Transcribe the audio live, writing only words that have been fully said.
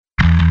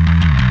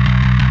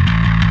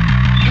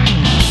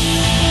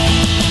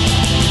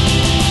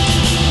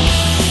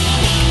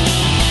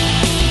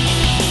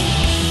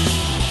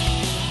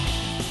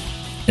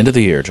End of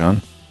the year,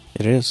 John.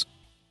 It is.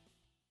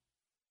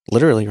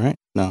 Literally, right?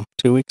 No,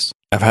 2 weeks.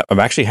 I've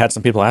actually had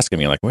some people asking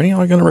me, like, when are you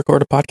going to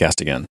record a podcast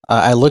again?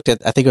 I looked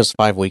at, I think it was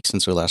 5 weeks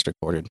since we last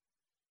recorded.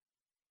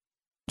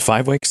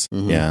 5 weeks?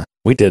 Mhm. Yeah.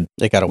 We did.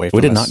 It got away from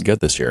We did us. not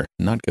good this year.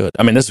 Not good.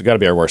 I mean, this has got to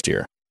be our worst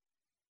year.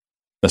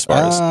 As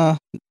far as.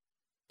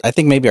 I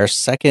think maybe our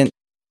second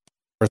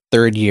or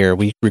third year,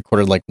 we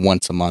recorded like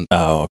once a month.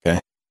 Oh, okay.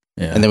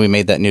 Yeah. And then we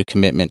made that new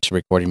commitment to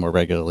recording more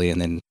regularly.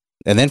 And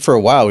then for a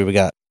while, we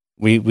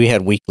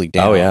had weekly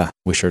down. Oh, yeah.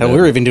 We sure And did.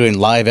 we were even doing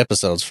live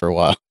episodes for a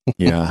while.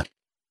 Yeah.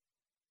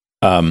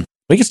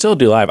 We can still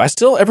do live. I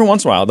still, every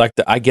once in a while,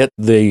 I get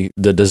the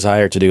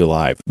desire to do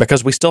live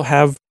because we still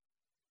have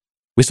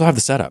the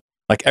setup.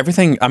 Like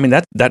everything, I mean,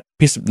 that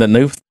piece of the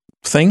new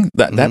thing,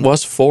 that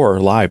was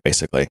for live,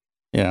 basically.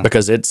 Yeah.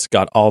 Because it's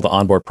got all the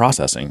onboard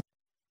processing.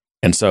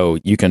 And so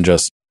you can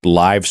just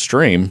live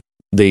stream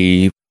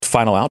the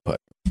final output.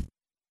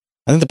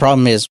 I think the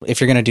problem is if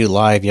you're going to do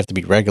live, you have to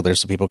be regular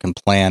so people can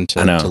plan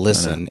to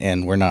listen.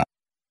 And we're not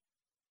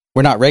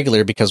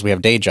regular because we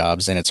have day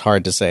jobs, and it's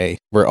hard to say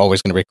we're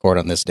always going to record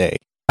on this day.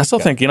 I still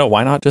think,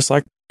 why not just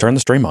like turn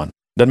the stream on?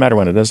 Doesn't matter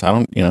when it is.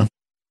 Doesn't matter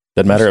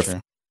That's if true.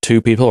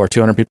 2 people or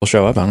 200 people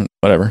show up.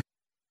 Whatever.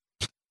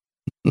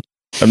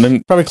 I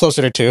mean, Probably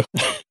closer to 2.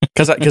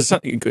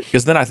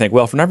 Because then I think,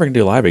 well, if we're never going to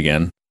do live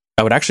again,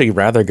 I would actually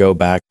rather go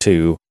back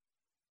to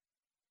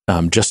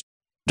just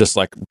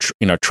like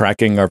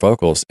tracking our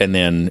vocals and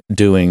then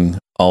doing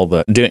all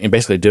the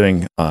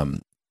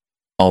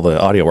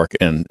audio work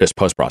and just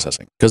post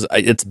processing because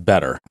it's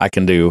better. I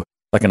can do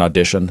like an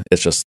audition.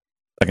 It's just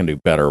I can do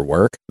better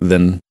work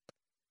than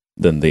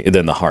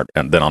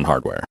on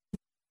hardware.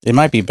 It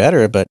might be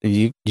better, but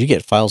you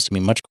get files to me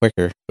much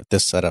quicker with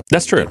this setup.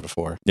 That's than you true. did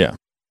Before, Yeah.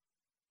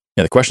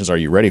 The question is, are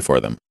you ready for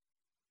them?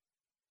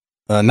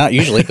 not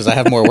usually because I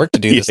have more work to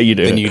do Yeah, this you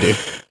do. than you do.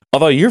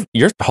 Although your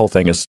whole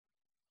thing is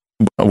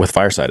with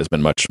Fireside has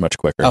been much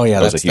quicker. Oh yeah,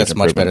 That was a huge that's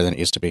much improvement. better than it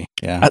used to be.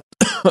 Yeah,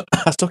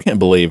 I still can't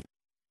believe.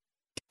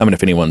 I mean,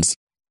 if anyone's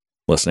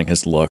listening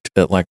has looked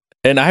at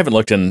and I haven't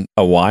looked in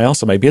a while,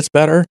 so maybe it's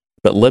better.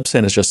 But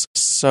Libsyn is just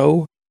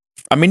so.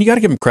 I mean, you got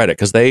to give them credit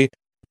because they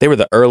were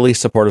the early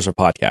supporters of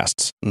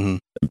podcasts. Mhm.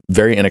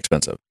 Very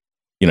inexpensive.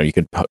 You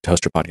could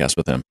host your podcast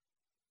with them,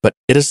 but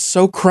it is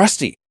so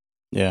crusty.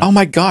 yeah. Oh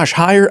my gosh,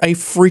 hire a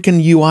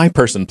freaking UI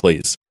person,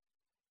 please.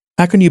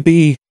 How can you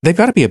be? They've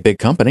got to be a big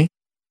company.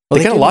 Well,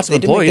 they got lots of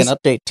employees. They did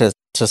make an update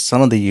to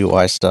some of the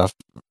UI stuff.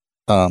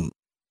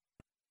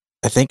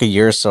 I think a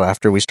year or so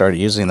after we started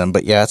using them,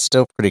 but yeah, it's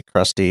still pretty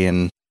crusty.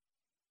 And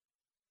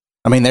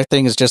I mean, their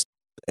thing is just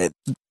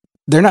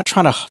they're not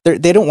trying to.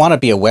 They don't want to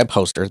be a web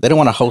hoster. They don't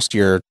want to host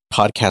your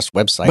podcast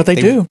website. But they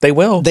do. They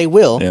will. They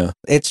will. Yeah.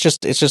 It's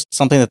just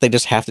something that they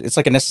just have to. It's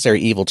like a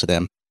necessary evil to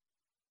them.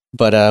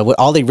 But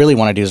all they really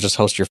want to do is just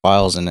host your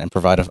files and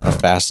provide a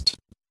fast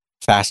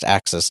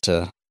access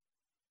to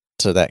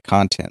that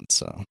content.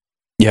 So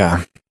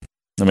Yeah.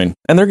 I mean,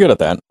 and they're good at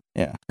that.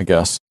 Yeah. I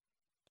guess.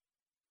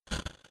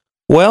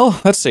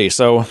 Well, let's see.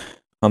 So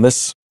on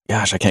this,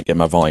 gosh, I can't get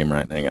my volume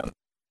right. Hang on.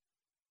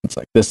 It's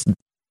like this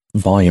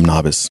volume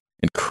knob is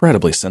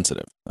incredibly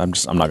sensitive. I'm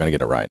not going to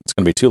get it right. It's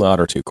going to be too loud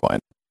or too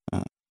quiet.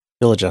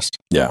 you'll adjust.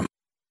 Yeah.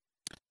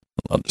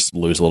 I'll just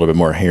lose a little bit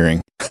more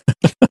hearing.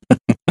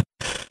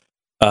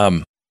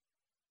 All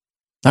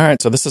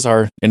right. So this is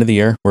our end of the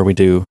year where we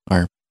do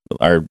our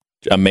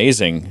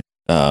amazing,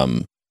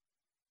 hyper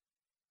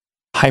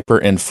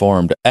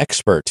informed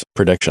expert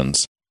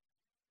predictions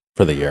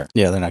for the year.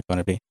 Yeah, they're not going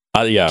to be.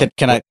 Yeah.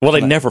 Can I? Well,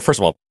 can I- never. First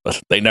of all,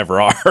 they never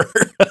are.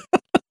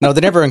 No,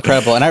 they're never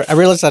incredible. And I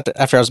realized that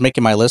after I was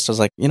making my list, I was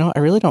like, I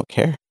really don't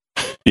care.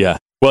 Yeah.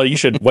 Well, you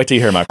should wait till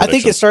you hear my I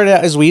predictions. think it started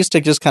out as we used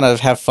to just kind of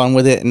have fun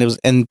with it,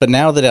 but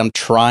now that I'm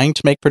trying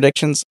to make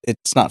predictions,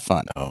 it's not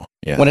fun. Oh,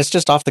 yeah. When it's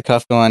just off the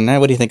cuff, going,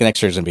 what do you think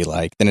next year's gonna be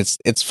like? Then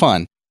it's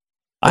fun.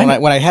 I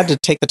When I had to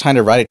take the time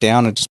to write it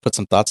down and just put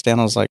some thoughts down,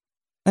 I was like,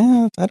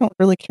 I don't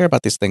really care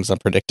about these things I'm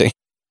predicting.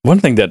 One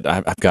thing that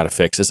I've got to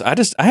fix is I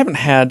haven't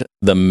had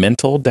the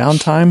mental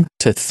downtime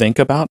to think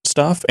about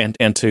stuff and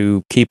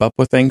to keep up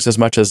with things as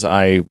much as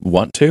I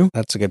want to.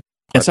 That's a good.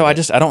 And so I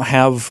don't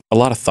have a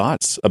lot of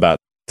thoughts about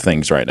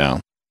things right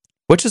now,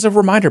 which is a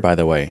reminder, by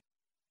the way.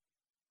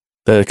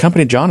 The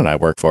company John and I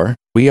work for,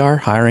 we are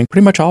hiring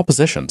pretty much all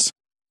positions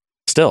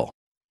still.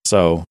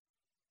 So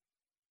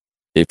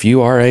if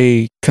you are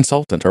a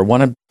consultant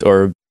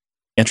or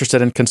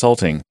interested in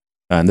consulting,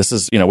 and this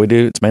is,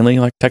 it's mainly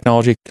like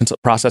technology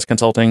process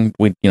consulting.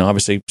 We,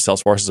 obviously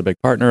Salesforce is a big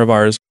partner of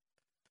ours.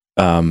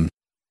 But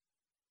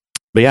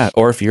yeah,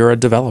 or if you're a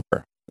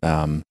developer,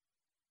 or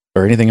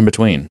anything in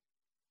between,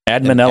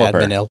 admin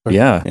helper.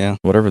 Yeah.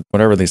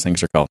 Whatever these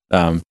things are called.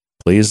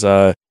 Please,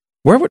 where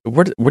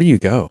do you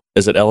go?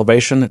 Is it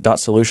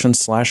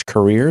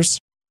elevation.solutions/careers?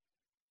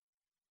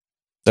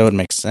 That would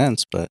make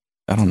sense, but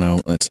I don't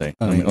know. Let's see.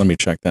 Let me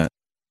check that.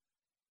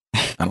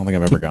 I don't think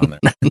I've ever gone there.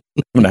 I'm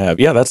going to have.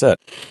 Yeah, that's it.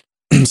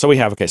 So we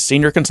have,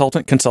 senior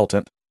consultant,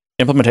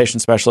 implementation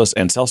specialist,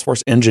 and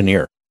Salesforce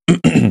engineer.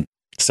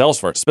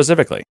 Salesforce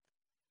specifically.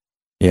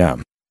 Yeah.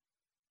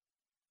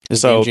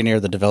 Is So- the engineer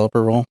the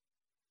developer role?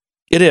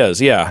 It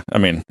is, yeah. I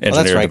mean, Well,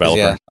 engineer, 'cause, developer.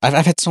 yeah.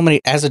 I've had so many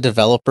as a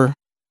developer,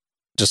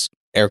 just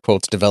air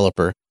quotes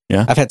developer.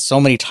 Yeah. I've had so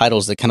many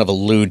titles that kind of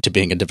allude to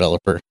being a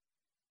developer.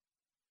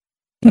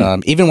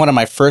 Hmm. Even one of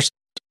my first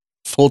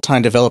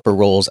full-time developer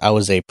roles, I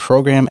was a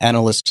program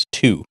analyst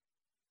 2.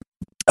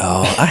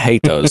 Oh, I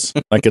hate those.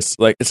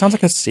 It sounds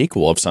like a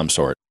sequel of some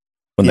sort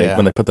when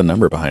Yeah. they put the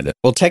number behind it.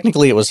 Well,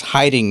 technically, it was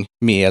hiding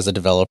me as a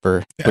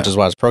developer, which is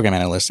why I was program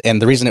analyst.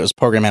 And the reason it was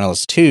program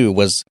analyst 2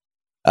 was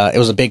it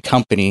was a big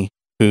company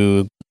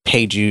who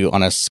paid you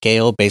on a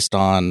scale based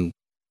on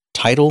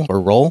title or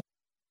role.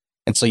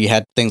 And so you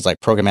had things like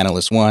program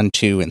analyst 1,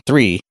 2, and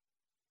 3.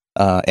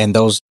 And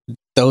those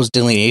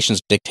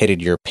delineations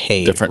dictated your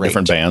pay Different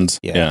rate. bands.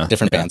 Yeah,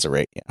 different Yeah. bands of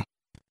rate. Yeah.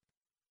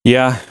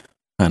 Yeah,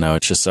 I know.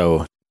 It's just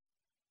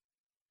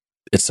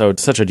it's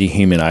such a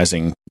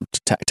dehumanizing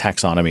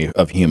taxonomy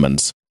of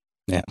humans.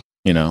 Yeah.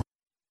 You know,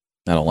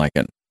 I don't like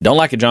it. Don't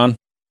like it, John,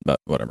 but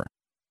whatever.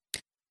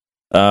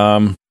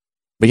 But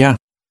yeah,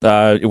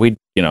 if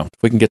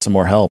we can get some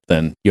more help,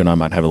 then you and I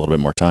might have a little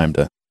bit more time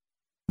to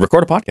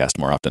record a podcast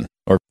more often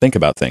or think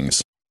about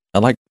things. I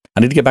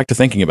need to get back to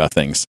thinking about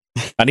things.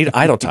 I need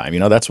idle time.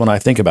 That's when I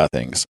think about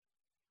things,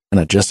 and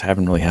I just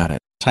haven't really had it.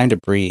 Time to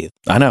breathe.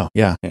 I know.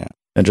 Yeah. Yeah.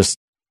 And just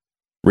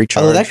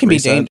recharge. Although that can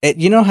reset. be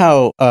dangerous. You know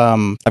how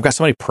I've got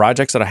so many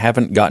projects that I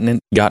haven't gotten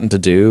to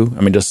do.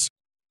 I mean, just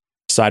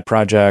side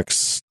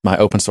projects, my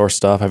open source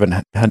stuff. I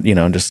haven't had,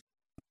 just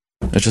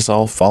it's just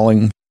all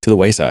falling to the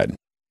wayside.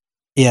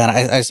 Yeah,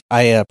 and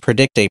I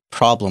predict a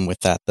problem with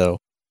that though.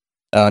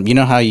 You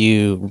know how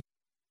you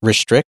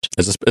restrict?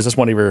 Is this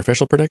one of your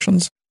official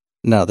predictions?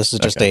 No, this is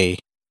just a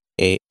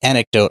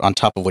anecdote on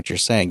top of what you're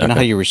saying. You know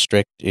how you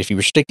restrict? If you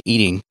restrict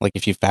eating, like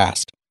if you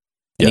fast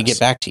and you get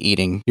back to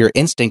eating, your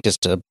instinct is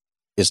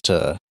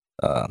to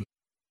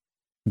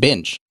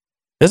binge.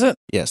 Is it?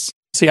 Yes.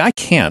 See, I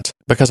can't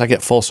because I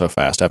get full so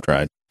fast after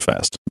I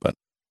fast. But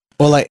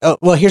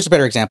here's a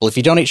better example. If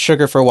you don't eat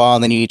sugar for a while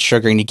and then you eat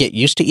sugar and you get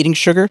used to eating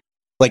sugar,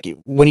 like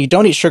when you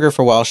don't eat sugar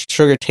for a while,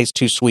 sugar tastes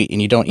too sweet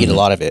and you don't eat a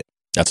lot of it.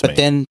 That's but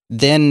me.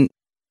 then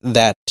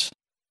that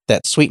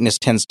sweetness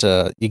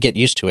you get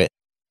used to it,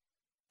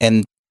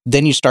 and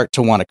then you start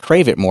to want to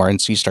crave it more,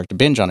 and so you start to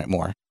binge on it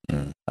more.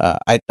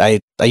 I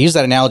use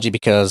that analogy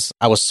because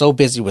I was so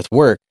busy with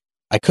work,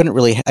 I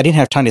didn't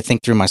have time to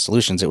think through my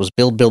solutions. It was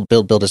build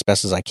as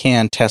best as I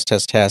can, test,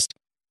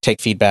 take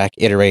feedback,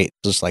 iterate,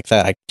 just like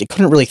that. I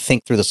couldn't really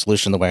think through the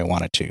solution the way I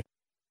wanted to.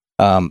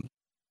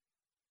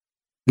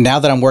 Now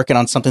that I'm working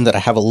on something that I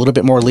have a little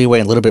bit more leeway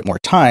and a little bit more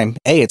time,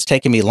 it's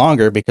taking me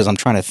longer because I'm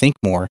trying to think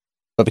more.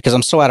 But because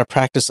I'm so out of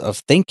practice of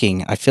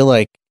thinking, I feel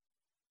like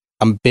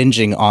I'm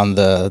binging on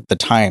the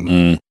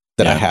time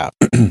that I have.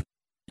 Because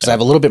I have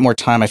a little bit more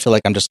time, I feel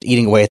like I'm just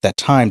eating away at that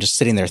time, just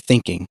sitting there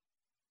thinking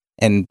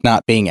and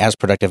not being as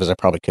productive as I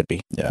probably could be.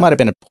 Yeah. Might have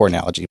been a poor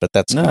analogy, but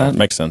that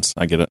makes sense.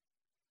 I get it.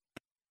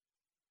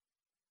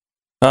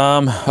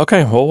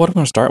 Okay. Well, what am I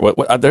going to start with?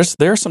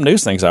 There are some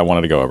news things I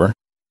wanted to go over.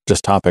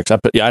 Just topics.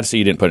 I see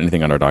you didn't put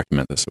anything on our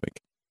document this week.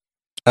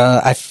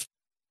 I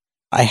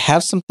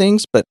have some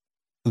things, but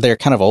they're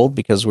kind of old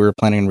because we were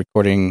planning on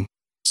recording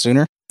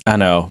sooner. I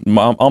know.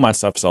 All my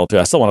stuff's old too.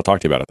 I still want to talk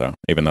to you about it though,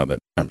 even though that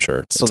I'm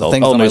sure. So the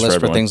things on my list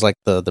were things like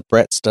the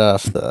Brett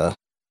stuff,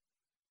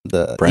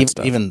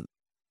 even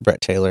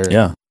Brett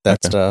Taylor,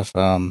 stuff.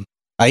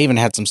 I even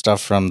had some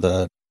stuff from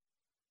the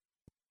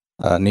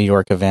New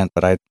York event,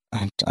 but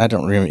I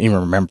don't even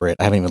remember it.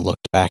 I haven't even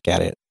looked back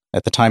at it.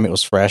 At the time, it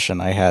was fresh,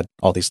 and I had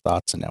all these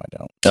thoughts, and now I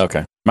don't. Okay,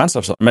 a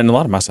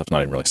lot of my stuff's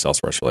not even really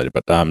Salesforce related,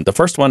 but the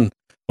first one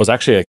was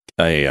actually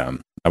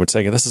I would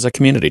say this is a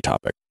community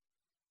topic,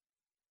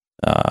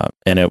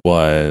 and it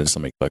was.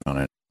 Let me click on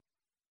it.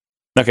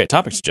 Okay,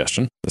 topic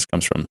suggestion. This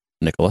comes from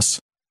Nicholas.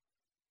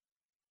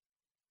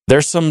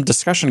 There's some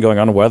discussion going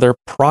on whether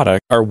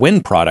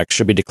when products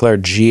should be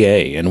declared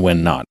GA and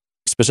when not.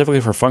 Specifically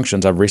for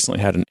functions, I've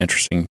recently had an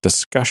interesting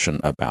discussion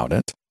about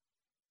it.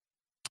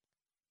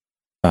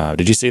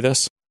 Did you see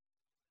this?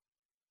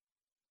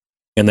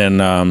 And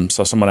then,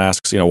 so someone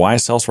asks, why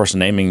is Salesforce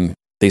naming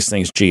these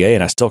things GA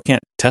and I still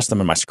can't test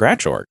them in my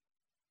Scratch org?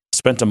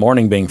 Spent a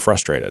morning being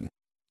frustrated.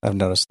 I've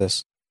noticed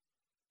this.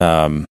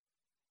 Most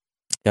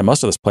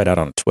of this played out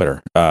on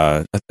Twitter.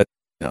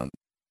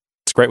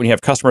 It's great when you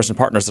have customers and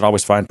partners that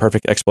always find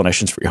perfect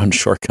explanations for your own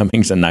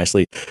shortcomings and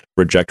nicely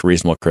reject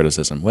reasonable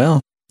criticism.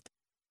 Well,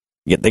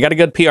 they got a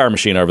good PR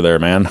machine over there,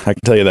 man. I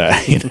can tell you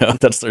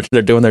that.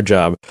 They're doing their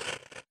job.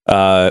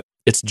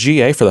 It's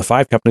GA for the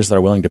 5 companies that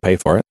are willing to pay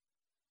for it.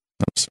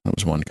 That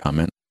was one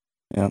comment.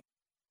 Yeah.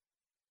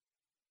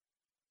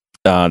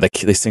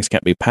 These things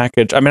can't be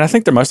packaged. I mean, I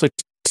think they're mostly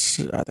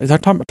they're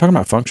talking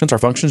about functions. Are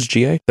functions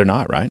GA? They're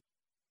not, right?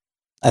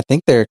 I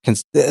think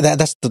that's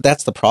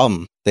the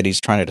problem that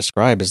he's trying to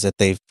describe is that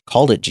they've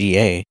called it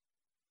GA.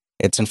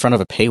 It's in front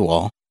of a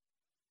paywall,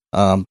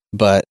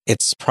 but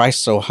it's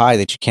priced so high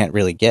that you can't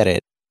really get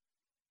it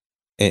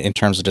in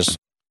terms of just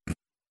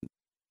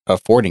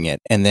affording it.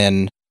 And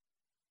then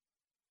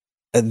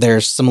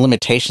there's some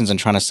limitations in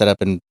trying to set up,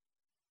 and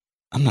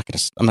I'm not gonna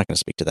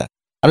speak to that.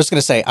 I'm just going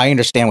to say, I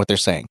understand what they're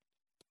saying.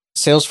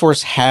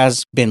 Salesforce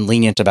has been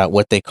lenient about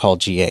what they call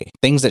GA.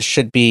 Things that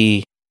should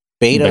be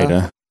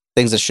beta.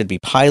 Things that should be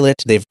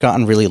pilot, they've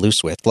gotten really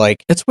loose with.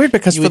 Like, it's weird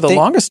because for the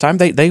longest time,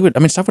 they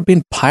would, stuff would be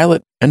in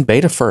pilot and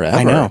beta forever.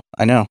 I know.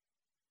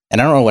 And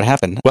I don't know what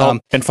happened. Well,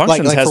 and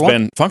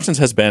Functions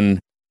has been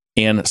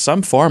in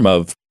some form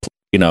of,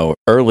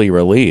 early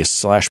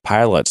release /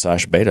 pilot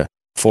 / beta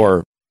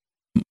for,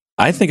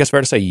 I think it's fair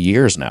to say,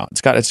 years now.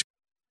 I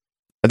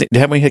think,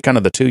 haven't we hit kind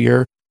of the 2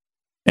 year?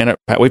 And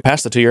we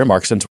passed the 2 year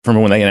mark since from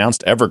when they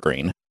announced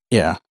Evergreen.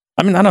 Yeah.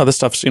 I mean, I know this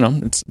stuff's,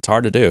 it's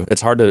hard to do.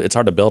 It's hard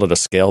to build at a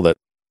scale that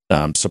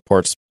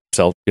supports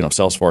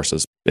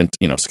Salesforce's,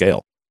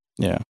 scale.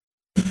 Yeah.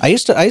 I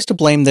used to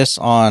blame this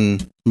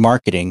on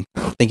marketing,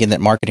 thinking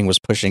that marketing was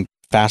pushing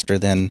faster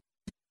than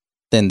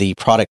the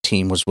product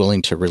team was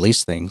willing to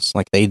release things.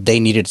 Like they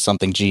needed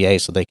something GA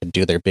so they could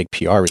do their big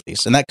PR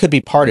release, and that could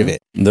be part of it.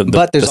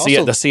 But there's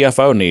also the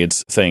CFO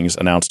needs things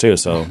announced too.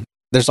 So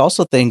there's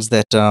also things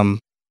that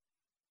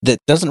that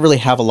doesn't really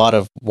have a lot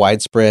of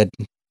widespread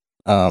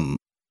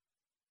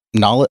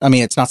knowledge. I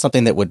mean, it's not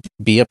something that would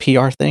be a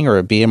PR thing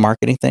or be a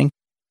marketing thing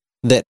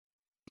that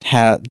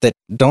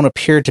don't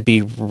appear to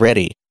be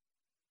ready.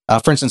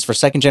 For instance, for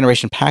second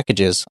generation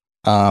packages,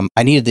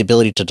 I needed the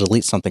ability to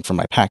delete something from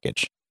my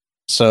package.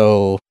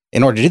 So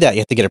in order to do that,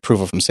 you have to get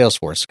approval from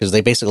Salesforce, because they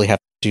basically have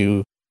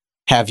to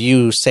have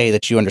you say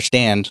that you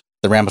understand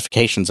the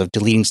ramifications of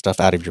deleting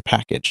stuff out of your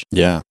package.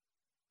 Yeah.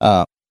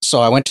 So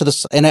I went to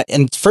this,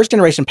 and first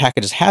generation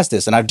packages has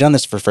this, and I've done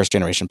this for first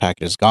generation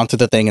packages, gone through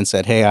the thing and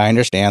said, hey, I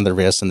understand the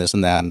risks and this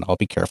and that, and I'll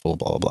be careful,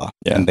 blah, blah, blah.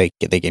 Yeah. And they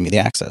gave me the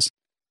access.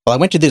 Well, I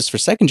went to this for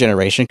second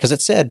generation because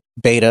it said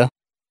beta.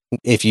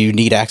 If you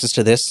need access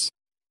to this,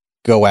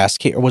 go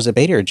ask here. Or was it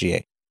beta or GA?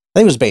 I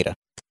think it was beta.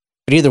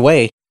 But either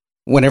way,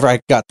 whenever I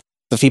got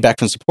the feedback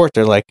from support,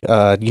 they're like,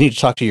 you need to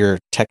talk to your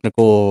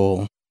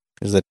technical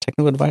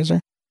advisor?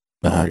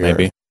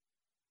 Maybe.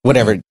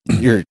 Whatever,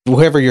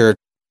 whoever your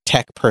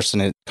tech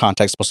person at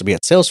contact's supposed to be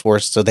at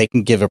Salesforce, so they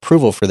can give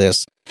approval for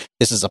this.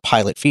 This is a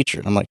pilot feature.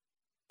 And I'm like,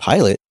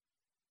 pilot?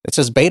 It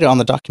says beta on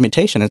the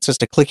documentation. It's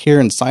just to click here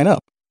and sign up.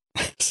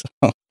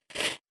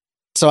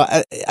 So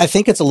I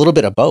think it's a little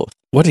bit of both.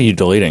 What are you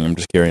deleting? I'm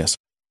just curious.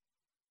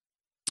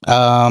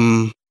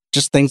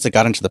 Just things that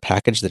got into the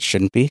package that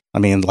shouldn't be. I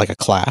mean, like a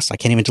class. I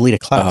can't even delete a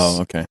class.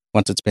 Oh, okay.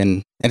 Once it's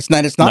been, and it's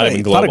not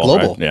a global.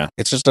 Right? Yeah.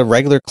 It's just a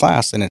regular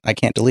class, and I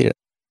can't delete it.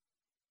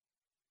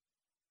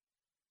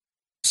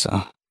 So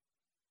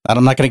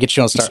I'm not going to get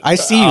you on start. I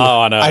see you.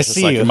 Oh, no. I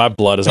see you. My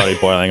blood is already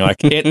boiling.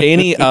 Like in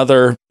any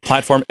other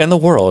platform in the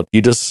world,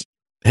 you just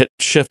hit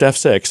Shift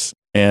F6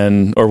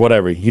 or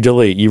whatever. You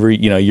delete. You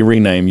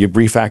rename. You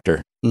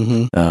refactor.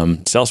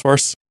 Mm-hmm.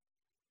 Salesforce.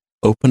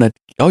 You want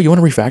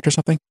to refactor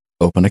something?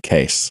 Open a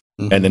case,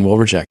 and then we'll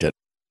reject it,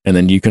 and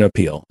then you can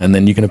appeal, and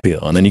then you can appeal,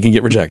 and then you can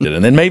get rejected,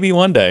 and then maybe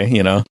one day,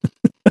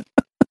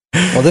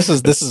 Well, this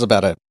is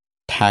about a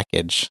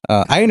package.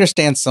 I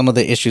understand some of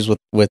the issues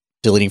with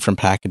deleting from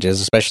packages,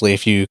 especially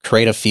if you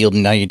create a field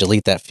and now you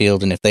delete that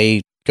field, and if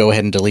they go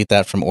ahead and delete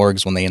that from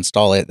orgs when they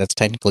install it, that's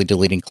technically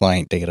deleting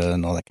client data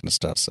and all that kind of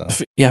stuff. So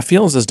yeah,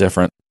 fields is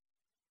different.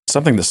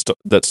 Something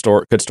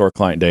that could store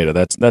client data.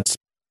 That's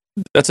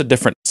a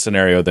different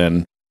scenario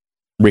than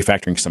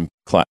refactoring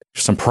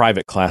some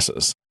private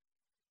classes.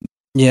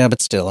 Yeah,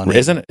 but still, I mean,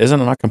 isn't it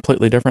not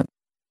completely different?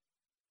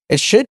 It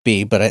should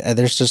be, but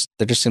there just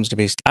seems to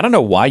be. I don't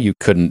know why you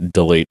couldn't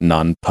delete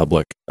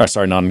non-global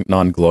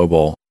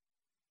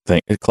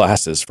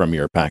classes from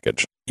your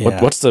package. Yeah.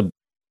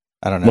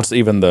 I don't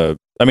know.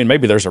 I mean,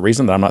 maybe there's a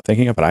reason that I'm not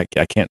thinking of, but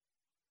I can't,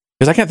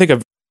 because I can't think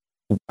of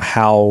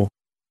how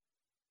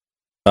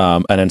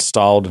an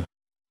installed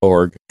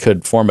org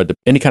could form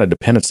any kind of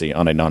dependency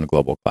on a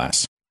non-global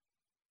class.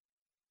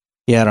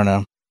 Yeah, I don't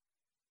know.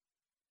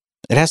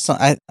 It has some.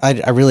 I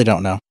really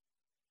don't know.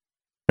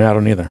 Yeah, I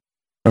don't either.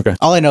 Okay.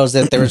 All I know is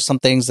that there were some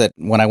things that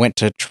when I went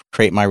to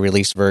create my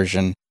release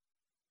version,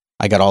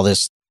 I got all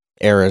this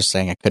errors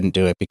saying I couldn't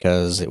do it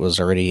because it was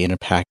already in a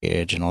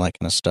package and all that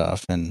kind of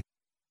stuff. And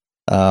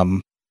I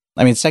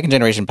mean, second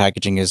generation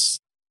packaging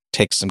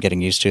takes some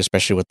getting used to,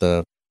 especially with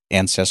the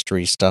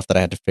ancestry stuff that I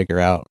had to figure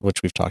out,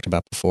 which we've talked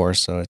about before.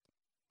 So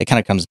it kind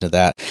of comes into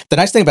that. The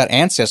nice thing about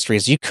ancestry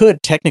is you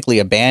could technically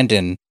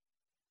abandon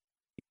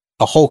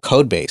a whole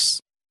code base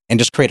and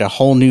just create a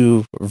whole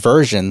new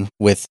version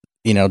with,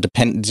 zero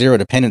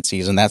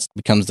dependencies, and that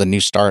becomes the new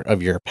start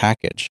of your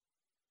package.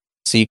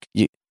 So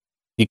you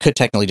could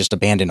technically just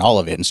abandon all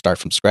of it and start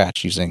from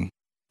scratch using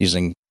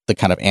the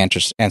kind of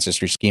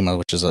ancestry schema,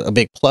 which is a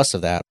big plus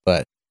of that.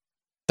 But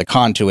the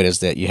con to it is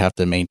that you have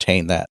to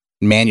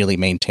manually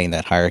maintain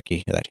that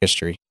hierarchy, that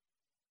history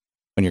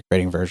when you're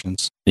creating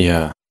versions.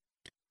 Yeah.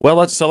 Well,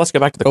 let's go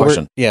back to the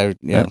question. Yeah.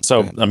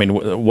 So, I mean,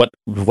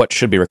 what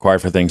should be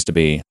required for things to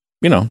be,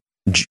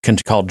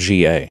 called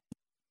GA?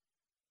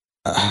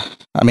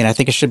 I mean, I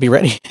think it should be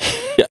ready.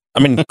 Yeah. I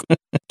mean, I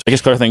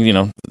guess clear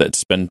thing,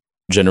 that's been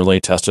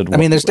generally tested. I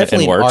mean, there's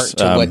definitely an art works.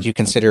 to what you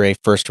consider a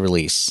first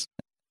release.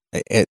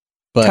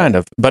 But kind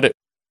of, but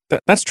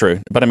that's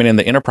true. But I mean, in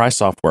the enterprise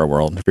software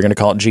world, if you're going to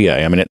call it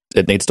GA, I mean,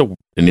 it needs to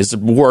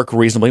work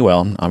reasonably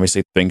well.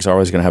 Obviously, things are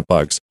always going to have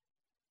bugs.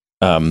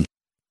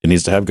 It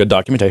needs to have good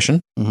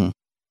documentation. Mm-hmm.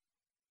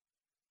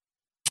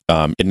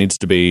 It needs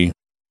to be.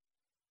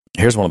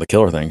 Here's one of the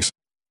killer things.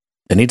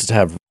 It needs to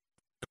have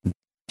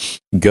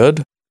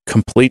good,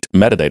 complete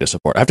metadata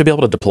support. I have to be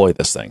able to deploy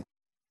this thing.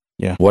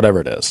 Yeah. Whatever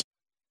it is.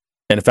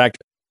 And in fact,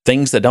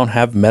 things that don't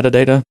have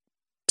metadata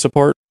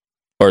support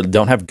or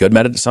don't have good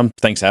metadata, some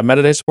things have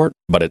metadata support,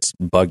 but it's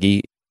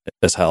buggy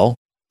as hell.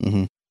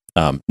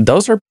 Mm-hmm.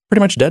 Those are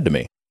pretty much dead to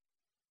me.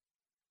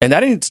 And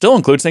that still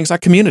includes things like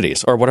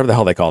communities or whatever the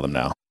hell they call them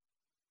now.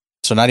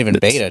 So not even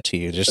beta to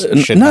you, just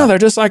no, they're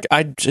just like,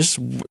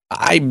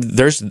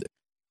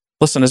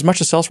 listen, as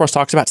much as Salesforce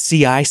talks about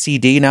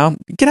CI/CD now,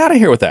 get out of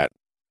here with that.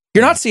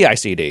 You're not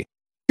CI/CD.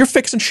 You're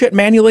fixing shit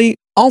manually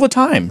all the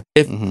time.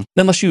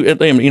 Unless you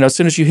as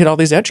soon as you hit all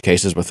these edge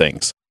cases with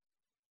things,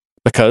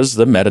 because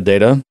the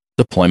metadata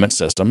deployment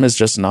system is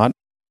just not,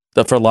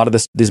 for a lot of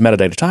these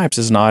metadata types,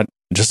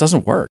 just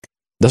doesn't work.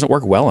 Doesn't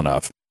work well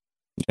enough.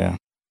 Yeah.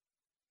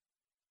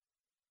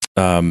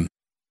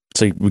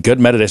 So good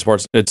metadata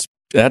support,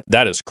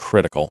 that is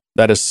critical.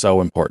 That is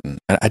so important.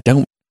 And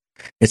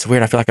it's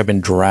weird. I feel like I've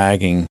been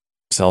dragging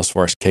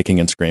Salesforce kicking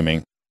and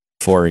screaming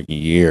for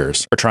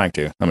years, or trying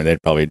to. I mean,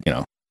 they'd probably,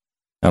 I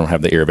don't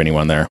have the ear of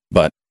anyone there,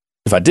 but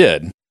if I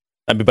did,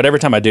 but every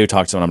time I do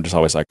talk to them, I'm just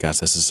always like, guys,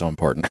 this is so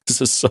important.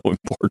 This is so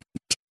important.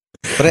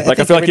 But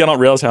I feel like you don't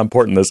realize how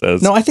important this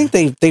is. No, I think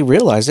they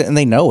realize it and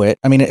they know it.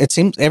 I mean, it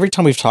seems every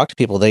time we've talked to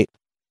people,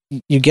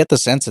 you get the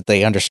sense that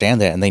they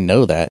understand that and they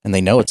know that and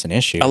they know it's an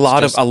issue. A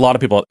lot of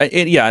people,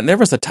 and there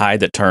was a tide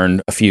that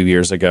turned a few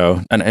years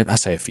ago, and I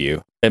say a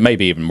few, it may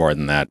be even more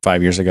than that,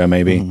 5 years ago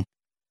maybe.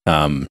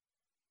 Mm-hmm.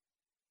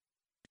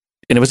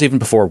 And it was even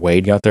before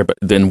Wade got there, but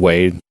then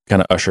Wade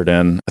kind of ushered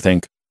in, I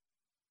think,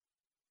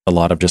 a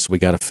lot of just, we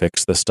got to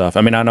fix this stuff.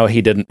 I mean, I know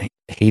he didn't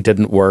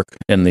work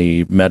in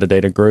the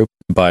metadata group,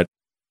 but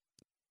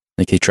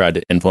I think he tried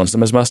to influence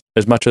them as much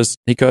as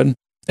he could.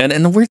 And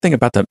the weird thing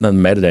about the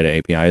metadata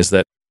API is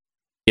that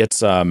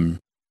it's, I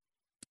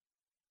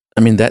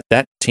mean,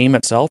 that team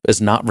itself is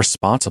not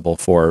responsible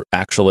for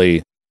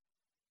actually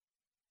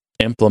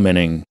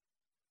implementing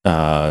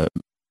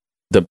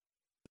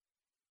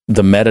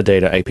the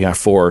metadata API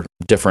for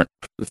different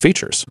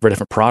features, for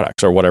different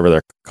products, or whatever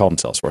they're called in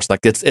Salesforce.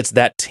 Like it's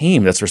that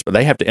team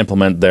they have to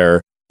implement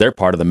their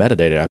part of the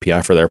metadata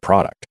API for their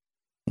product.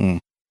 Mm.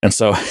 And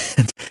so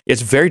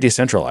it's very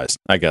decentralized,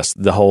 I guess,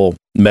 the whole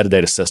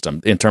metadata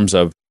system in terms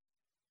of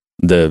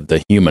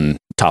the human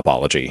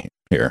topology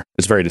here.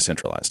 It's very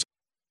decentralized.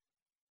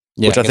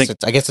 Yeah, which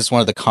I guess it's one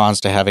of the cons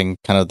to having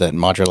kind of the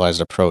modularized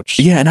approach.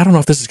 Yeah, and I don't know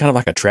if this is kind of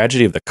like a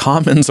tragedy of the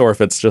commons, or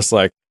if it's just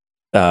like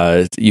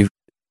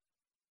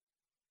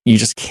you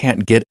just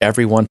can't get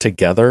everyone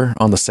together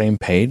on the same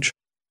page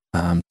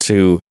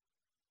to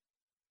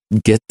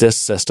get this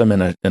system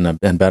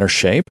in better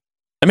shape.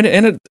 I mean,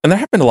 and there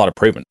have been a lot of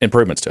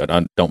improvements to it.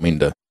 I don't mean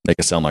to make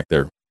it sound like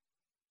there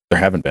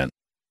haven't been,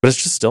 but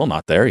it's just still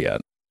not there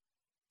yet.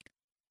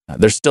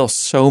 There's still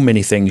so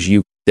many things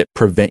that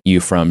prevent you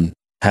from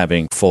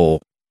having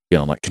full,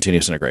 like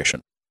continuous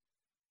integration.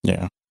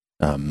 Yeah.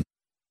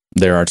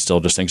 There are still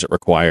just things that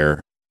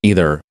require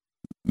either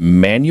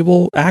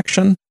manual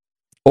action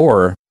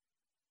or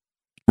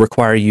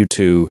require you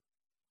to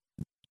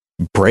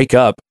break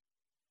up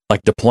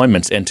like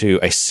deployments into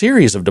a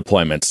series of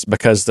deployments,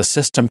 because the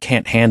system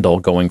can't handle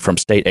going from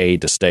state A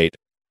to state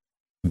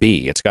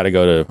B. It's got to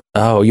go to,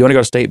 you want to go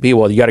to state B?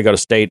 Well, you got to go to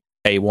state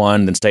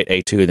A1, then state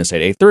A2, then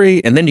state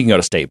A3, and then you can go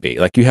to state B.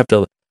 Like you have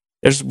to,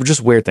 there's just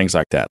weird things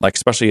like that. Like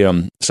especially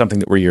something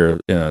that where you're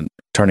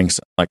turning,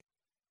 like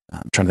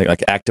I'm trying to think,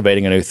 like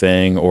activating a new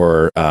thing,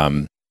 or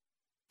like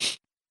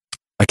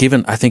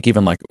I think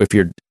even like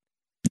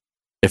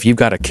if you've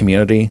got a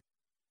community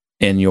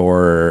in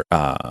your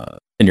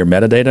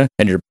metadata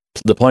and you're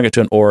deploying it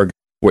to an org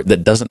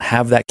that doesn't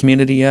have that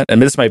community yet,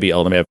 and this might be,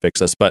 let me have to fix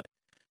this, but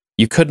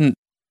you couldn't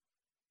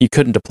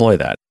deploy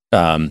that.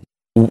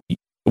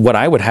 What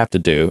I would have to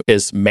do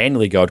is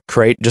manually go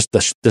create just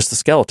the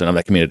skeleton of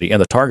that community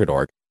and the target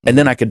org, and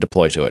then I could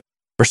deploy to it.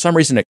 For some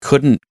reason, it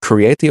couldn't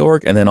create the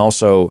org and then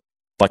also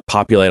like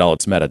populate all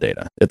its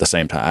metadata at the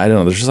same time. I don't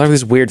know. There's just like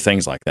these weird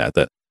things like that.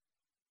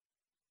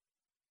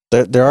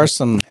 There are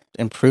some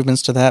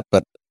improvements to that,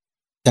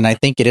 and I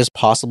think it is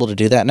possible to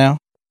do that now,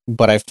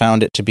 but I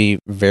found it to be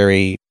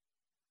very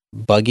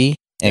buggy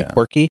and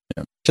quirky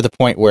to the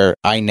point where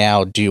I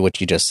now do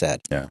what you just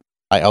said. Yeah.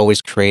 I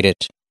always create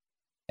it,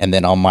 and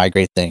then I'll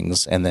migrate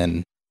things and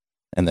then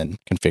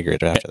configure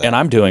it after that. And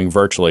I'm doing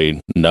virtually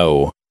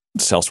no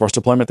Salesforce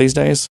deployment these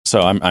days,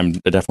 so I'm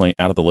definitely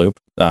out of the loop.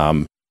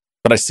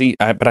 But I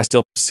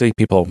still see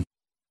people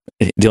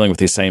dealing with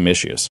these same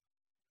issues.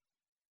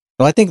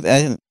 Well, I think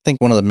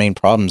one of the main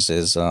problems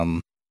is,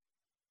 well,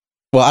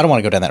 I don't want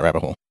to go down that rabbit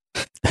hole.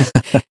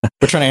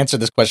 We're trying to answer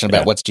this question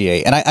about what's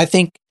GA, and I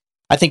think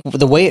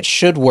the way it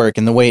should work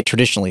and the way it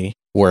traditionally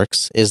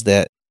works is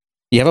that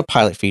you have a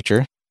pilot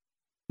feature.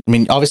 I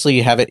mean, obviously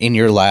you have it in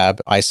your lab,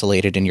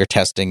 isolated, and you're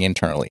testing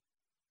internally.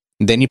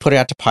 Then you put it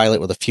out to pilot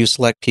with a few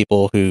select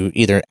people who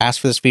either ask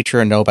for this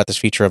feature or know about this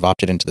feature, have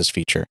opted into this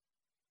feature.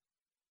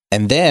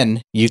 And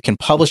then you can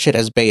publish it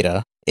as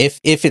beta if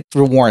it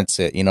warrants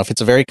it. If it's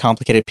a very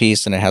complicated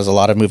piece and it has a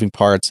lot of moving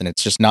parts and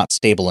it's just not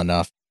stable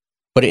enough,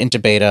 put it into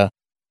beta,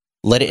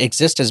 let it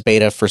exist as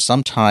beta for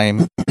some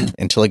time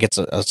until it gets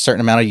a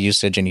certain amount of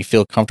usage and you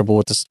feel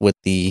comfortable with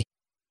the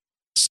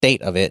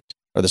state of it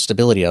or the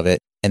stability of it,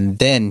 and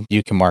then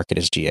you can mark it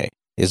as GA,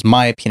 is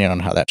my opinion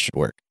on how that should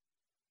work.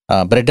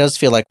 But it does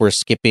feel like we're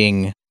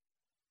skipping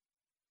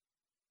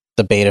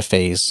the beta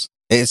phase.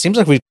 It seems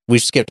like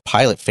we've skipped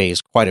pilot phase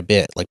quite a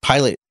bit. Like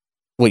pilot,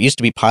 what used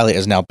to be pilot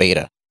is now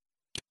beta.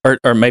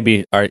 Or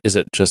maybe, is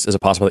it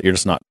possible that you're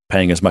just not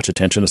paying as much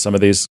attention to some of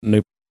these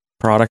new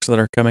products that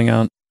are coming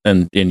out,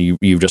 and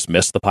you just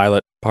missed the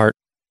pilot part?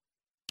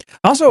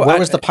 Also, where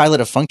was the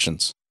pilot of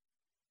functions?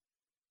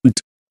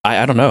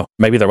 I don't know.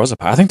 Maybe there was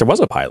I think there was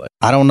a pilot.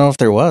 I don't know if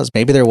there was.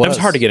 Maybe there was. It was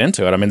hard to get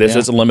into it. I mean, it's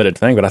a limited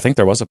thing, but I think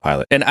there was a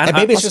pilot. And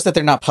maybe it's just that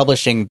they're not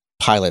publishing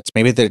pilots.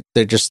 Maybe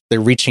they're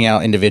reaching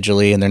out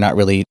individually and they're not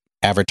really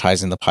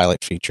advertising the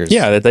pilot features.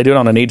 Yeah, they do it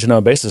on a need to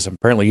know basis.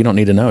 Apparently, you don't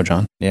need to know,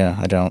 John. Yeah,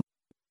 I don't.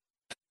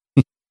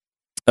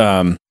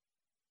 And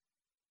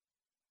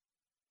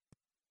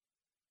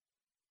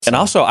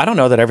also, I don't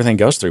know that everything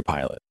goes through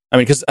pilot. I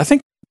mean, because I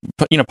think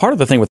part of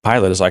the thing with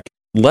pilot is like,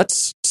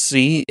 let's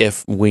see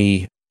if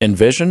we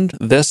envisioned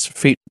this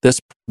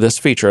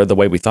feature the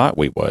way we thought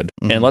we would,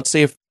 and let's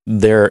see if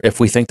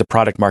we think the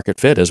product market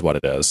fit is what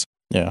it is.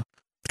 Yeah,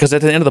 because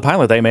at the end of the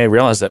pilot, they may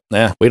realize that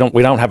we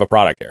don't have a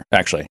product here.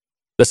 Actually,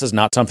 this is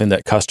not something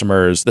that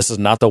customers. This is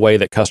not the way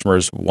that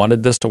customers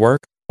wanted this to work,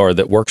 or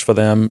that works for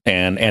them,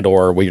 and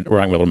or we're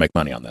not able to make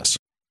money on this.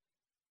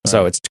 Right.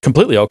 So it's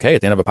completely okay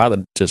at the end of a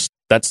pilot. Just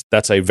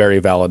that's a very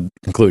valid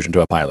conclusion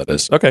to a pilot.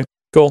 Is okay,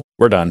 cool,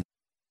 we're done.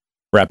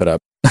 Wrap it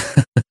up.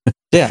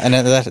 Yeah, and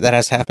that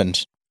has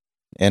happened.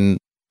 And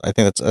I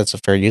think that's a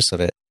fair use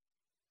of it.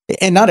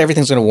 And not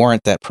everything's going to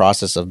warrant that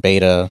process of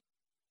beta,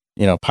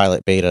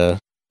 pilot, beta,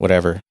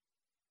 whatever.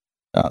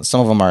 Some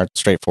of them are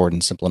straightforward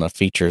and simple enough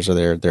features,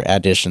 or they're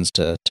additions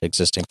to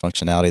existing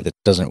functionality that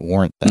doesn't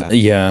warrant that.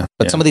 Yeah.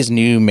 But some of these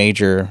new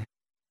major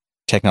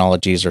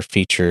technologies or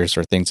features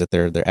or things that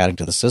they're adding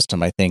to the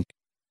system, I think,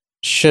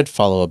 should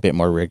follow a bit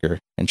more rigor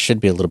and should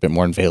be a little bit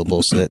more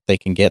available so that they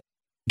can get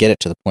it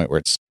to the point where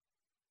it's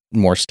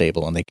more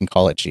stable and they can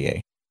call it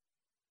GA.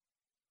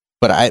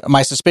 But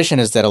my suspicion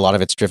is that a lot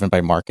of it's driven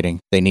by marketing.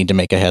 They need to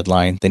make a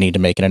headline. They need to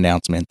make an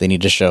announcement. They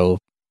need to show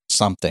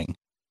something,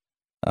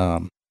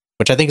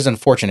 which I think is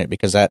unfortunate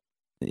because that,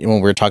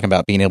 when we're talking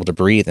about being able to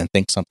breathe and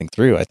think something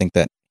through, I think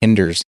that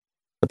hinders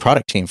the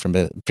product team from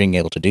being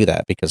able to do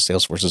that, because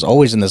Salesforce is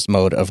always in this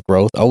mode of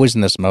growth, always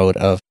in this mode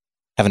of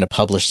having to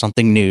publish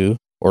something new,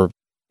 and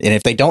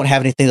if they don't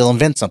have anything, they'll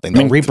invent something.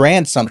 They'll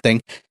rebrand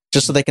something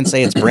just so they can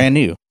say it's brand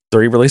new.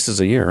 3 releases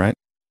a year, right?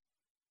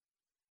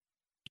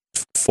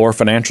 4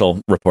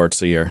 financial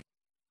reports a year.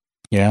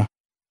 Yeah.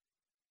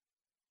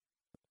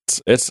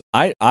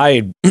 I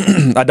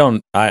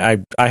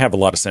have a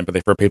lot of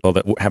sympathy for people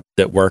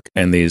that work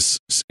in these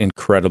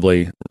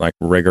incredibly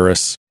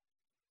rigorous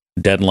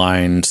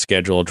deadline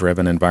schedule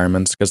driven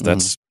environments, because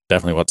that's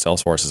definitely what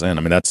Salesforce is in.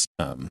 I mean, that's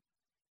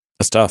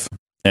tough.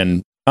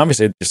 And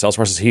obviously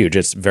Salesforce is huge.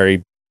 It's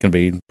can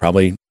be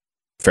probably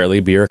fairly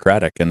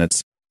bureaucratic, and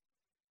it's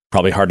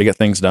probably hard to get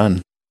things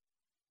done.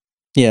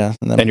 Yeah.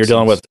 And you're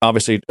dealing with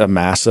obviously a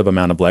massive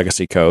amount of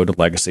legacy code,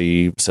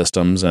 legacy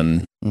systems,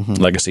 and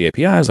legacy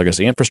APIs,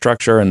 legacy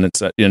infrastructure. And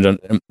it's, you're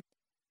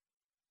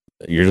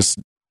just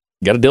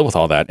got to deal with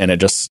all that. And it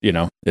just,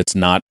 it's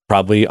not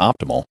probably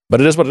optimal, but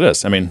it is what it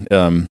is. I mean,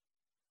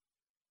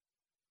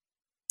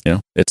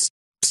 it's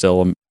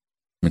still,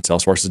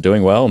 Salesforce is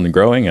doing well and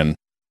growing. And,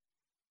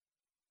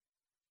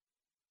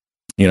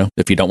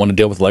 if you don't want to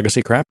deal with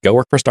legacy crap, go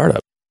work for a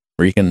startup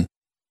where you can,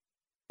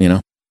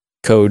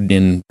 code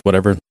in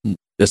whatever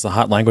is the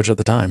hot language at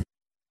the time,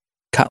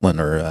 Kotlin,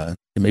 or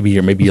maybe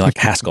you like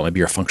Haskell, maybe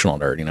you're a functional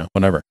nerd,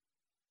 whatever.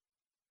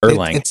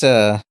 Erlang. It's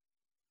a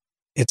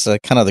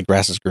kind of the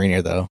grass is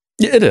greener though.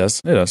 Yeah, it is.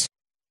 And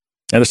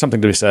there's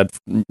something to be said,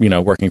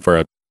 working for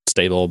a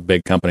stable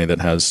big company that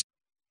has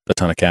a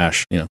ton of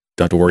cash. Don't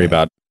have to worry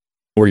about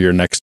where your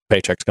next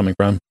paycheck's coming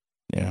from.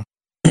 Yeah.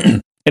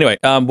 Anyway,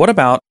 what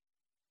about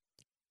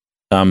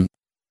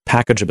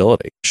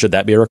packageability? Should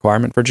that be a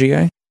requirement for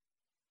GA?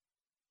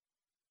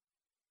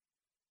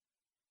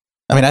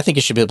 I mean, I think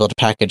you should be able to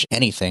package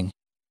anything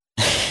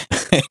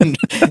and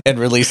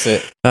release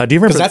it. Do you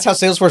remember? Because that's how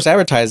Salesforce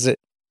advertises it.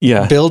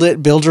 Yeah. Build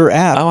your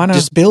app. Oh, I know.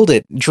 Just build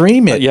it,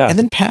 dream it, and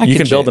then package it. You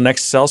can build the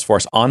next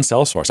Salesforce on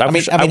Salesforce. I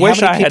mean, how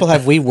many people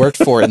have we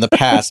worked for in the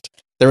past?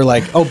 They were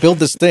like, "Oh, build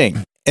this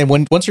thing," and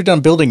once you're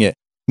done building it,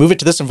 move it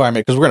to this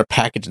environment because we're going to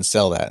package and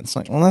sell that. It's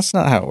like, well, that's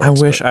not how it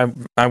works.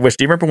 I wish.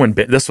 Do you remember when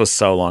this was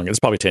so long? It's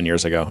probably 10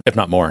 years ago, if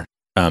not more.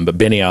 But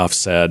Benioff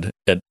said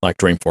at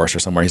Dreamforce or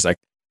somewhere, he's like,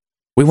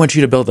 "We want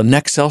you to build the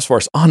next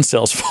Salesforce on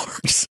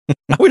Salesforce."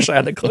 I wish I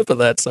had a clip of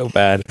that so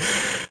bad.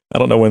 I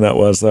don't know when that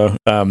was though.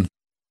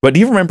 But do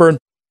you remember?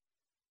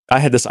 I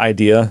had this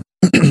idea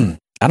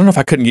I don't know if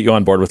I couldn't get you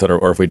on board with it,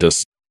 or if we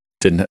just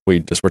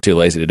were too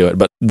lazy to do it.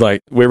 But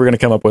like, we were going to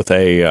come up with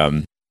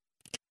a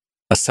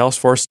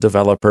Salesforce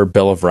developer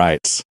bill of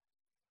rights.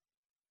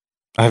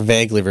 I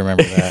vaguely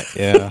remember that.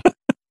 Yeah.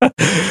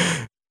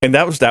 And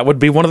that would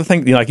be one of the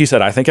things, like you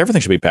said, I think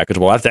everything should be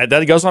packageable.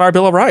 That goes on our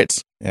bill of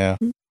rights. Yeah.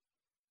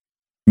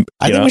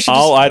 I think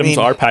all items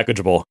are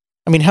packageable.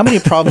 I mean, how many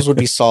problems would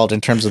be solved in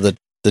terms of the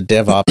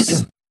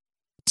DevOps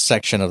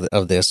section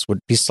of this would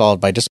be solved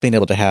by just being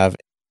able to have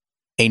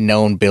a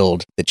known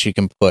build that you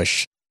can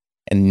push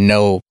and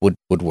know would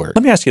work?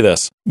 Let me ask you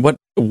this. What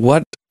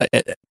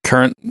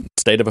current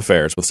state of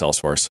affairs with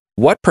Salesforce,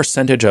 what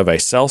percentage of a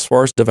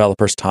Salesforce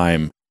developer's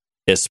time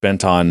is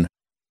spent on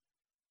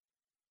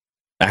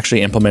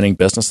actually implementing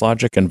business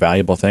logic and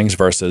valuable things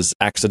versus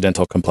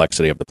accidental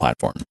complexity of the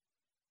platform?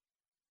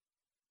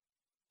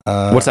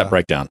 What's that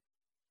breakdown?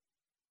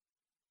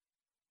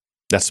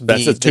 That's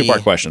a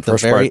two-part question.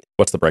 First part,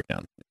 what's the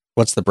breakdown?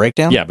 What's the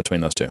breakdown? Yeah,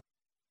 between those two.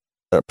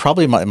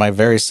 Probably my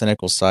very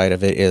cynical side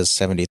of it is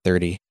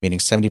 70-30, meaning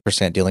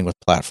 70% dealing with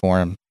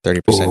platform,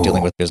 30%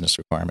 dealing with business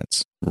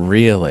requirements.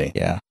 Really?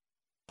 Yeah.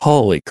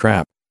 Holy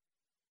crap.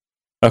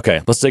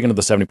 Okay, let's dig into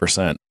the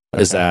 70%.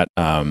 Okay. Is that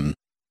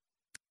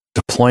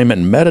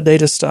deployment and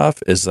metadata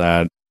stuff?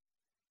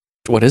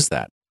 What is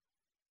that?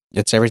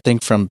 It's everything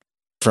from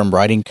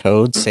writing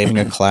code, saving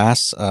a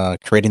class,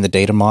 creating the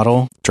data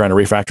model, trying to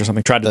refactor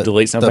something, trying to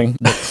delete something.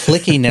 The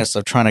clickiness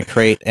of trying to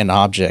create an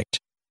object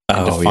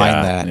and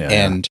define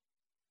that,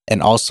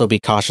 and also be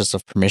cautious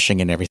of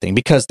permissioning and everything,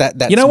 because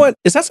that's, you know what,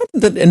 is that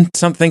something that in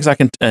some things I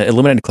can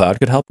Illuminated Cloud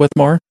could help with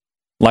more?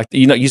 Like,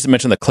 you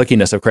mentioned the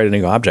clickiness of creating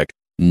an object.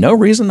 No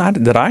reason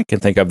that I can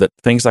think of that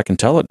things I can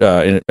tell it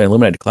in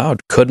Illuminated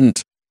Cloud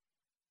couldn't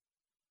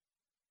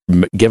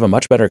give a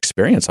much better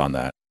experience on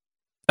that.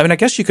 I mean, I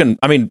guess you can.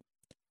 I mean,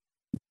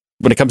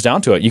 when it comes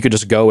down to it, you could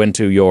just go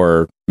into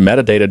your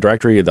metadata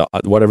directory,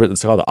 whatever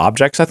it's called, the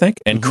objects, I think,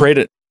 and create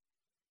a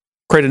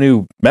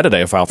new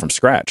metadata file from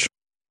scratch.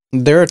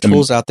 There are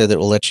tools out there that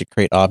will let you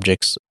create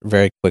objects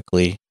very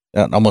quickly,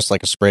 almost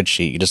like a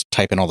spreadsheet. You just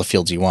type in all the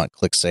fields you want,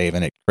 click save,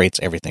 and it creates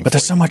everything. But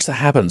there's so much that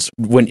happens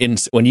when you in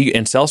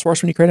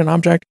Salesforce, when you create an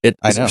object,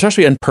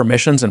 especially in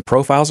permissions and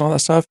profiles and all that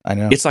stuff. I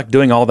know. It's like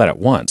doing all that at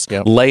once.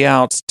 Yep.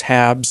 Layouts,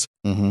 tabs.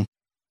 Mm-hmm.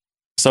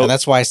 So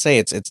that's why I say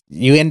it's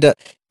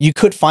you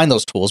could find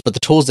those tools, but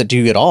the tools that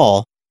do it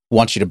all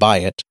want you to buy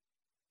it,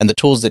 and the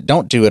tools that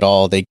don't do it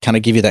all, they kind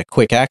of give you that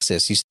quick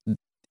access.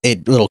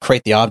 It'll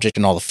create the object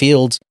and all the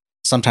fields.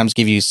 Sometimes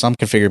give you some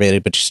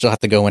configurability, but you still have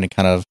to go in and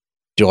kind of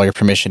do all your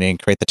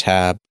permissioning, create the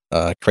tab,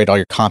 create all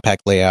your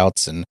compact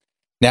layouts. And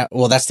now,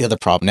 well, that's the other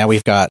problem. Now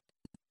we've got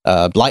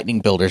Lightning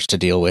builders to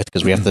deal with,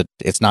 because we have to.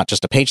 It's not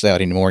just a page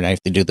layout anymore. Now you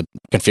have to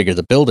configure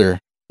the builder,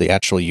 the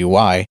actual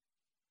UI.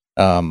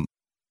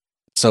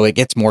 So it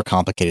gets more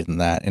complicated than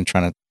that, and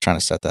trying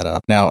to set that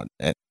up. Now,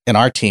 in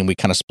our team, we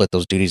kind of split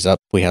those duties up.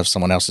 We have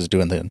someone else who's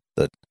doing the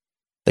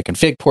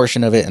config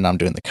portion of it, and I'm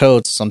doing the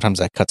code. So sometimes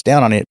that cuts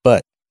down on it,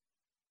 but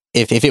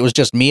if it was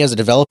just me as a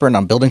developer and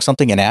I'm building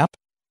an app,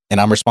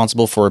 and I'm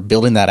responsible for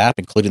building that app,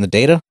 including the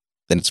data,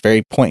 then it's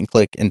very point and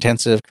click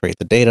intensive. Create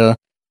the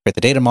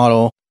data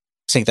model,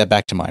 sync that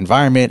back to my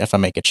environment. If I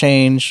make a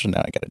change, now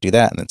I got to do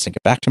that and then sync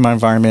it back to my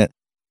environment.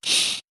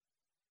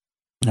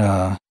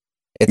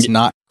 It's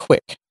not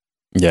quick.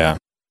 Yeah.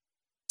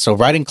 So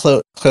writing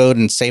code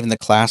and saving the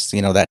class,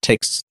 that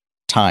takes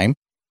time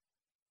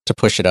to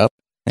push it up.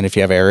 And if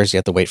you have errors, you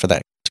have to wait for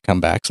that to come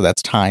back. So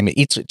that's time.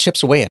 It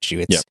chips away at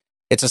you.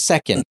 It's a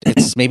second.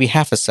 It's maybe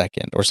half a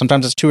second, or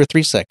sometimes it's 2 or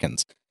 3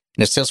 seconds.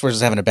 And if Salesforce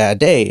is having a bad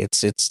day,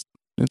 it's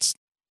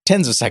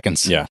tens of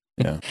seconds. Yeah.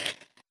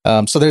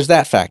 So there's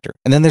that factor,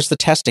 and then there's the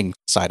testing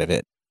side of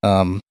it.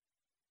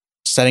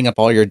 Setting up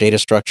all your data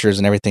structures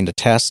and everything to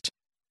test,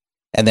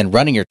 and then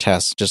running your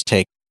tests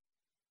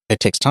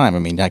takes time. I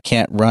mean, I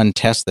can't run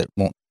tests that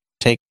won't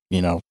take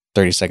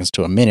 30 seconds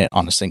to a minute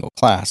on a single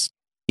class,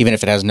 even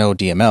if it has no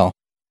DML.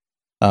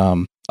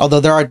 Although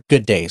there are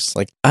good days.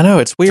 Like, I know,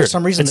 it's weird. For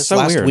some reason, this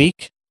last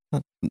week,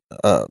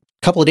 a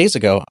couple of days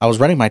ago, I was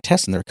running my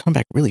tests and they're coming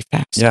back really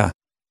fast. Yeah.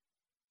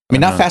 I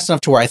mean, not fast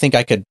enough to where I think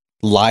I could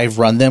live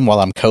run them while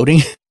I'm coding.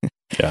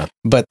 Yeah.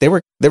 But they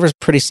were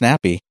pretty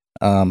snappy.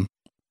 Those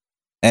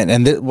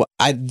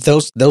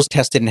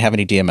tests didn't have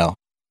any DML.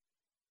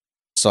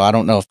 So I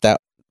don't know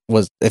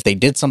if they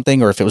did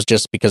something, or if it was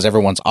just because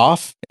everyone's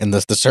off and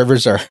the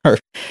servers are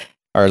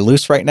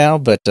loose right now.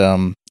 But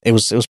it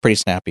was pretty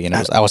snappy, and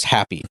I was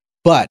happy.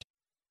 But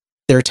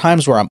there are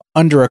times where I'm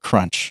under a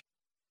crunch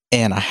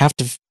and I have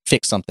to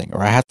fix something,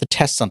 or I have to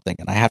test something,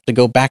 and I have to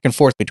go back and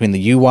forth between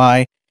the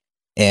UI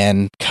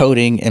and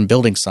coding and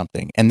building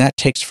something. And that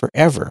takes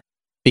forever,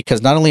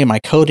 because not only am I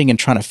coding and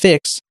trying to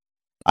fix,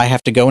 I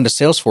have to go into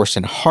Salesforce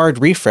and hard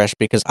refresh,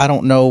 because I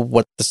don't know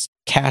what the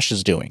cache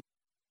is doing.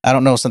 I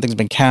don't know if something's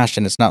been cached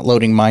and it's not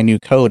loading my new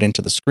code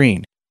into the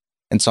screen.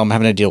 And so I'm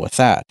having to deal with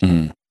that.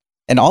 Mm-hmm.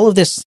 And all of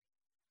this,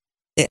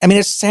 I mean,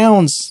 it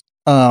sounds,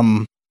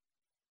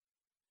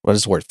 what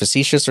is the word,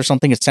 facetious or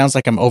something? It sounds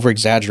like I'm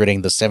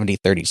over-exaggerating the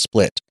 70-30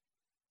 split.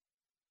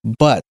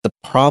 But the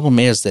problem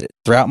is that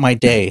throughout my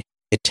day,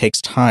 it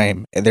takes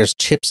time. And there's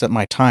chips at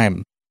my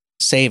time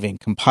saving,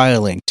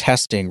 compiling,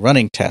 testing,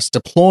 running tests,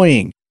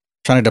 deploying,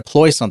 trying to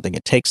deploy something.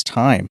 It takes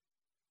time.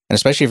 And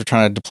especially if you're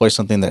trying to deploy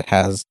something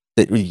that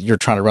you're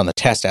trying to run the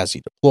test as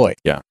you deploy.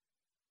 Yeah.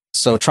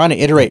 So trying to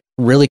iterate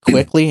really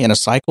quickly in a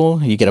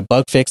cycle, you get a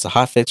bug fix, a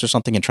hot fix or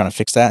something, and trying to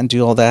fix that and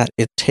do all that,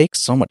 it takes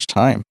so much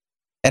time.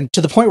 And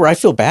to the point where I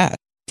feel bad.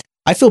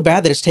 I feel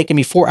bad that it's taken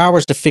me 4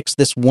 hours to fix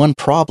this one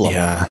problem.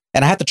 Yeah.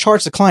 And I have to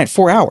charge the client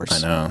 4 hours. I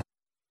know.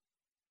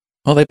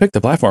 Well, they picked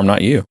the platform,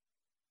 not you.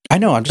 I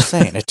know. I'm just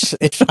saying.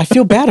 I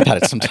feel bad about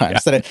it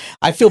sometimes. Yeah. That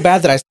I feel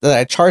bad that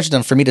I charged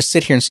them for me to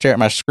sit here and stare at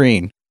my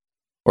screen,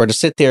 or to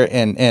sit there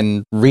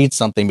and read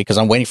something because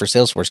I'm waiting for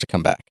Salesforce to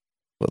come back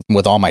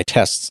with all my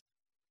tests.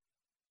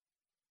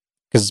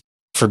 Because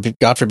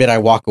God forbid I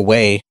walk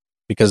away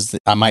because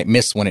I might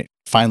miss when it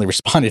finally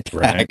responded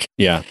back. Right.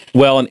 Yeah.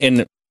 Well,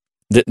 and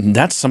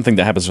that's something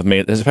that happens with me,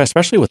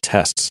 especially with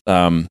tests.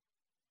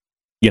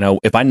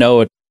 If I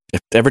know it, if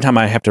every time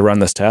I have to run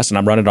this test, and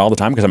I'm running it all the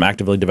time because I'm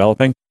actively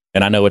developing,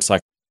 and I know it's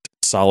like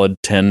solid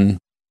 10,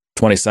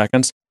 20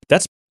 seconds,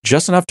 that's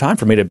just enough time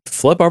for me to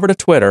flip over to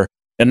Twitter.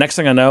 And next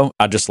thing I know,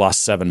 I just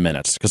lost 7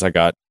 minutes because I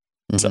got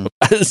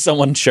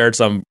someone shared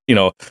some,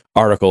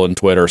 article in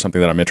Twitter or something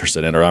that I'm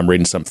interested in, or I'm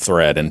reading some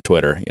thread in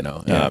Twitter,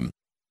 Yeah.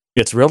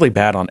 It's really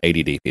bad on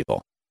ADD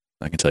people.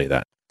 I can tell you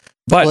that.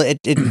 But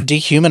it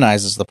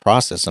dehumanizes the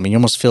process. I mean, you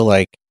almost feel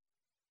like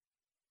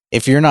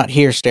if you're not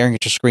here staring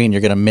at your screen,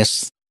 you're going to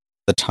miss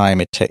the time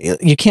it takes.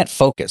 You can't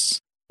focus,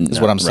 is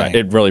what I'm saying.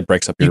 Right. It really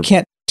breaks up You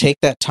can't take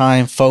that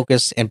time,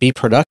 focus, and be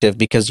productive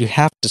because you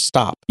have to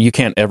stop. You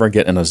can't ever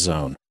get in a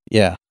zone.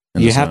 Yeah.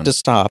 You have to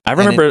stop. I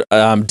remember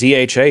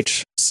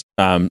DHH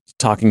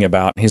talking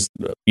about his,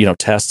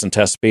 tests and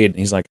test speed. And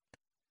he's like,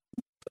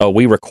 "Oh,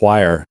 we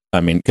require."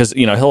 I mean, because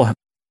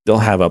they'll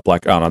have up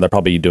like, I don't know, they're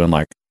probably doing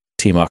like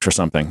TMUX or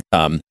something.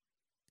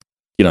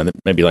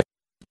 Maybe like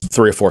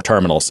 3 or 4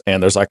 terminals,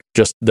 and there's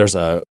there's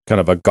a kind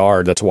of a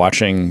guard that's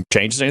watching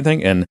changes or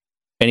anything. And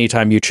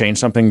anytime you change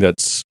something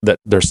that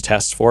there's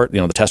tests for it,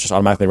 the test just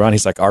automatically run.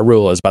 He's like, our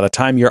rule is by the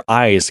time your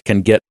eyes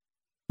can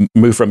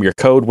move from your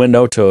code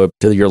window to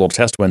your little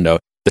test window,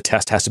 the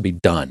test has to be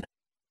done.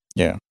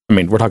 Yeah. I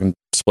mean, we're talking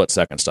split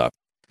second stuff.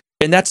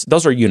 And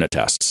those are unit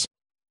tests.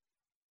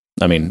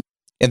 I mean,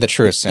 in the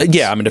truest sense.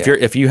 Yeah. I mean,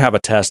 if you have a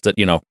test that,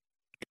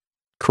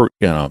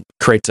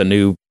 creates a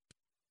new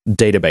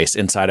database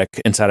inside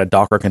a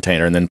Docker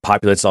container and then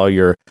populates all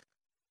your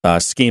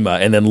schema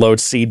and then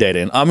loads C data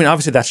in. I mean,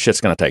 obviously that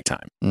shit's going to take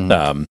time.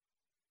 Mm-hmm.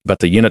 But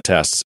the unit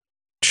tests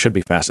should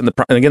be fast. And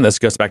again, this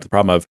goes back to the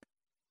problem of,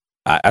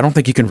 I don't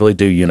think you can really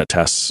do unit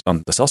tests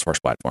on the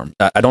Salesforce platform.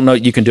 I don't know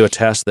you can do a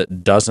test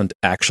that doesn't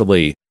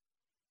actually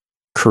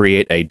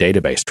create a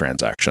database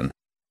transaction.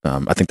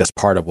 I think that's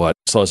part of what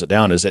slows it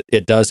down. Is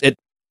it does it?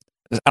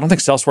 I don't think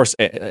Salesforce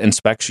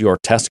inspects your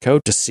test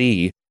code to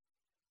see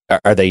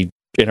are they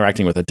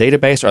interacting with a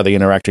database? Are they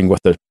interacting with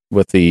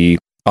the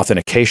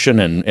authentication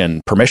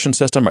and permission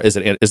system? Or is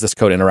this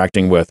code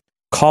interacting with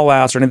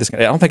callouts or any of this? I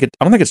don't think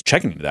it's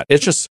checking into that.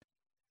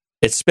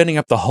 It's spinning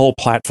up the whole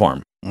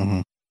platform.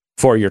 Mm-hmm.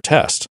 For your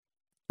test,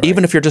 right.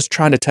 Even if you're just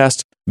trying to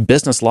test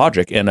business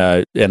logic in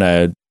a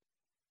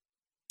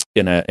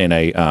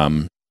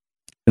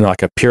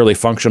like a purely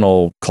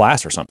functional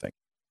class or something,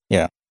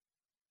 yeah,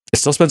 it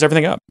still spins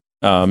everything up,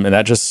 and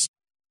that just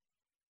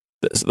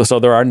so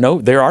there are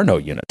no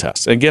unit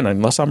tests. Again,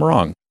 unless I'm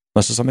wrong,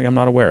 unless it's something I'm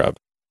not aware of.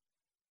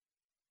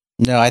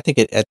 No, I think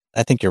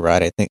you're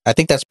right. I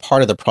think that's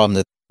part of the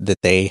problem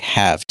that they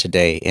have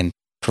today in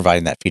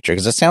providing that feature,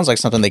 because it sounds like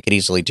something they could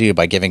easily do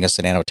by giving us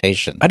an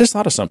annotation. I just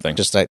thought of something.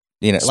 Just that,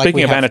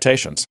 speaking of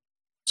annotations,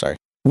 sorry,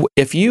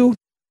 if you,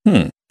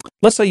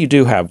 let's say you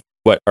do have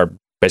what are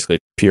basically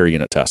pure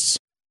unit tests.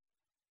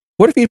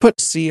 What if you put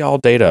see all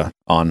data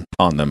on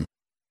them?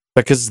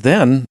 Because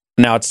then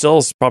now it still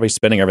is probably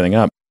spinning everything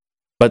up.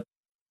 But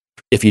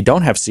if you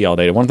don't have see all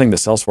data, one thing that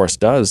Salesforce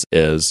does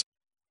is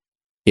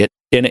it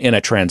in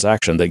a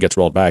transaction that gets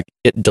rolled back,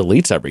 it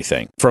deletes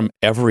everything from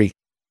every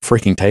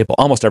freaking table,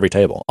 almost every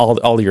table,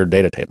 all your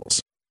data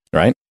tables,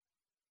 right?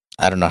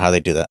 I don't know how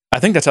they do that. I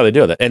think that's how they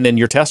do it. And then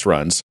your test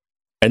runs,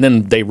 and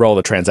then they roll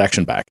the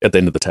transaction back at the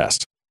end of the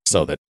test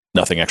so that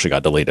nothing actually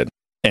got deleted.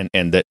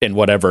 And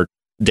whatever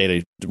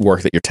data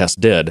work that your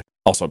test did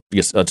also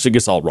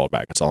gets all rolled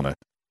back. It's all in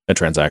a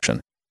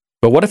transaction.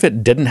 But what if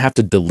it didn't have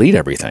to delete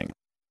everything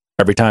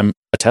every time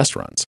a test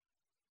runs?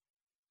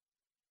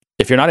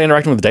 If you're not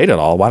interacting with the data at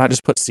all, why not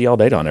just put CL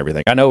data on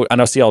everything? I know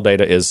CL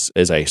data is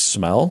a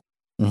smell.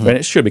 Mm-hmm. And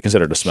it should be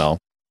considered a smell,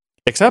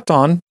 except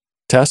on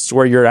tests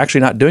where you're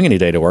actually not doing any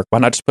data work. Why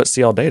not just put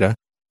CL data?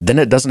 Then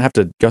it doesn't have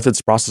to go through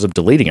this process of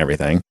deleting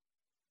everything.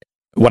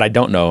 What I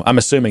don't know, I'm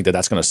assuming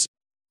that's going to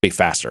be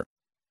faster,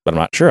 but I'm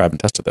not sure. I haven't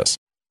tested this.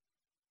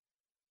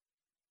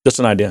 Just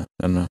an idea.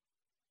 I don't know.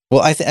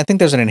 Well, I think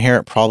there's an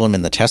inherent problem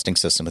in the testing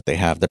system that they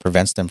have that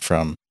prevents them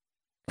from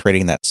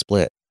creating that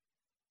split.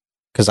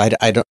 Because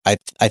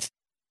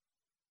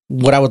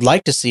what I would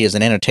like to see is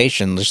an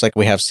annotation, just like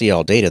we have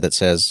CL data, that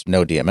says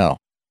no DML.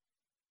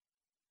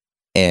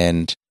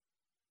 And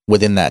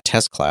within that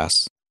test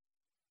class,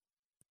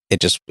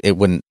 it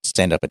wouldn't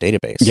stand up a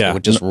database. Yeah. It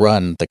would just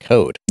run the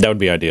code. That would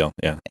be ideal.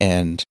 Yeah.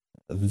 And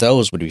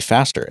those would be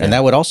faster. And Yeah.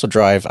 that would also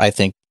drive, I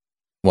think,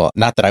 well,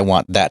 not that I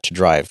want that to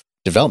drive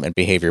development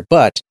behavior,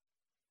 but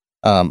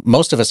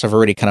most of us have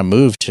already kind of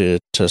moved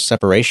to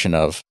separation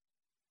of,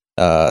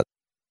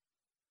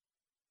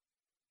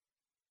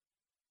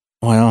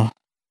 well,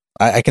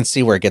 I can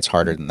see where it gets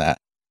harder than that.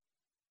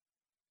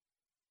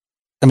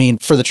 I mean,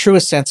 for the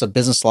truest sense of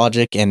business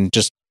logic and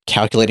just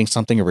calculating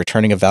something or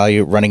returning a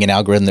value, running an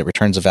algorithm that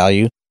returns a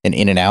value and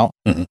in and out,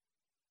 Mhm.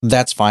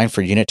 that's fine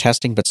for unit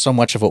testing. But so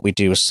much of what we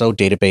do is so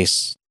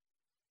database.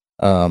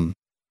 Yeah.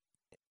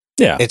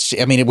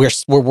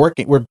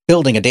 We're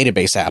building a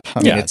database app.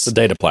 I mean, It's a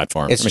data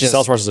platform. it's just-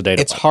 Salesforce is a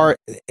data it's platform.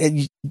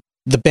 hard.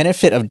 The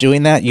benefit of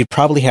doing that, you'd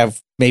probably have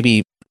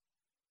maybe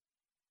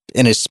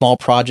in a small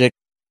project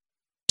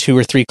 2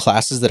 or 3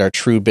 classes that are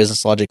true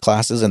business logic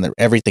classes, and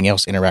everything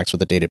else interacts with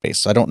the database.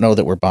 So I don't know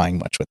that we're buying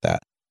much with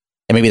that.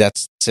 And maybe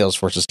that's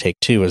Salesforce's take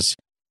too, is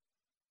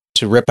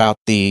to rip out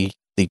the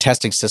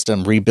testing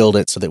system, rebuild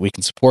it so that we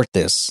can support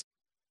this.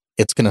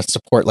 It's going to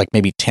support like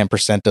maybe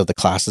 10% of the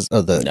classes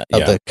of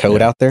the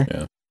code out there.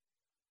 Yeah.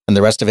 And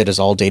the rest of it is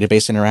all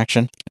database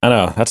interaction. I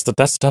know that's the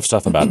tough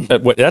stuff about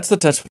that's the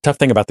tough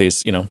thing about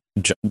these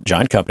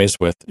giant companies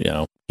with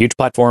huge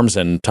platforms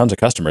and tons of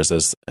customers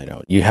is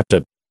you have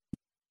to.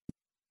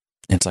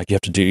 It's like you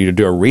have to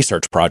do a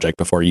research project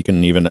before you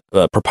can even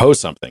propose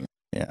something.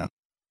 Yeah.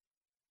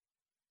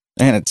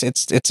 And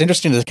it's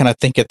interesting to kind of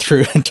think it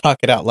through and talk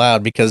it out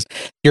loud, because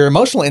your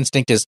emotional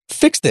instinct is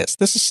fix this.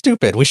 This is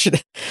stupid. We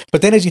should.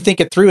 But then as you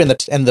think it through, and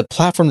the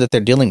platform that they're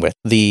dealing with,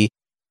 the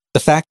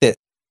fact that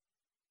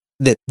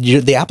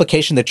the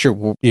application that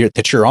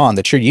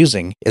you're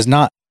using is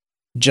not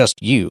just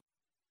you.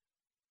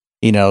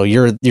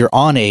 You're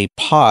on a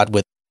pod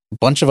with a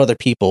bunch of other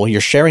people.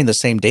 You're sharing the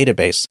same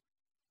database,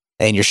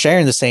 and you're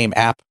sharing the same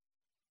app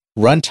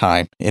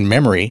runtime in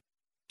memory.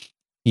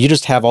 You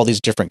just have all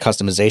these different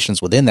customizations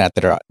within that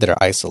are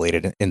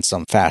isolated in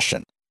some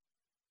fashion.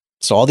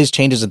 So all these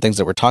changes and things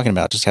that we're talking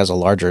about just has a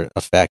larger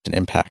effect and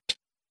impact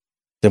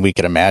than we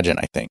could imagine,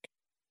 I think.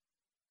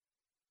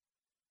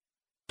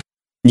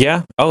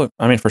 Yeah. Oh,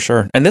 I mean, for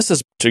sure. And this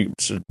is to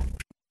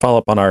follow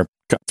up on our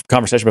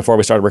conversation before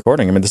we started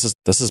recording. I mean, this is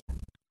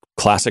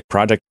classic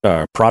product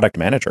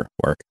manager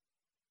work.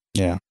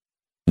 Yeah.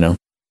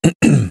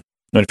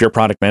 If you're a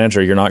product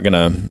manager, you're not going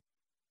to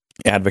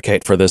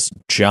advocate for this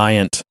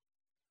giant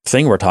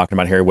thing we're talking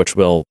about here, which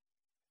will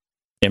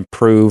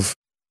improve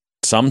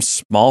some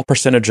small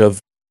percentage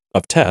of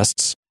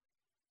tests.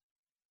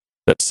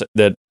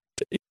 That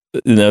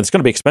it's going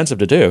to be expensive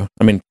to do.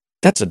 I mean,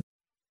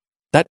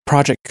 that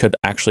project could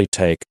actually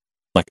take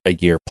like a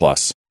year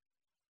plus.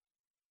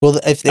 Well,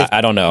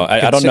 I don't know.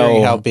 I don't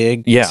know how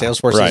big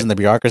Salesforce is in the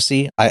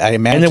bureaucracy. I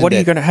imagine. And then what are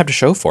you going to have to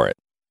show for it?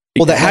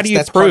 Well, how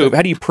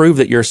do you prove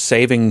that you're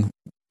saving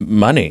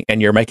money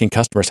and you're making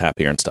customers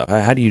happier and stuff?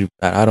 How do you?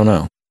 I don't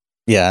know.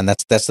 Yeah, and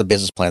that's the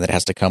business plan that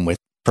has to come with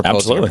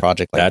proposing a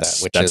project like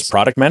that. That's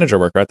product manager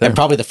work right there. And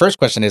probably the first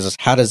question is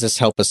how does this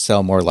help us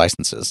sell more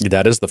licenses?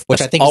 That is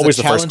which I think always is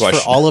a challenge the first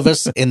question for all of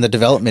us in the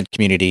development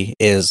community.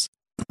 Is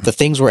the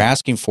things we're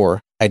asking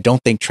for, I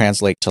don't think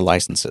translate to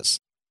licenses.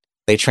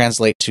 They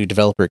translate to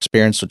developer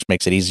experience, which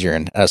makes it easier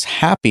and us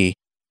happy.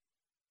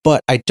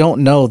 But I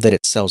don't know that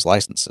it sells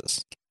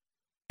licenses.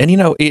 And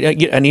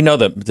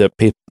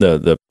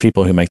the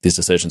people who make these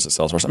decisions at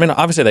Salesforce. I mean,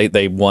 obviously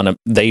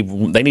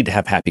they need to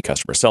have happy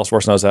customers.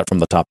 Salesforce knows that from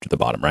the top to the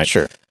bottom, right?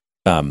 Sure.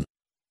 But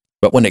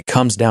when it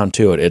comes down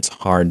to it, it's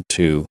hard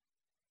to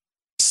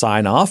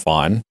sign off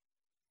on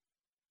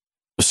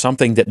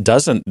something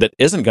that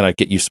isn't going to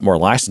get you more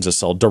licenses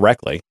sold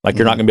directly. Like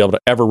you're not going to be able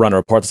to ever run a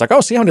report that's like,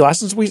 oh, see how many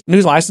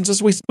new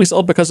licenses we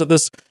sold because of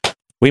this.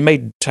 We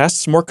made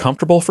tests more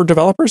comfortable for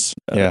developers.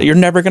 Yeah. You're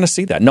never going to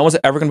see that. No one's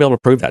ever going to be able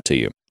to prove that to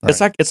you.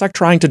 Right. It's like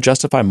trying to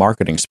justify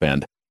marketing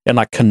spend and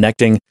like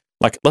connecting.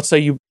 Like, let's say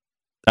you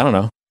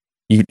run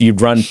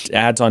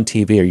ads on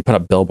TV or you put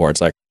up billboards.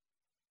 Like,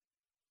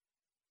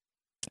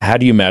 how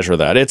do you measure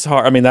that? It's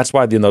hard. I mean, that's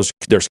why there's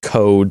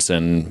codes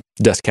and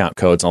discount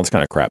codes and all this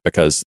kind of crap,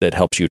 because it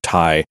helps you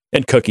tie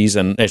and cookies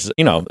and it's,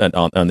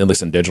 at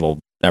least in digital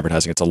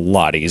advertising, it's a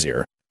lot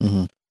easier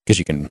because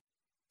you can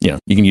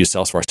use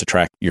Salesforce to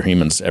track your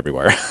humans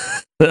everywhere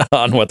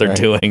on what they're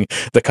doing,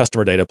 the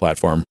customer data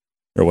platform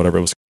or whatever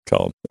it was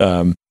called.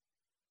 Well,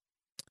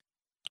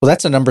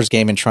 that's a numbers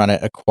game in trying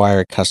to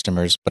acquire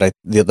customers. But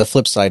the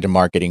flip side to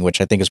marketing, which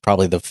I think is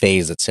probably the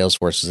phase that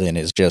Salesforce is in,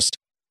 is just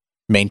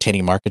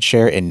maintaining market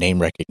share and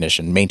name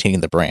recognition, maintaining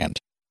the brand.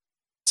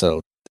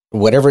 So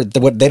what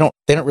they don't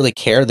really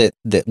care that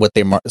what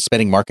they're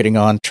spending marketing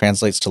on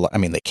translates to. I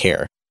mean, they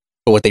care,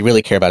 but what they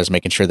really care about is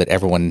making sure that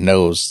everyone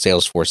knows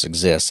Salesforce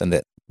exists and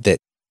that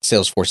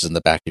Salesforce is in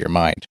the back of your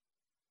mind.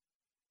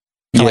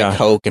 Like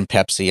Coke and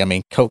Pepsi. I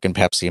mean,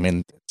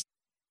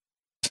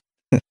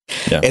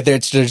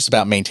 it's just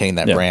about maintaining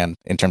that brand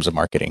in terms of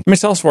marketing. I mean,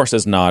 Salesforce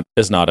is not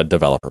a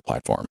developer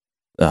platform.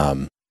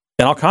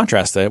 And I'll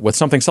contrast that with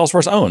something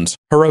Salesforce owns,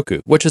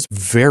 Heroku, which is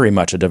very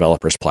much a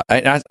developer's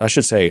I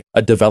should say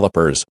a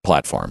developer's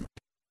platform.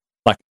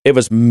 Like it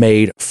was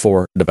made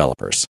for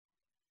developers.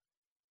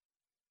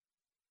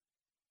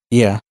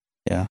 Yeah.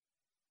 And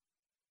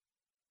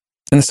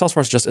the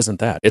Salesforce just isn't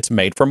that. It's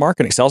made for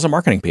marketing, sales and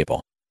marketing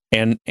people.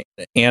 And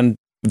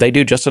they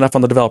do just enough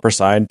on the developer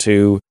side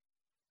to,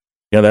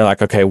 they're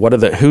like, okay,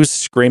 who's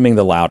screaming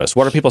the loudest?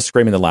 What are people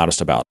screaming the loudest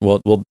about?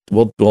 We'll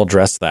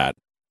address that.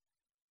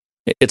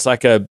 It's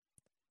like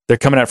they're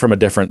coming at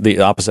it from the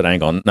opposite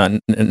angle.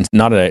 It's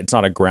not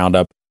a ground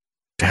up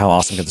to how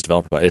awesome can this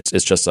developer play.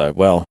 It's just hey,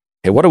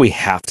 what do we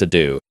have to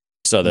do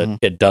so that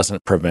it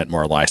doesn't prevent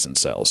more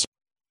license sales?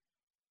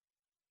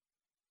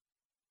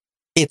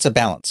 It's a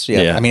balance.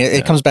 Yeah. I mean,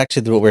 it comes back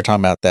to what we were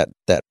talking about,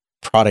 that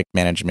product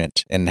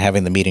management and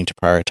having the meeting to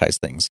prioritize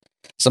things.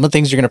 Some of the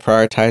things you're going to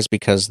prioritize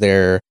because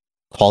they're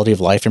quality of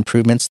life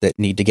improvements that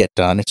need to get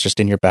done. It's just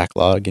in your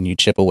backlog and you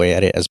chip away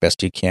at it as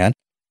best you can.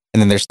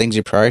 And then there's things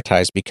you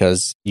prioritize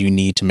because you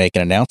need to make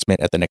an announcement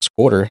at the next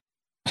quarter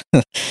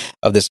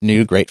of this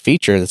new great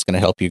feature that's going to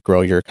help you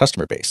grow your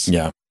customer base.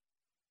 Yeah.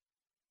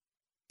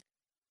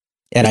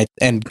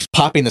 And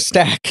popping the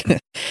stack,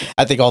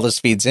 I think all this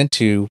feeds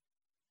into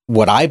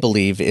what I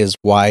believe is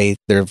why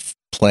they're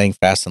playing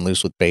fast and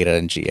loose with beta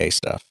and GA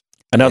stuff.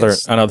 I know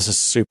this is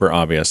super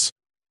obvious,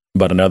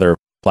 but another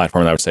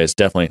platform that I would say is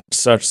definitely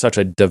such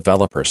a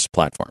developer's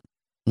platform.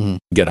 Mm-hmm.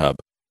 GitHub.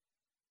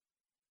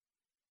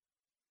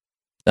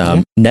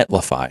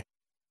 Netlify. I'm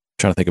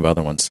trying to think of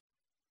other ones.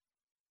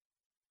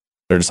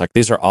 They're just like,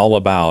 these are all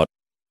about.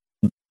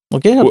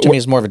 Well, GitHub to me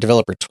is more of a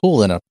developer tool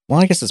than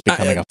I guess it's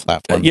becoming a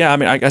platform. Yeah, I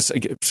mean, I guess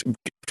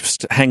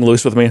just hang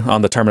loose with me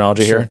on the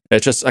terminology here.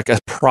 It's just like a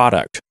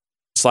product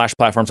 /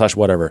 platform /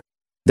 whatever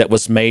that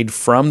was made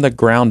from the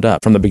ground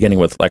up, from the beginning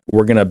with like,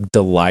 we're going to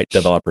delight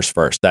developers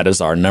first. That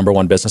is our number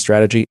one business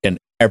strategy, and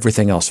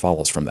everything else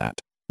follows from that.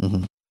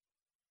 Mm-hmm.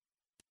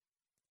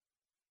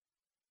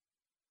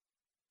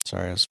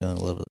 Sorry, I was feeling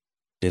a little bit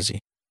dizzy.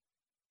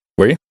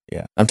 Were you?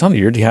 Yeah. I'm telling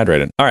you, you're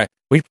dehydrated. All right.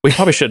 We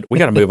probably should, we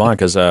got to move on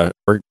because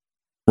we're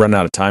running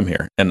out of time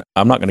here. And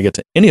I'm not going to get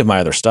to any of my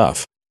other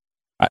stuff.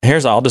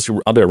 I'll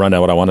do a rundown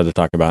of what I wanted to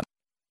talk about.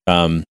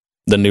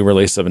 The new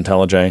release of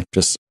IntelliJ.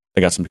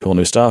 They got some cool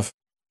new stuff.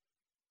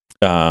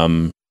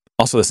 Also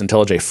this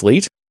IntelliJ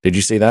Fleet. Did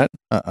you see that?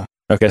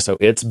 Okay. So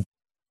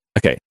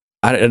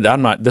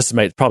I'm not, this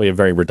is probably a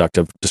very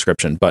reductive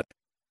description, but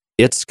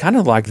it's kind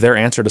of like their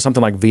answer to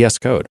something like VS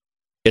Code.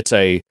 It's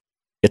a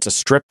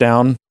stripped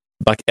down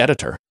like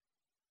editor.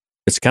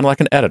 It's kind of like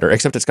an editor,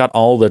 except it's got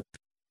all the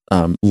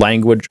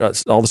language,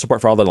 all the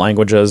support for all the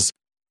languages.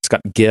 It's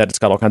got Git. It's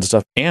got all kinds of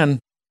stuff, and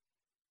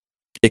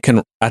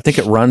I think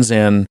it runs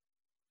in.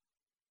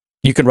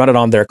 You can run it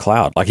on their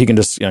cloud. Like you can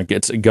just go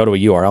to a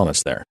URL and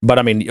it's there. But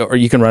I mean, or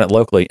you can run it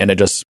locally, and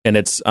it's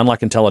unlike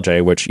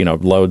IntelliJ, which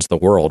loads the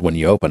world when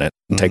you open it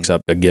and takes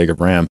up a gig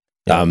of RAM.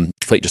 Yeah.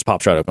 Fleet just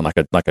pops right open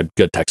like a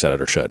good text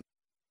editor should.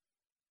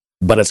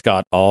 But it's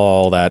got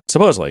all that,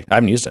 supposedly, I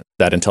haven't used it,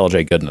 that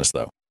IntelliJ goodness,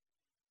 though.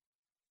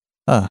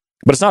 But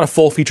it's not a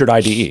full-featured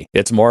IDE.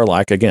 It's more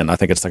like, again, I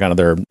think it's kind of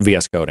their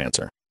VS Code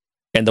answer.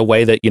 And the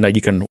way that,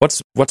 you can,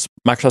 what's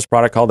Microsoft's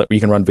product called that you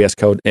can run VS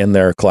Code in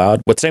their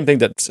cloud? With the same thing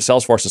that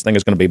Salesforce's thing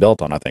is going to be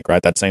built on, I think,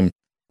 right? That same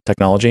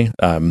technology.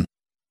 I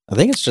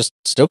think it's just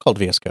still called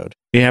VS Code.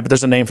 Yeah, but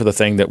there's a name for the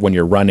thing that when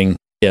you're running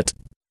it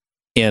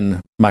in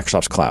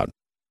Microsoft's cloud,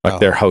 like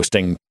they're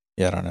hosting.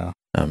 Yeah, I don't know.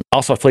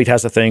 Also, Fleet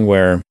has a thing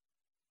where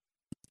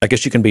I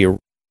guess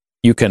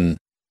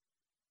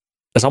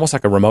it's almost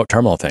like a remote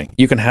terminal thing.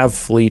 You can have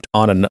Fleet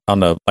on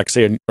like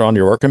say on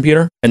your work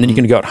computer, and then you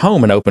can go at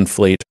home and open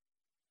Fleet,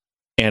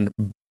 and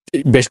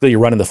basically you're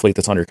running the Fleet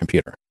that's on your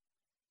computer.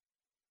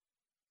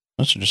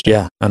 That's interesting.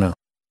 Yeah, I know.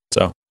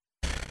 So,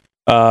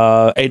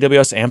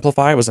 AWS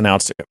Amplify was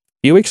announced a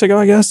few weeks ago,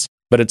 I guess,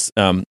 but it's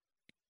a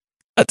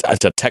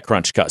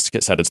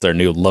TechCrunch said it's their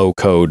new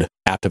low-code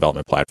app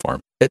development platform.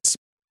 It's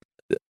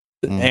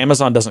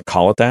Amazon doesn't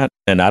call it that,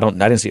 and I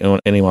didn't see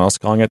anyone else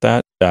calling it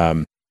that.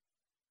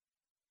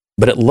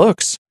 But it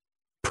looks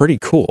pretty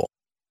cool.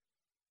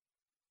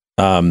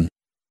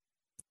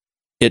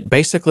 It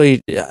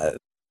basically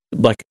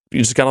like you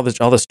just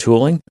got all this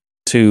tooling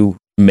to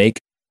make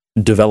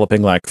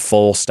developing like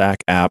full stack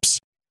apps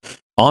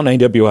on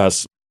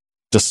AWS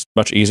just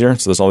much easier.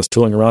 So there's all this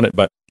tooling around it,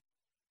 but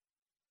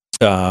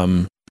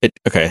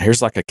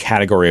here's like a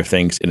category of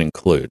things it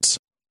includes.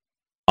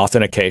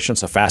 Authentication,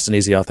 so fast and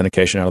easy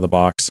authentication out of the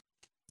box.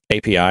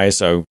 APIs,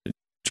 so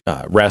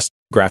REST,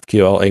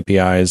 GraphQL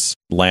APIs,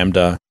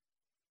 Lambda,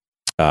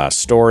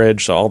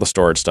 storage, so all the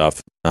storage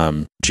stuff.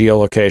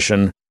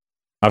 Geolocation,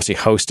 obviously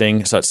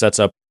hosting, so it sets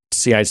up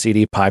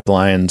CI/CD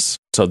pipelines,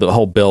 so the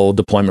whole build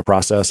deployment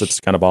process, it's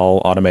kind of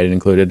all automated,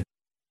 included.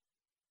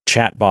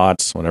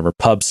 Chatbots, whatever,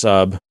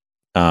 PubSub,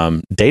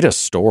 data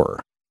store.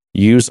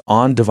 Use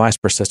on-device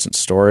persistent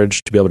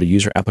storage to be able to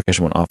use your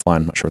application when offline.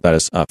 I'm not sure what that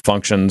is.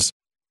 Functions,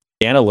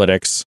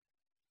 analytics,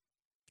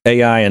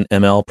 AI and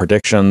ML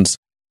predictions,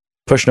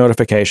 push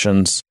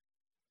notifications,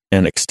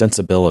 and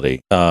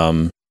extensibility.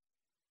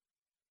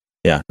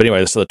 Yeah. But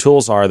anyway, so the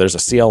tools are, there's a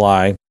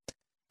CLI,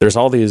 there's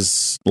all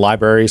these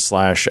libraries /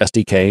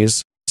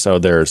 SDKs. So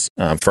there's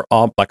for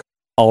all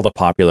the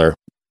popular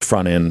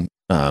front end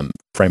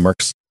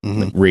frameworks,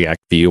 like React,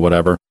 Vue,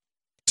 whatever.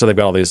 So they've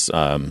got all these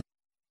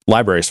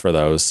libraries for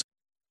those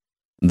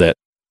that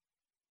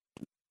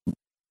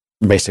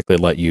basically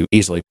let you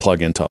easily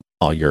plug into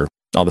all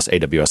this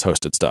AWS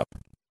hosted stuff.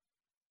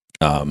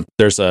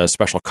 There's a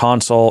special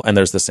console, and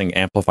there's this thing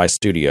Amplify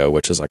Studio,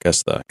 which is, I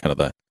guess, the kind of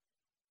the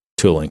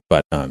tooling,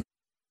 but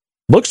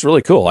looks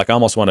really cool. Like, I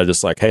almost want to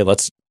just like, hey,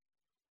 what's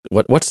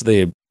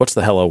the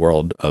hello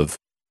world of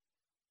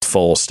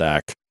full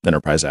stack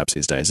enterprise apps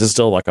these days? Is it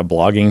still like a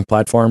blogging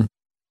platform?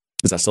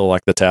 Is that still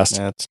like the test?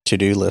 Yeah, it's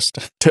to-do list.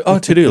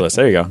 To-do list.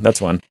 There you go.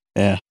 That's one.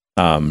 Yeah.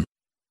 Oh,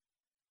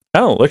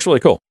 it looks really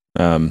cool.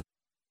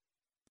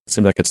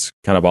 Seems like it's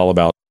kind of all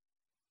about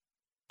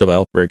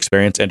developer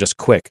experience and just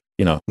quick,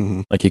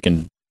 like you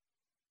can,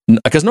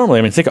 because normally,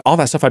 I mean, think of all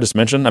that stuff I just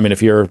mentioned. I mean,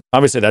 if you're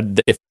obviously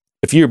that,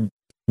 if you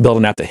build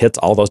an app that hits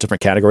all those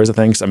different categories of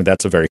things, I mean,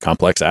 that's a very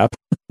complex app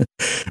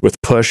with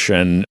push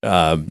and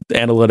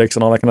analytics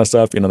and all that kind of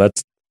stuff.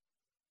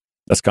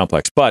 That's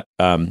complex, but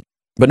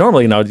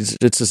normally,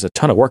 it's just a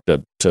ton of work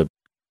to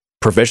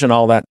provision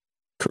all that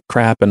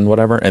crap and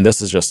whatever. And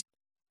this is just,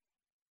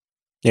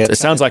 it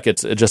sounds like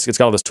it's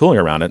got all this tooling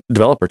around it,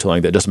 developer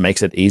tooling that just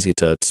makes it easy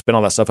to spin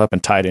all that stuff up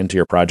and tie it into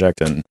your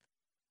project and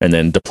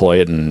then deploy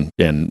it and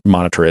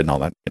monitor it and all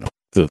that,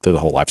 through the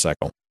whole life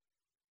cycle.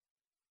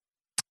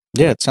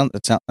 Yeah, it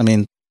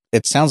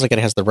sounds like it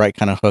has the right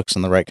kind of hooks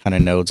and the right kind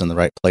of nodes in the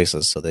right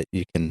places so that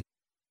you can.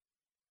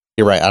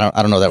 You're right.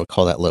 I don't know that I would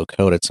call that low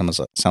code. It sounds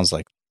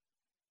like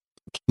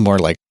more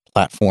like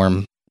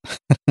platform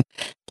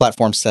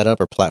setup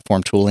or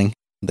platform tooling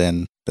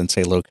than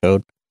say low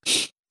code.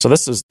 So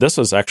this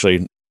was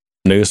actually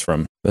news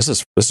from this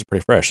is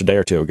pretty fresh, a day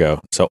or two ago.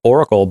 So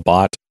Oracle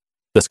bought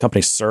this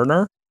company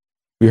Cerner.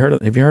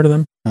 Have you heard of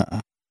them?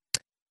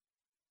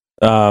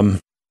 $30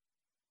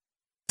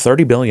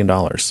 billion.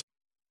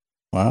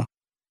 Wow.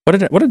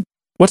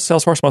 What's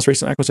Salesforce's most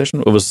recent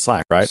acquisition? It was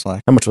Slack, right?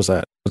 Slack. How much was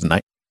that? Was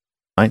it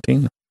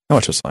 19? How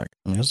much was Slack?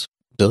 I mean, it was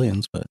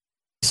billions, but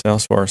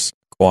Salesforce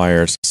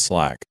acquires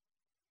Slack.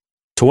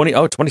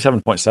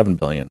 27.7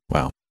 billion.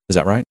 Wow. Is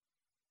that right?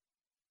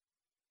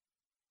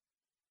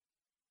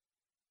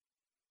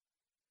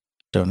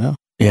 Don't know.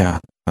 Yeah.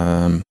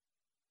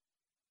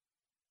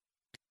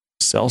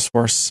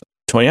 Salesforce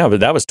but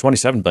that was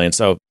 27 billion.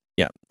 So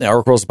yeah,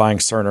 Oracle's buying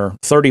Cerner,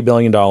 $30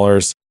 billion.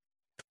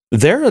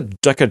 They're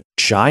like a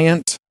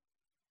giant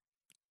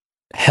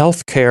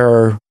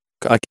healthcare,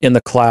 like in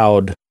the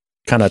cloud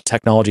kind of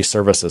technology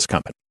services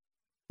company.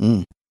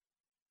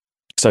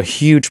 So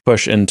huge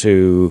push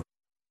into,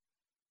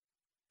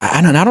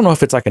 I don't know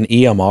if it's like an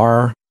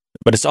EMR,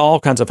 but it's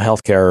all kinds of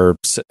healthcare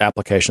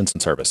applications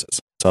and services.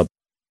 So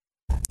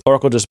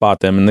Oracle just bought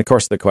them. And of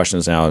course, the question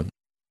is now,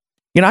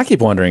 I keep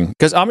wondering,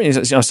 because I mean,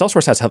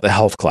 Salesforce has the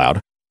health cloud,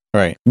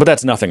 right? But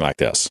that's nothing like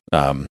this.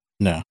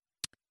 No.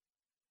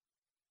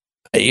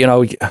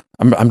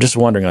 I'm just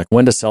wondering, like,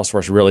 when does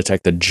Salesforce really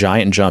take the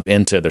giant jump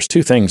into? There's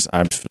two things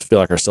I feel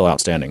like are still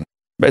outstanding.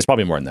 It's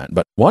probably more than that,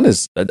 but one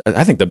is,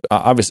 I think the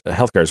obvious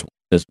healthcare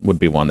would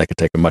be one that could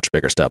take a much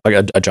bigger step,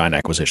 like a giant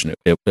acquisition.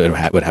 It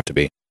would have to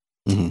be.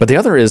 Mm-hmm. But the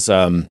other is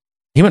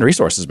human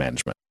resources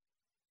management.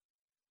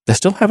 They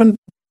still haven't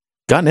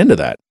gotten into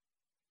that.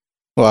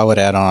 Well, I would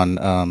add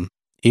on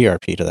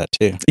ERP to that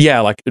too.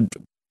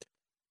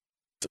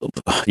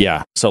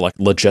 So like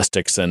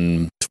logistics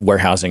and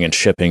warehousing and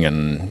shipping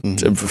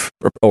and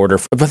order,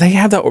 but they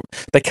have that.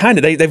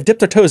 They've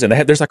dipped their toes in.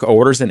 There's like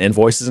orders and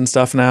invoices and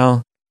stuff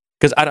now.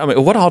 Because I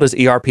mean, what all does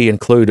ERP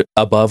include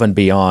above and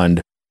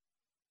beyond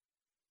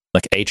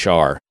like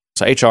HR?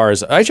 So HR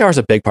is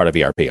a big part of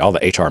ERP, all the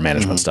HR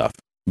management stuff.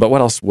 But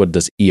what else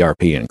does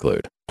ERP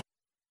include?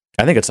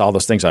 I think it's all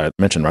those things I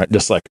mentioned, right?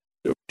 Just like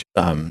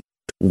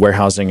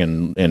warehousing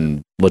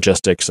and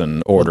logistics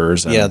and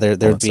orders. And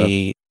there'd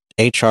be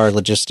HR,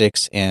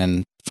 logistics,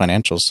 and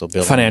financials. So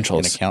financials,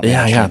 and account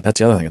yeah. That's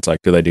the other thing. It's like,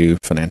 do they do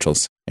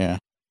financials? Yeah.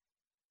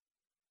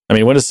 I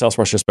mean, when does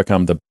Salesforce just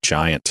become the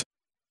giant?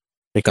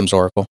 Becomes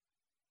Oracle.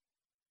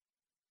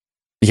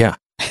 Yeah.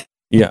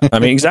 I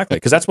mean, exactly,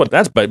 because that's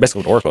basically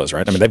what Oracle is,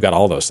 right? I mean, they've got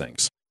all those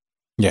things.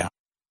 Yeah.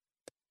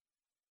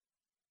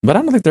 But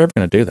I don't think they're ever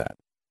going to do that.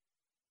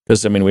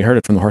 Because, I mean, we heard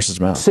it from the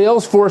horse's mouth.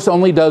 Salesforce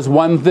only does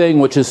one thing,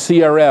 which is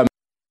CRM.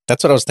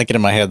 That's what I was thinking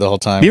in my head the whole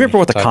time. Do you remember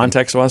what the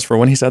context was for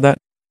when he said that?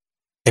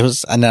 It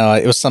was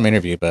some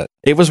interview, but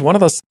it was one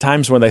of those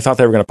times when they thought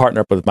they were going to partner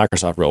up with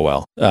Microsoft real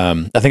well. I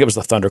think it was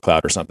the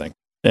Thundercloud or something.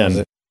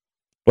 And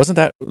wasn't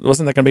that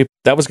going to be,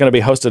 that was going to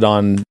be hosted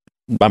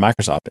by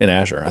Microsoft in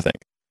Azure, I think.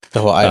 The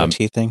whole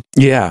IoT thing?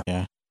 Yeah.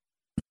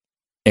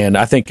 And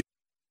I think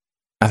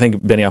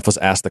Benioff was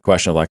asked the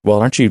question of like, well,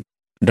 don't you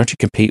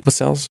compete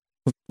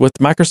with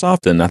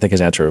Microsoft? And I think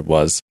his answer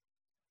was,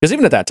 because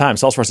even at that time,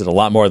 Salesforce did a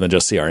lot more than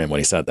just CRM when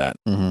he said that.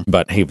 Mm-hmm.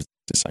 But he was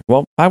just like,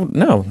 well,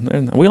 no,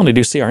 we only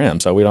do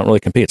CRM, so we don't really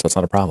compete, so it's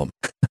not a problem.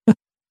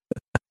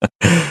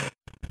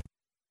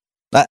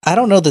 I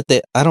don't know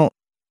that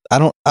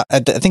I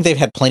think they've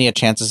had plenty of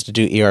chances to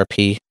do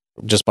ERP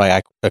just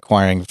by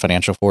acquiring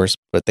Financial Force,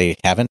 but they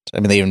haven't. I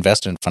mean, they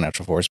invested in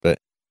Financial Force, but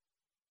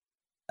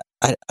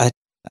I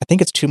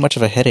think it's too much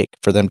of a headache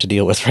for them to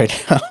deal with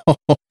right now.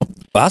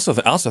 I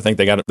also think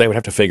they would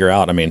have to figure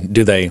out. I mean,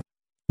 do they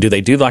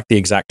do like the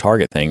exact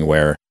target thing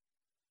where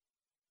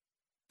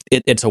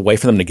it's a way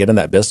for them to get in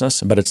that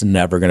business, but it's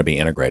never going to be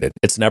integrated.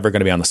 It's never going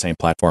to be on the same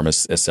platform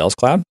as Sales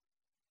Cloud.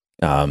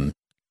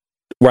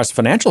 Whereas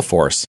Financial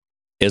Force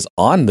is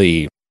on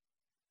the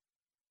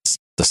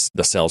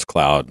Sales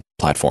Cloud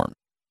platform.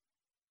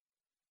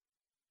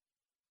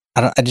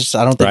 I don't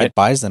think it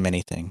buys them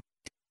anything.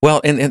 Well,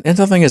 and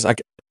the thing is,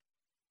 like,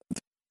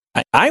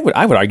 I would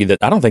argue that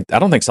I don't think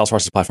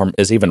Salesforce's platform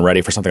is even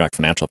ready for something like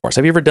Financial Force.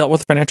 Have you ever dealt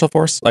with Financial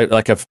Force,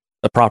 like a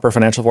proper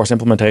Financial Force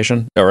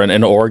implementation or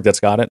an org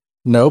that's got it?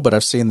 No, but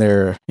I've seen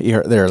their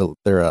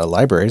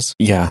libraries.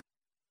 Yeah,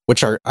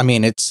 which are, I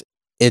mean, it's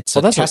a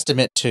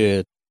testament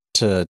to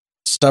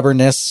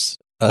stubbornness,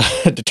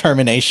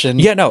 determination.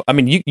 Yeah, no, I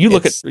mean, you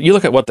look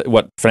at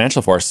what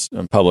Financial Force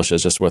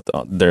publishes just with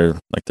their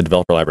like the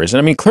developer libraries, and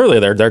I mean, clearly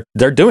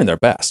they're doing their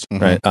best,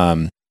 right?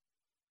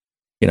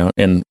 You know,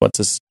 and what's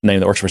his name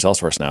that works for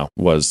Salesforce now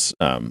was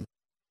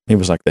he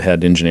was like the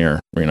head engineer.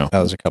 You know,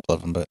 there's a couple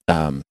of them, but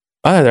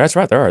that's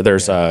right. There are.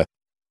 There's I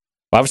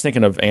was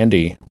thinking of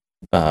Andy.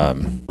 Is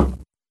that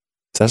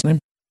his name?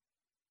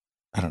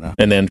 I don't know.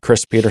 And then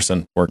Chris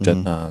Peterson worked at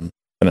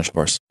Financial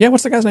Force. Yeah,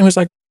 what's the guy's name who's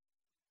like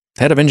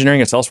head of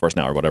engineering at Salesforce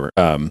now or whatever?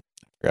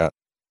 Forgot.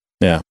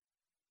 Yeah.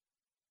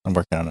 I'm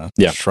working on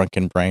a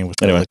shrunken brain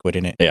with no liquid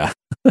in it. Yeah.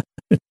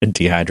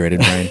 Dehydrated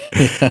brain.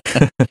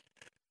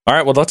 All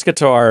right, well, let's get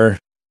to our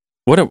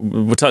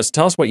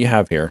tell us what you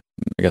have here.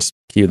 I guess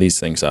cue these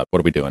things up.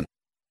 What are we doing?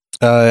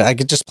 I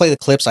could just play the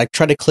clips. I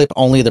try to clip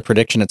only the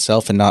prediction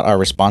itself and not our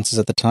responses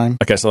at the time.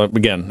 Okay, so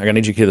again, I'm going to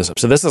need you to cue this up.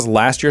 So this is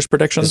last year's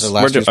predictions? This is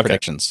last year's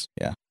predictions,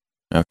 yeah.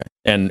 Okay.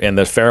 And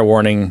the fair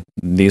warning,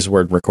 these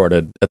were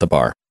recorded at the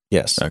bar?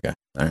 Yes. Okay,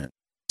 all right.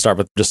 Start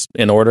with just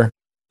in order,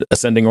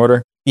 ascending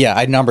order? Yeah,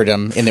 I numbered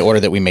them in the order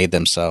that we made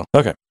them, so.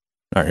 Okay.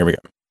 All right, here we go.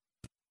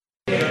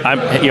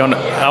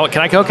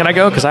 Can I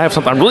go? Because I have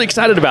something I'm really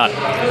excited about.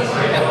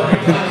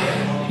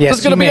 Yes, this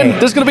is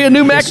going to be a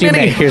new Mac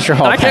Mini. Here's your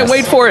hall I can't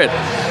wait for it.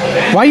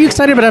 Why are you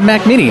excited about a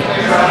Mac Mini?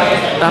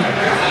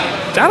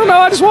 I don't know.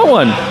 I just want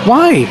one.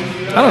 Why?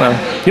 I don't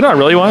know. You know what I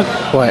really want?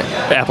 What?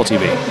 Apple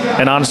TV.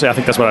 And honestly, I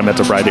think that's what I meant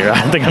to write here.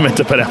 I think I meant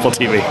to put Apple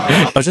TV.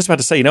 I was just about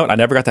to say, you know what? I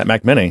never got that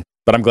Mac Mini,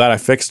 but I'm glad I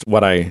fixed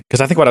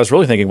because I think what I was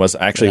really thinking was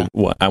actually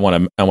I want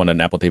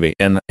an Apple TV.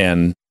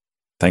 And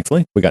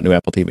thankfully, we got new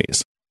Apple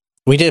TVs.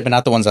 We did, but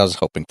not the ones I was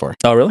hoping for.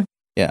 Oh, really?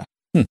 Yeah.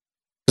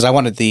 Because I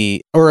wanted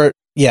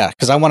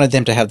because I wanted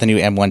them to have the new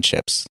M1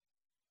 chips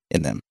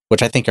in them,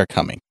 which I think are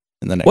coming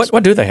in the next.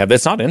 What do they have?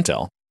 It's not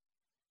Intel.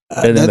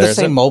 They're the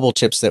same mobile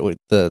chips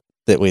that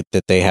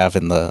they have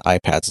in the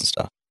iPads and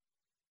stuff.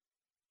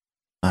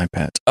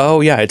 iPads.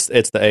 Oh yeah, it's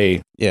the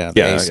A. Yeah,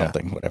 the A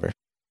something, whatever.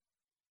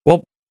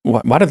 Well,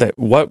 why did they?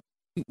 What?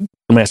 Let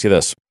me ask you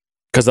this,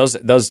 because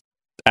those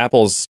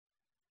Apple's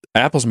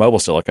mobile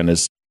silicon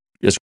is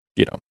it's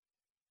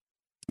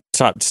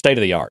not state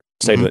of the art,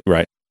 state of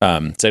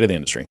the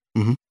industry.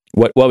 Mm-hmm.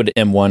 What would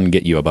M1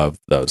 get you above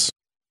those?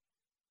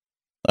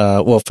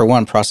 Well, for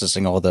one,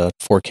 processing all the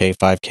 4K,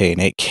 5K,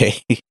 and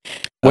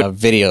 8K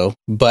video.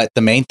 But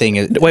the main thing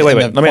is... Wait.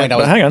 Hang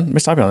on. Let me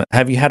stop you on that.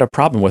 Have you had a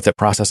problem with it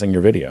processing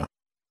your video?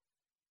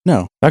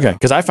 No. Okay,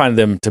 because I find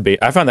the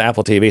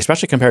Apple TV,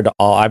 especially compared to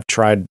all I've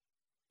tried,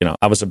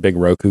 I was a big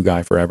Roku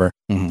guy forever.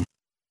 Mm-hmm.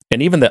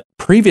 And even the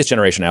previous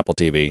generation Apple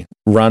TV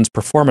runs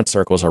performance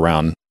circles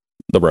around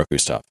the Roku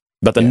stuff.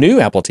 But the new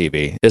Apple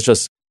TV is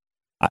just...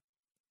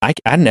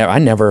 I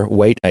never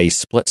wait a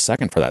split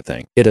second for that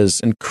thing. It is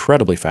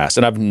incredibly fast,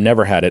 and I've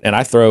never had it. And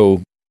I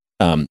throw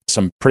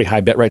some pretty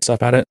high bitrate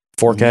stuff at it,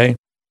 4K.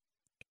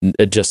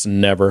 It just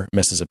never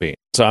misses a beat.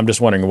 So I'm just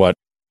wondering what.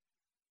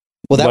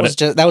 Well,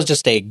 that was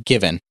just a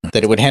given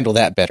that it would handle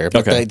that better.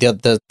 But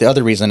the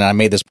other reason, and I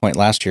made this point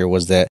last year,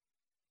 was that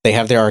they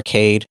have their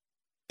arcade.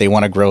 They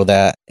want to grow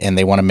that, and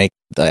they want to make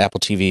the Apple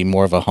TV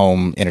more of a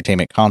home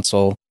entertainment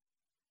console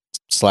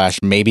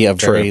 / maybe a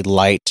very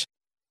light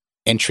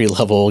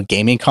entry-level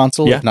gaming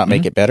console, if not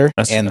make it better.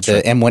 That's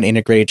the M1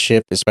 integrated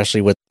chip, especially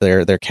with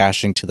their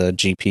caching to the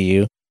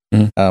GPU,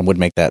 would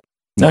make that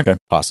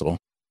possible.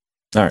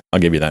 All right, I'll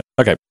give you that.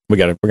 Okay, we're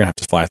gonna have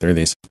to fly through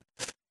these.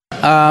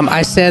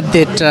 I said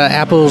that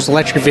Apple's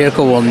electric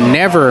vehicle will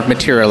never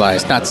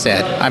materialize. Not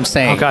said. I'm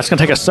saying. Oh God, it's gonna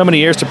take us so many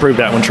years to prove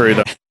that one true.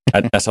 Though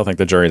I still think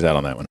the jury's out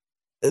on that one.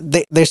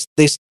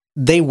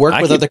 They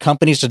work with other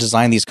companies to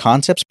design these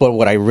concepts, but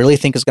what I really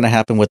think is going to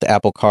happen with the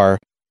Apple Car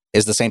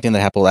is the same thing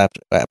that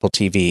Apple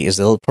TV is.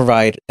 They'll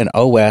provide an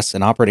OS,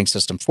 an operating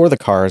system for the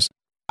cars.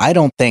 I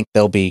don't think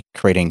they'll be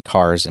creating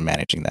cars and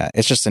managing that.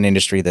 It's just an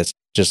industry that's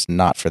just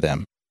not for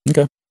them.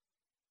 Okay.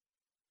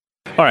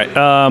 All right.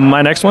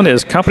 My next one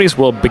is companies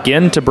will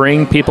begin to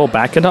bring people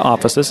back into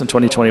offices in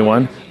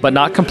 2021, but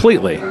not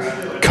completely.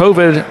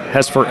 COVID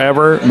has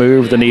forever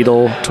moved the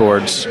needle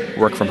towards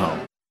work from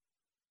home.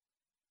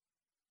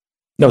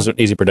 That was an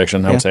easy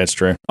prediction. I Yeah. would say it's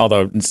true.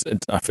 Although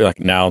I feel like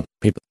now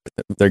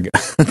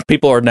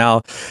people are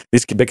now,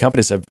 these big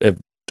companies have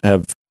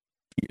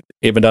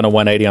even done a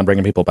 180 on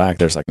bringing people back.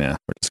 They're just like, nah,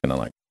 we're just gonna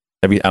like.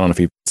 I don't know if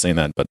you've seen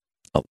that, but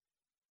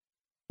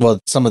Well,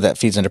 some of that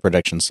feeds into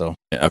predictions, so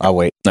yeah, okay. I'll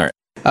wait. All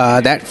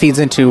right. That feeds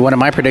into one of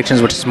my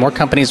predictions, which is more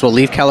companies will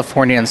leave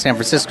California and San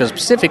Francisco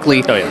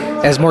specifically Oh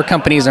yeah. as more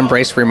companies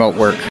embrace remote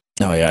work.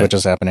 Oh yeah. Which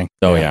is happening.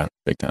 Oh yeah.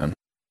 Big time.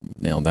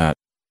 Nailed that.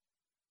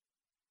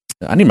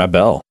 I need my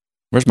bell.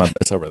 Where's my?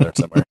 It's over there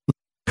somewhere.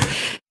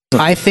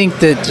 I think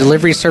that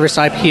delivery service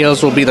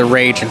IPOs will be the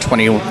rage in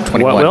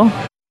 2021. What will?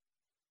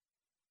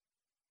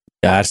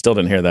 Yeah, I still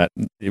didn't hear that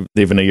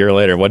even a year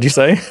later. What'd you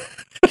say?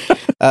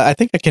 I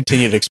think I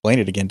continue to explain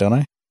it again, don't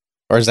I?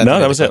 Or is that No,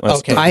 that was it.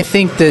 Okay. I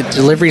think that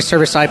delivery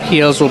service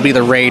IPOs will be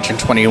the rage in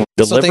 2021.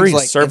 Delivery things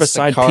like service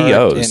Instacart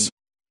IPOs. and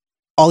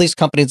all these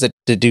companies that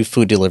do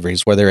food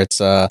deliveries, whether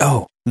it's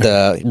Oh,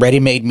 the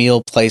ready-made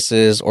meal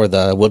places or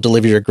the we'll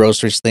deliver your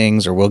groceries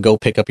things or we'll go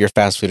pick up your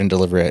fast food and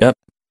deliver it. Yep.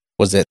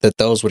 Was it that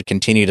those would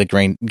continue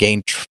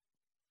to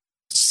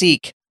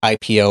seek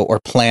IPO or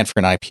plan for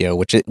an IPO,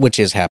 which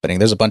is happening.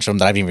 There's a bunch of them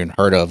that I've even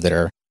heard of that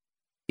are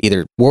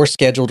either were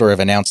scheduled or have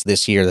announced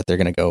this year that they're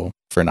going to go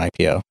for an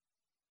IPO.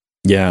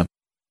 yeah.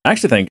 I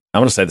actually think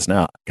I'm going to say this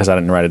now because I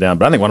didn't write it down,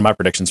 but I think one of my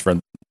predictions for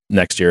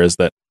next year is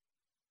that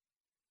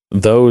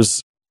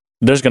there's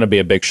going to be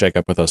a big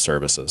shakeup with those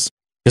services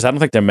because I don't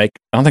think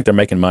they're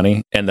making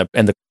money, and the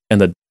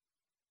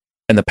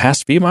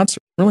past few months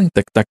really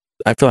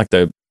I feel like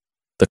the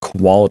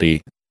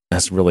quality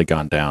has really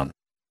gone down.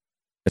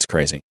 It's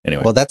crazy.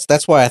 Anyway, Well,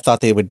 that's why I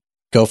thought they would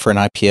go for an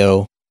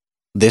IPO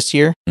this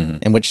year,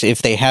 Mhm. in which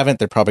if they haven't,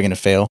 they're probably going to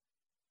fail,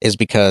 is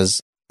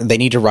because they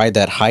need to ride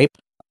that hype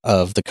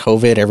of the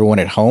COVID, everyone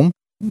at home,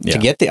 yeah. to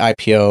get the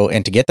IPO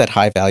and to get that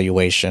high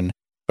valuation.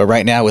 But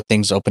right now, with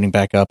things opening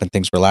back up and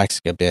things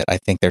relaxing a bit, I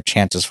think their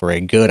chances for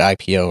a good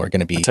IPO are going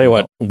to be. I'll tell you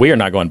what, we are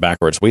not going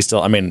backwards. We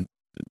still, I mean,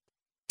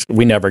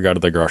 we never go to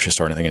the grocery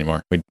store or anything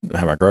anymore. We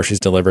have our groceries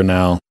delivered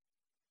now.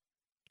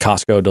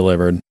 Costco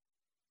delivered.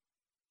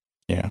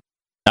 Yeah.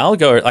 I'll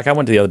go, like I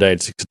went the other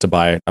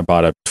day I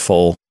bought a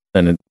full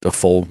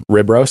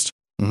rib roast,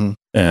 Mhm.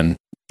 and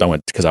I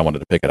went because I wanted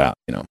to pick it out,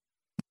 But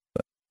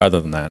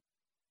other than that,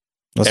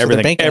 Well, so everything-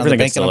 they're banking everything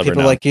on, gets they're banking on delivered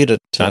people now. like you to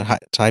Huh?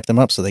 hype them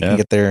up so they Yeah. can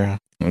get their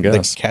I they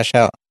guess cash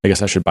out. I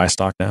should buy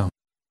stock now.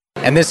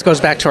 And this goes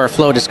back to our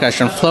Flow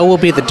discussion. Flow will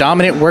be the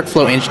dominant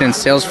workflow engine in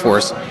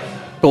Salesforce,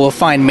 but will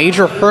find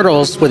major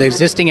hurdles with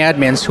existing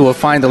admins who will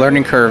find the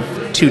learning curve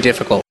too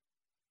difficult.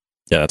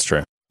 Yeah, that's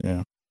true.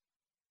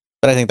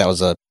 But I think that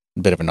was a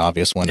bit of an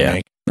obvious one Yeah. to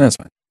make. That's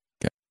fine.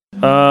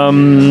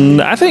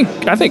 I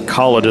think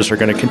colleges are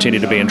going to continue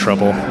to be in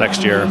trouble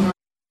next year.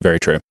 Very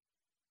true.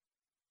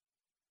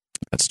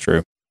 That's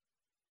true.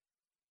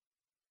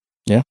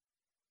 Yeah.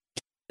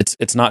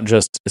 It's not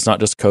just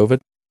COVID.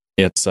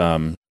 It's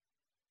the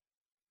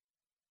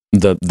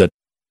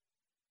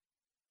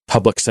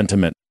public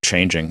sentiment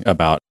changing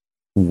about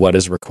what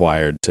is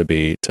required to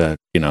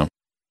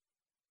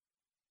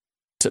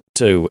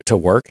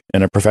work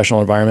in a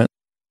professional environment,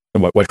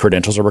 and what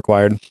credentials are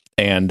required,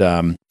 and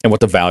what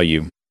the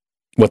value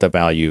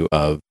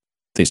of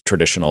these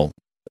traditional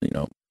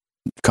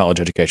college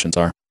educations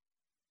are.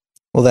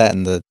 Well, that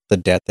and the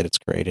debt that it's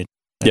created.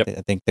 Yep.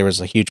 I think there was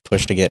a huge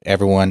push to get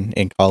everyone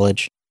in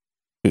college,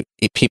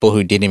 people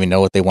who didn't even know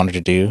what they wanted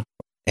to do,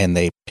 and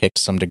they picked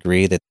some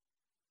degree that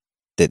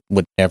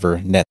would never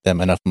net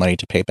them enough money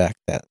to pay back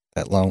that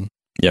loan.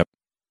 Yep.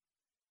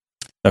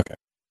 Okay.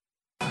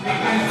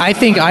 I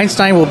think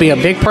Einstein will be a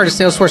big part of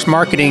Salesforce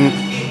marketing,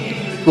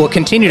 will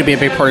continue to be a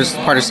big part of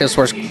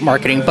Salesforce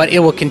marketing, but it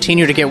will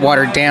continue to get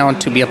watered down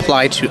to be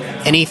applied to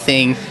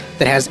anything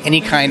that has any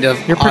kind of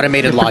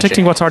automated You're logic.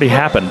 predicting what's already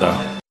happened,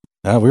 though.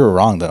 We were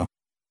wrong, though.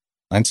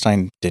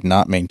 Einstein did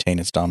not maintain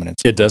its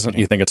dominance. It doesn't.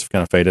 You think it's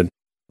kind of faded?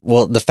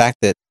 Well, the fact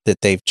that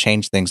they've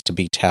changed things to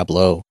be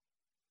Tableau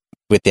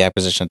with the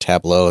acquisition of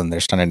Tableau, and they're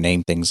starting to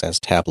name things as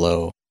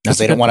Tableau because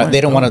That's a good point.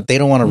 they don't want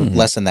to Mhm.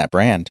 lessen that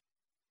brand.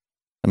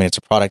 I mean, it's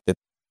a product that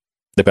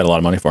They paid a lot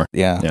of money for.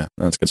 yeah. Yeah,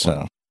 that's a good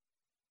point.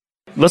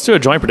 So Let's do a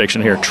joint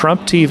prediction here.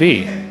 Trump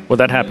TV. Would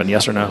that happen?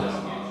 Yes or no?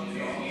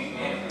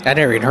 I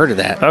never even heard of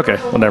that. Okay.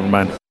 Well, never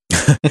mind.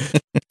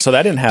 So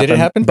that didn't happen. Did it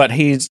happen? But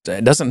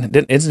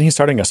isn't he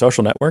starting a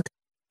social network?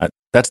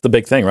 That's the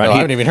big thing, right? I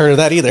haven't even heard of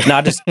that either.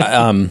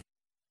 No,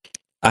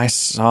 I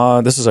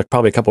saw this was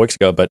probably a couple weeks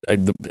ago, but I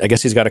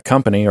guess he's got a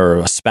company or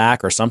a SPAC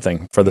or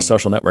something for the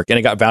social network, and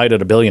it got valued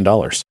at $1 billion.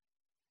 I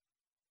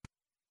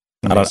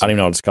don't even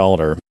know what it's called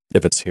or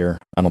if it's here.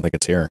 I don't think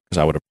it's here because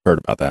I would have heard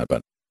about that.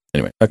 But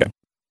anyway, okay.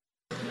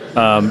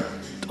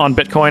 On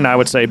Bitcoin, I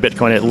would say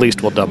Bitcoin at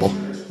least will double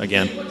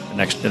again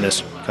in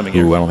this coming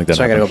year. Ooh, I don't think that.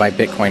 So I got to happened.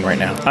 go buy Bitcoin right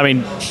now. I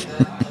mean,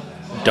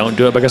 don't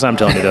do it because I'm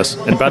telling you this.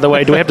 And by the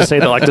way, do we have to say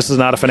that like this is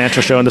not a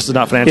financial show and this is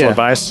not financial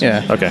advice?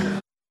 Yeah. Okay.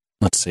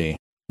 Let's see.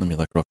 Let me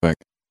look real quick.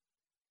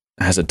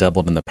 Has it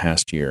doubled in the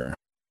past year?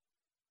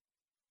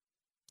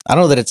 I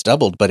don't know that it's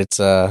doubled, but it's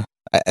I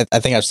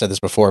think I've said this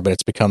before, but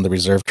it's become the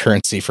reserve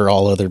currency for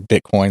all other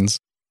Bitcoins.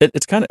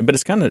 It's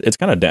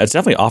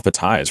definitely off its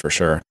highs for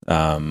sure.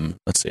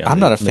 Let's see. I'm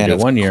not a fan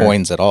of 1 year.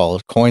 coins at all,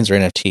 coins or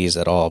NFTs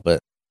at all, but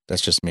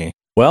that's just me.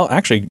 Well,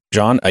 actually,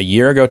 John, a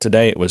year ago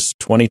today it was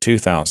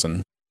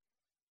 22,000,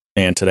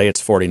 and today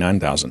it's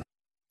 49,000.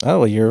 Oh,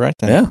 well, you're right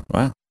then. Yeah,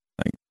 wow.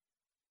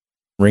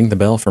 Ring the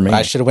bell for me.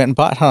 I should have went and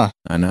bought, huh?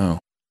 I know.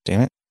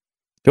 Damn it.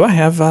 Do I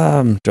have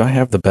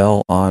the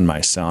bell on my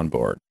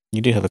soundboard?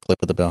 You do have a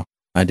clip of the bell.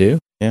 I do.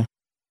 Yeah.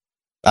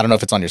 I don't know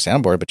if it's on your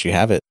soundboard, but you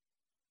have it.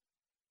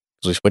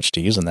 Because we switched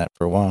to using that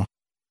for a while.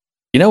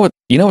 You know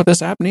what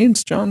this app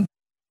needs, John?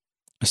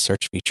 A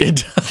search feature.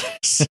 It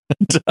does.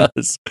 It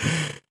does.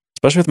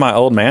 Especially with my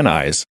old man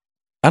eyes.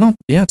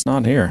 It's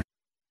not here.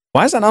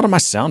 Why is that not on my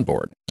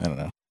soundboard? I don't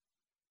know.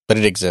 But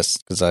it exists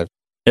because I've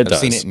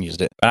seen it and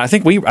used it. I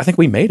think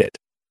we made it.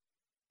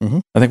 Mm-hmm.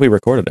 I think we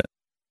recorded it.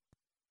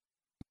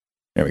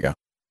 There we go.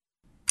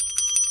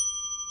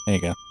 There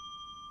you go.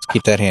 Let's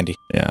keep that handy.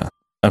 Yeah.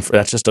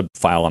 That's just a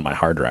file on my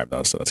hard drive,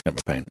 though, so that's kind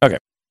of a pain. Okay.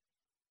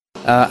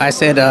 I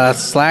said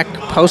Slack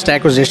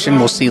post-acquisition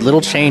will see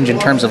little change in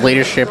terms of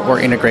leadership or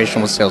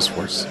integration with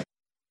Salesforce.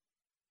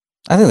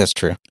 I think that's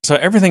true. So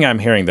everything I'm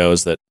hearing, though,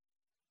 is that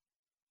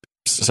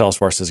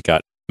Salesforce has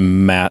got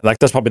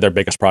that's probably their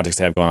biggest projects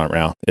they have going on right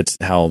now. It's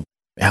how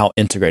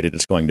integrated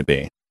it's going to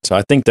be. So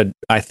I think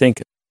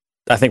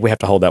we have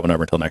to hold that one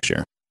over until next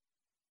year.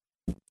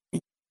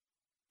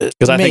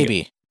 Because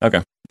maybe.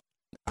 Okay.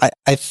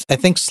 I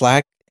think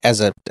Slack as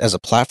a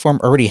platform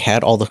already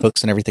had all the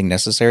hooks and everything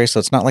necessary, so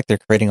it's not like they're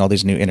creating all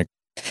these new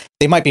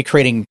they might be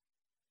creating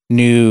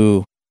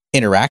new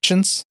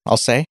interactions, I'll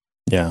say.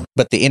 Yeah.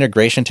 But the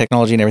integration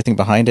technology and everything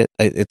behind it,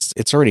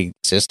 it's already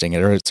existing.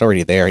 It's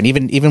already there. And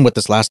even with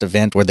this last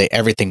event where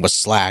everything was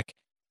Slack,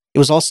 it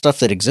was all stuff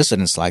that existed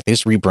in Slack. They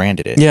just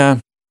rebranded it. Yeah.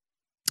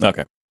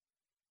 Okay.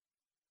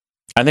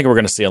 I think we're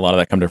going to see a lot of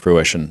that come to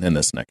fruition in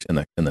this in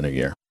the new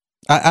year.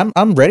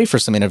 I'm ready for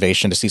some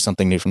innovation to see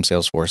something new from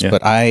Salesforce,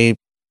 but I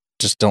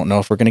just don't know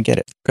if we're going to get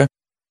it.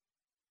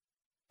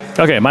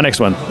 Okay, my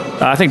next one.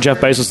 I think Jeff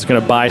Bezos is going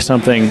to buy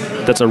something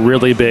that's a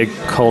really big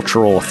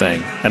cultural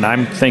thing. And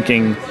I'm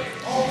thinking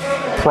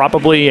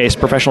probably a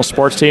professional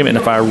sports team. And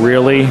if I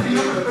really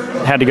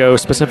had to go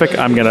specific,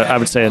 I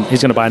would say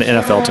he's going to buy an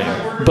NFL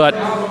team. But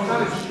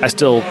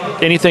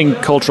anything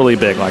culturally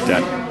big like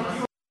that.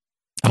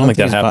 I don't think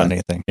that happened.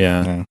 Anything.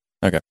 Yeah.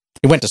 Okay.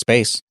 He went to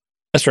space.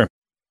 That's true.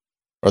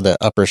 Or the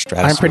upper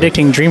stratosphere. I'm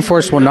predicting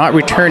Dreamforce will not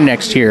return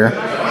next year.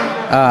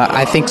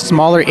 I think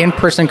smaller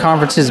in-person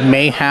conferences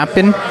may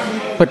happen,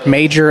 but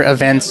major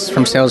events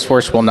from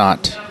Salesforce will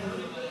not.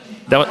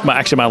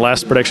 Actually, my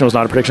last prediction was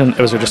not a prediction. It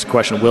was just a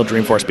question, will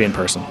Dreamforce be in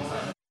person?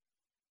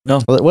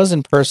 No. Well, it was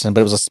in person, but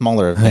it was a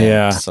smaller event.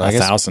 Yeah, so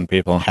 1,000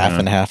 people. Half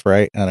and half,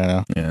 right? I don't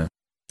know. Yeah.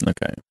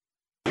 Okay.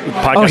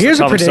 Podcast here's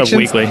a prediction.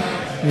 Weekly.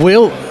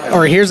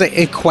 Here's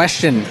a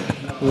question.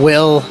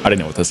 Will I didn't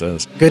know what this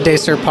is. Good Day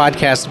Sir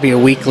podcast be a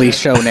weekly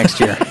show next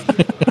year?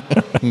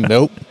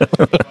 Nope.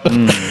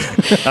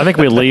 I think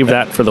we leave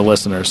that for the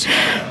listeners.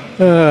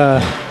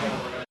 Okay.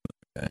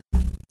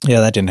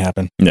 Yeah, that didn't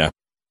happen. Yeah.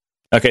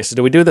 Okay, so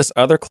do we do this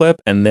other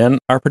clip and then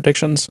our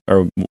predictions?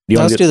 Or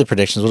let's do the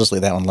predictions. We'll just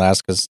leave that one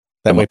last because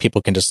that way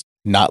people can just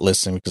not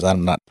listen because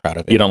I'm not proud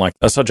of it. You don't like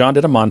so John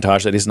did a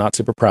montage that he's not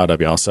super proud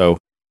of, y'all. So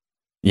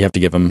you have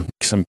to give him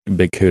some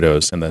big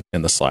kudos in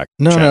the Slack.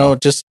 No,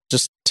 just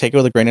take it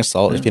with a grain of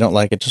salt. If you don't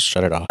like it, just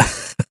shut it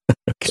off.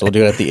 Okay. So we'll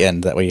do it at the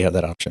end. That way you have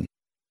that option.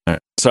 All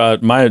right. So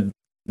my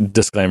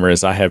disclaimer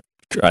is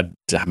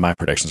my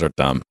predictions are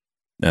dumb,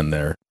 and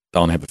I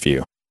only have a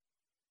few,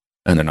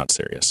 and they're not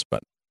serious.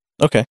 But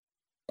okay,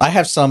 I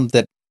have some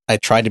that I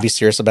tried to be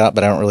serious about,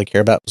 but I don't really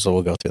care about. So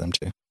we'll go through them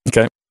too.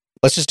 Okay,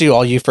 let's just do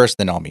all you first,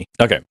 then all me.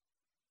 Okay.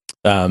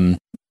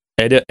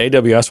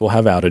 AWS will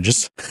have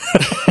outages.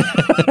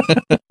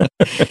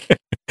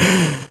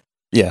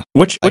 Yeah,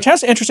 which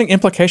has interesting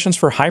implications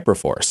for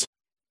Hyperforce.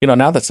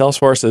 Now that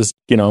Salesforce is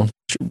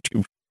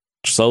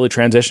slowly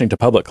transitioning to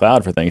public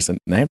cloud for things, and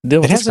they have to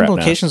deal with it has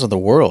implications on the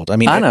world. I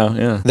mean, I know.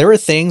 Yeah, there are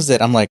things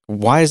that I'm like,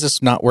 why is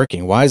this not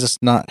working? Why is this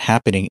not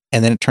happening?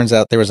 And then it turns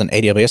out there was an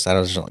AWS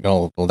outage. Like,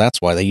 oh, well, that's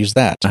why they use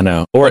that. I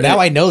know. Or now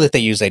I know that they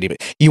use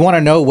AWS. You want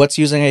to know what's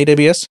using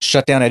AWS?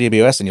 Shut down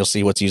AWS, and you'll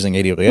see what's using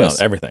AWS. Well,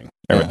 everything.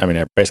 Yeah. I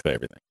mean, basically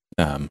everything.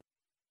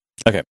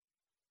 Okay.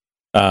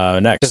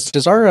 Next,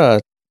 does our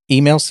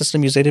email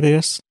system use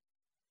AWS?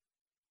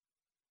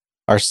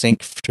 Our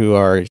sync to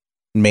our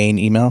main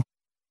email?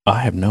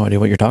 I have no idea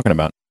what you're talking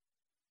about.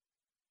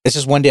 It's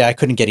just one day I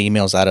couldn't get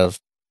emails out of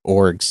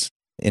orgs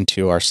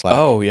into our Slack.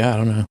 Oh, yeah, I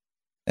don't know.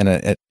 And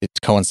it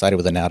coincided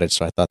with an outage,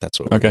 so I thought that's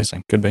what we were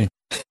using. Could be.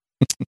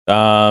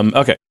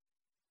 Okay.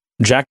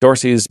 Jack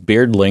Dorsey's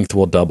beard length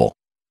will double.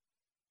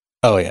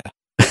 Oh, yeah.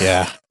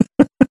 Yeah.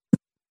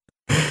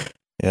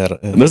 Yeah,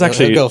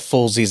 it'll go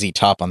full ZZ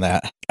Top on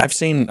that. I've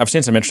seen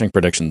some interesting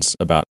predictions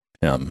about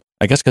him.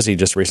 I guess because he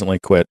just recently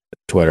quit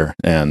Twitter,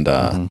 and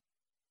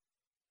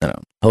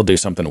he'll do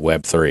something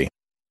Web3.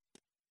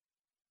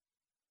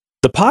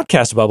 The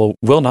podcast bubble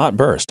will not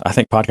burst. I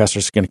think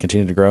podcasters are going to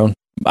continue to grow,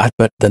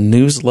 but the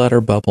newsletter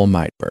bubble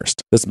might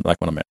burst. That's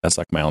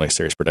like my only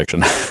serious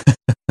prediction.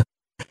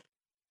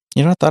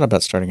 You know, I thought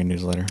about starting a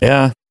newsletter.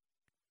 Yeah,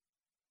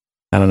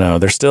 I don't know.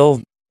 They're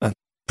still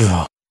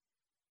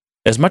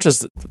as much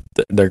as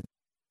they're.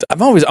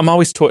 I'm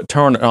always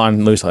torn on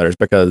newsletters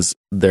because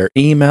their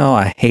email.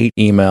 I hate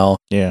email.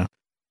 Yeah,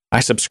 I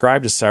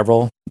subscribe to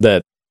several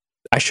that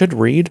I should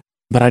read,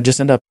 but I just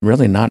end up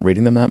really not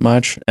reading them that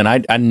much. And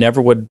I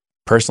never would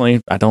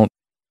personally. I don't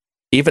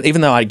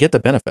even though I get the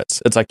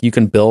benefits. It's like you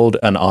can build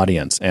an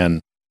audience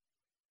and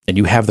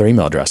you have their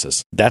email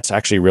addresses. That's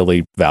actually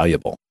really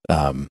valuable.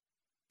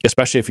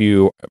 Especially if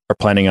you are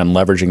planning on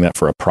leveraging that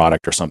for a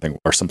product or something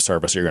or some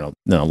service you're going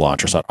to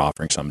launch or start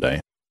offering someday.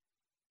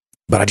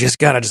 But I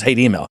just hate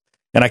email,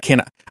 and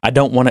I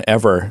don't want to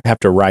ever have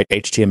to write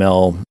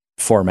HTML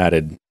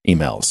formatted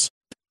emails.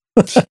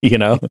 You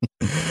know.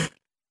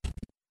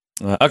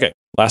 Okay,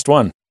 last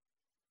one.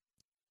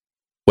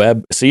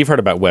 Web. So you've heard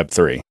about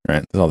Web3,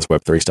 right? There's all this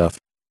Web3 stuff.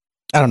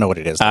 I don't know what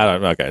it is.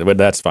 Okay, but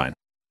that's fine.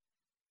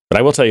 But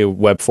I will tell you,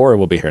 Web4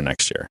 will be here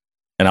next year,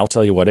 and I'll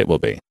tell you what it will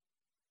be.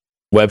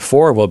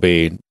 Web4 will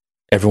be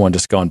everyone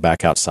just going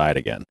back outside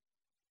again.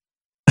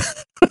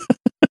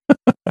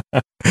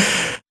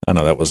 I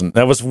know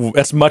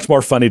that's much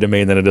more funny to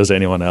me than it is to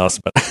anyone else,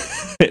 but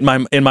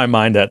in my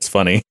mind, that's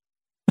funny.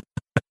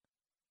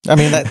 I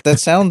mean, that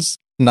sounds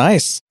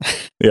nice.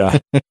 Yeah.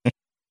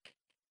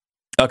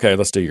 Okay,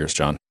 let's do yours,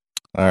 John.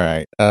 All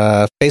right.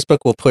 Facebook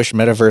will push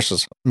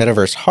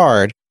metaverse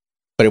hard,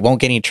 but it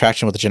won't get any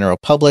traction with the general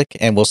public,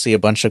 and we'll see a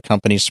bunch of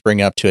companies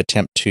spring up to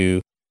attempt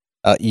to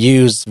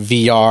use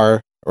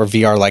VR or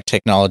VR-like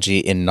technology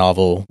in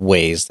novel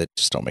ways that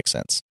just don't make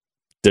sense.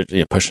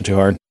 You're pushing too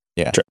hard?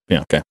 Yeah.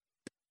 Yeah, okay.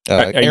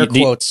 Air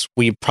quotes,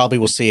 we probably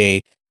will see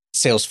a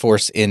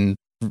Salesforce in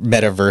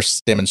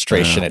metaverse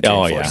demonstration at Dreamforce.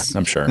 Oh, yeah,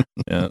 I'm sure.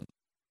 Yeah.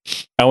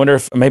 I wonder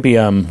if maybe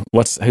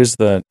who's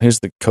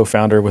the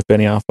co-founder with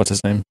Benioff? What's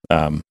his name?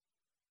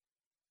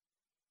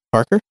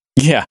 Parker?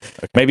 Yeah.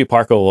 Okay. Maybe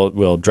Parker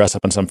will dress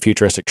up in some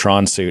futuristic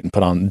Tron suit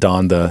and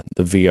don the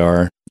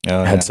VR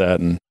headset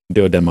and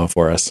do a demo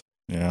for us.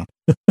 Yeah.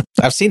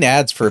 I've seen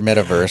ads for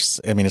Metaverse.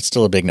 I mean, it's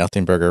still a big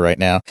nothing burger right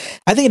now.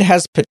 I think it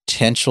has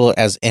potential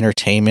as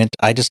entertainment.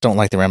 I just don't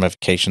like the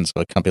ramifications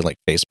of a company like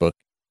Facebook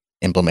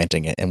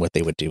implementing it and what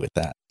they would do with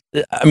that.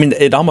 I mean,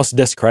 it almost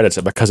discredits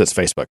it because it's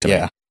Facebook to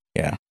me.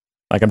 Yeah.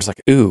 Like, I'm just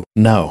like, ooh,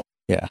 no.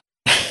 Yeah.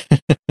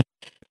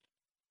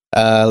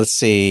 Let's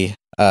see.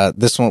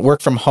 This one,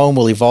 work from home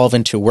will evolve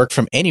into work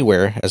from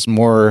anywhere as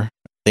more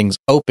things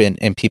open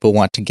and people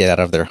want to get out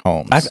of their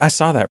homes. I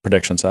saw that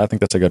prediction, so I think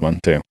that's a good one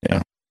too.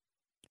 Yeah.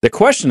 The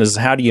question is,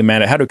 how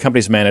do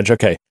companies manage?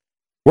 Okay,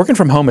 working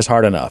from home is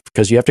hard enough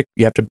because you have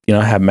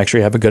to make sure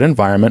you have a good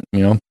environment,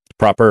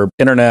 proper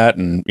internet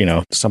and,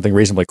 something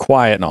reasonably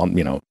quiet and all,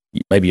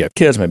 maybe you have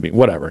kids, maybe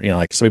whatever,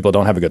 like some people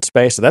don't have a good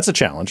space. So that's a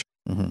challenge.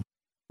 Mm-hmm.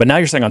 But now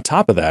you're saying on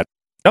top of that,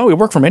 we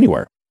work from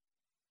anywhere.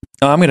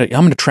 I'm going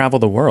to travel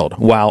the world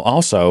while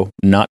also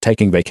not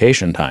taking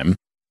vacation time.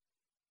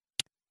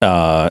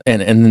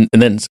 And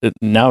then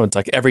now it's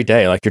like every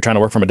day, like you're trying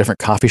to work from a different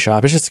coffee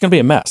shop. It's just going to be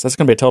a mess. That's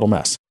going to be a total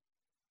mess.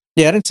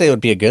 Yeah, I didn't say it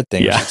would be a good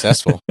thing or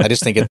successful. I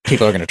just think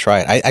people are going to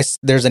try it.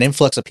 There's an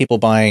influx of people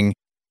buying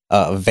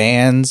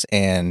vans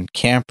and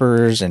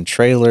campers and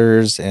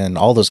trailers and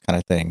all those kind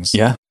of things.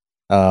 Yeah.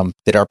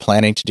 That are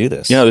planning to do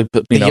this. Yeah,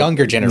 the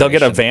younger generation. They'll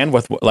get a van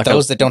with like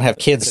those that don't have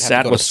kids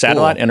with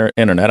satellite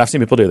internet. I've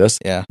seen people do this.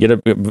 Yeah, get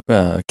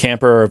a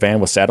camper or a van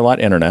with satellite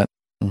internet,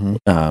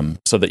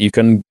 so that you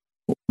can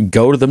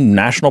go to the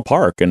national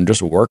park and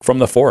just work from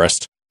the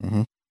forest.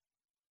 Mm-hmm.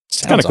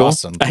 It's kind of cool.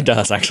 Awesome. It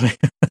does actually.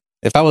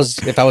 If I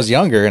was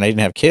younger and I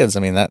didn't have kids, I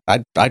mean that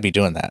I'd be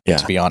doing that. Yeah.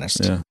 To be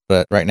honest. Yeah.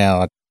 But right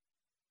now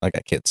I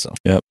got kids, so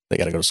they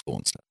got to go to school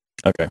and stuff.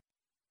 Okay.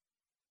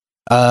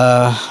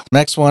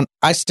 Next one.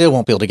 I still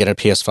won't be able to get a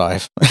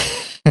PS5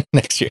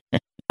 next year.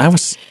 I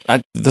was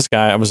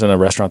in a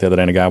restaurant the other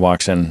day and a guy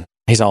walks in.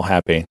 He's all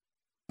happy.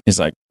 He's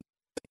like,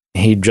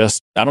 I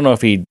don't know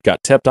if he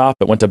got tipped off,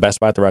 but went to Best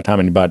Buy at the right time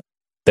and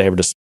they were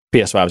just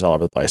PS5s all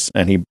over the place.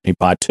 And he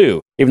bought two,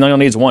 even though he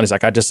only needs one. He's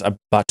like, I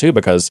bought two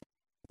because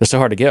they're so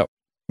hard to get.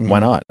 Mm-hmm. Why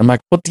not? I'm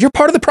like, well, you're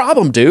part of the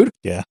problem, dude.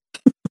 Yeah.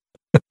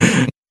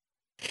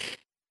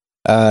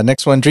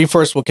 Next one,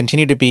 Dreamforce will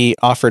continue to be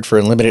offered for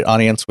a limited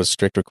audience with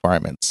strict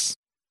requirements.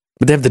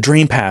 But they have the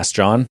Dream Pass,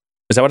 John.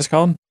 Is that what it's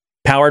called?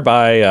 Powered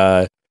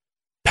by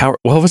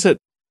what was it?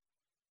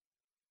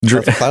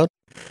 Cloud?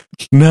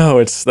 No,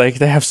 it's like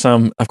they have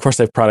some. Of course,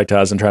 they've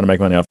productized and trying to make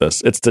money off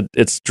this.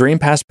 It's Dream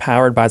Pass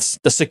powered by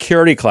the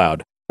Security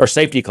Cloud or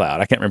Safety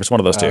Cloud. I can't remember. It's one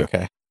of those two.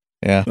 Okay.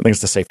 Yeah, I think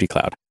it's the Safety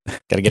Cloud.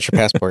 Got to get your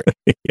passport.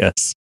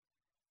 Yes.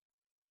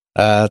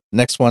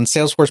 Next one,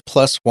 Salesforce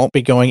Plus won't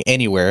be going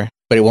anywhere,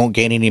 but it won't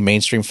gain any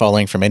mainstream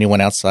following from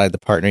anyone outside the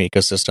partner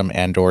ecosystem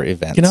and/or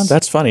events.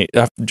 That's funny.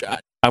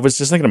 I was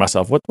just thinking to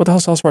myself, what the hell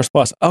is Salesforce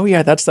Plus? Oh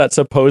yeah, that's that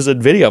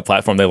supposed video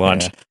platform they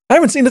launched. Yeah. I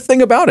haven't seen a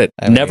thing about it.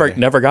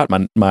 Never got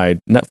my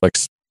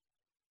Netflix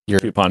your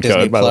coupon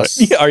Disney code. Plus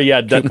By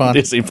the way.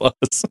 Disney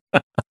Plus.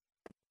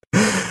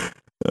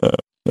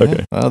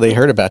 Okay. Well, they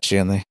heard about you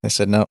and they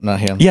said, no, not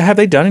him. Yeah, have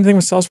they done anything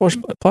with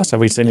Salesforce Plus? Have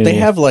we seen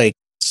any?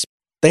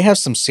 They have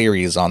some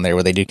series on there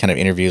where they do kind of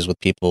interviews with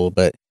people,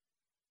 but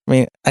I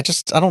mean, I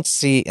don't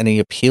see any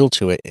appeal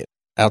to it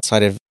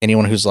outside of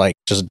anyone who's like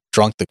just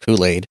drunk the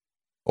Kool-Aid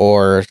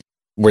or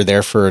we're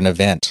there for an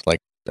event. Like,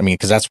 I mean,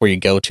 because that's where you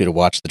go to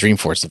watch the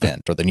Dreamforce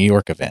event or the New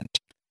York event.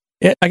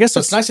 Yeah, I guess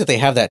So it's nice that they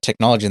have that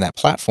technology and that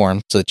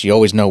platform so that you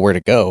always know where to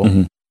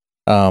go.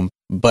 Mhm.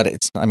 But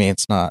it's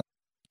not.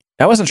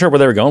 I wasn't sure where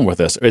they were going with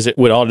this.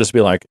 Would all just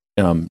be like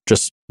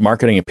just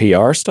marketing and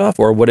PR stuff,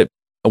 or would it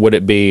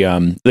be they're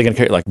going to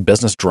create like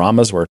business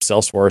dramas where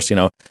Salesforce,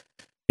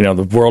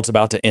 the world's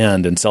about to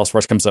end and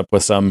Salesforce comes up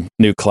with some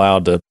new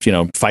cloud to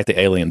fight the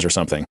aliens or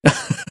something.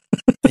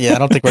 Yeah, I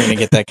don't think we're going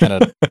to get that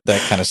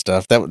kind of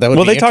stuff. That would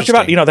well, be they talked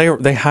about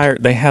they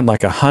had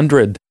like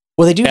 100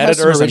 well, they do have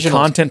some editors and original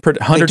content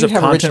hundreds they of do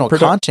have original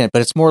content,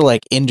 but it's more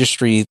like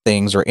industry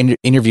things or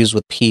interviews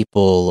with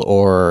people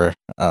or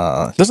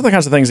those are the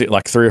kinds of things that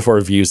like 3 or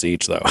 4 views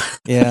each, though.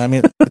 yeah, I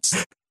mean,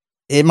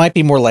 it might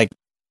be more like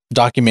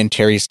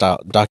documentary style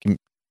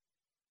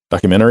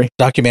Documentary.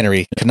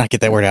 Could not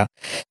get that word out.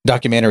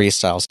 Documentary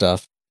style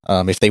stuff.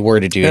 If they were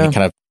to do any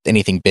kind of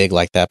anything big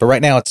like that, but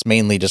right now it's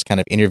mainly just kind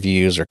of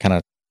interviews or kind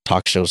of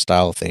talk show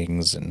style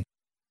things, and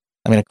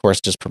I mean, of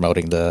course, just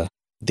promoting the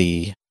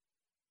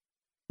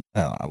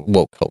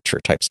woke culture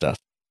type stuff.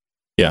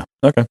 Yeah.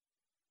 Okay.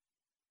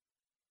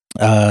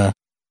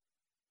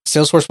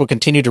 Salesforce will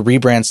continue to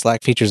rebrand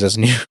Slack features as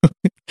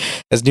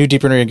new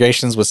deeper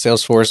integrations with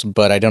Salesforce,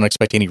 but I don't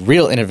expect any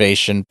real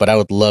innovation, but I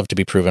would love to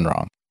be proven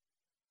wrong.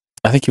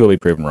 I think you will be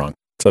proven wrong.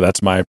 So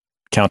that's my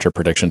counter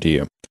prediction to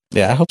you.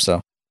 Yeah, I hope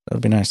so. That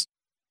would be nice.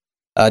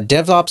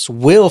 DevOps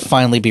will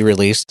finally be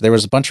released. There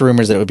was a bunch of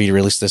rumors that it would be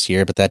released this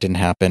year, but that didn't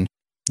happen.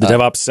 The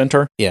DevOps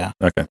Center? Yeah.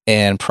 Okay.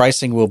 And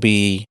pricing will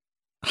be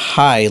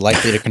high,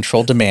 likely to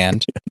control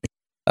demand.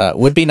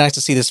 Would be nice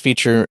to see this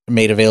feature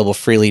made available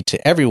freely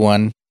to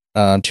everyone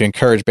to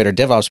encourage better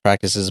DevOps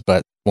practices,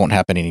 but won't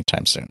happen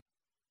anytime soon.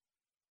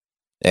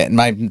 And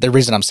the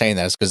reason I'm saying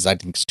that is because I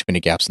think there's too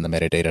many gaps in the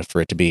metadata for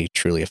it to be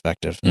truly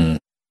effective. Mm.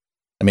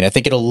 I mean, I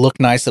think it'll look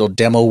nice. It'll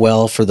demo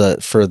well for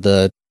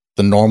the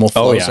normal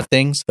flows of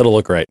things. It'll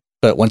look great.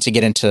 But once you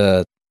get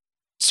into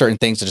certain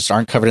things that just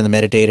aren't covered in the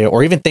metadata,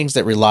 or even things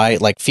that rely,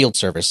 like field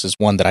service is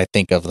one that I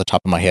think of at the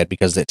top of my head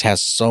because it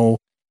has so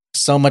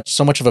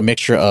much of a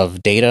mixture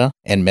of data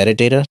and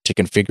metadata to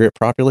configure it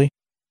properly.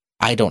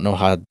 I don't know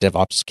how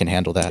DevOps can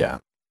handle that.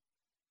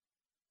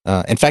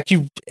 Yeah. In fact,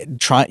 you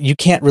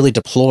can't really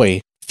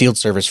deploy field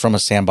service from a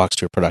sandbox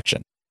to a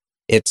production.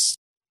 It's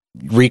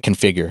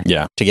reconfigure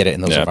to get it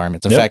in those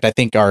environments. In fact, I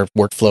think our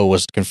workflow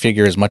was to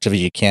configure as much of it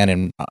you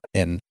can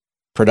in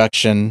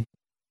production,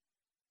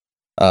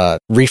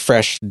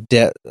 refresh,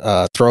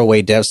 throw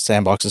away dev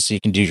sandboxes so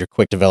you can do your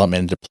quick development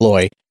and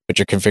deploy, but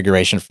your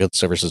configuration field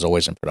service is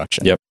always in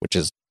production, which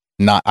is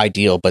not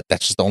ideal, but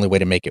that's just the only way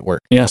to make it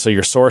work. Yeah, so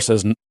your source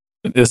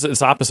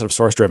it's opposite of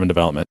source-driven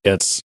development.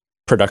 It's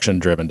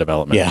production-driven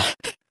development. Yeah.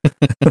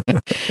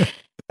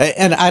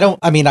 And I don't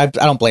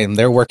blame them.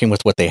 They're working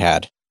with what they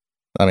had.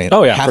 I mean,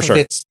 half of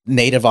it's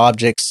native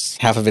objects,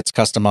 half of it's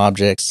custom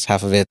objects,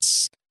 half of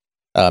it's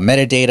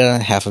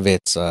metadata, half of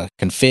it's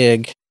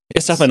config.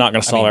 It's definitely not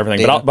going to solve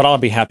everything, but I'll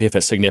be happy if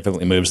it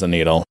significantly moves the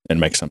needle and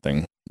makes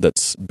something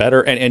that's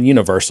better and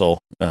universal,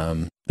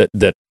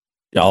 that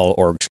all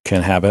orgs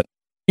can have it,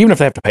 even if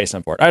they have to pay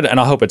some for it. And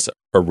I hope it's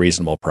a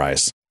reasonable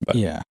price. But.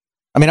 Yeah.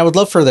 I mean, I would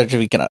love for there to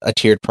be a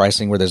tiered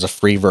pricing where there's a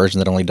free version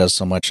that only does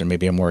so much and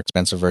maybe a more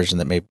expensive version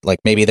that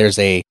maybe there's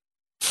a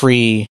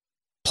free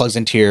plugs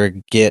into your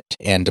Git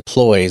and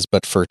deploys,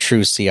 but for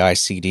true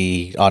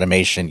CI/CD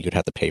automation, you'd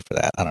have to pay for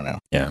that. I don't know.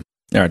 Yeah.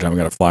 All right, John, I'm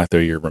going to fly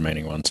through your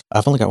remaining ones.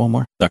 I've only got one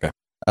more. Okay.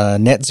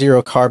 Net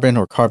zero carbon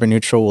or carbon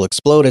neutral will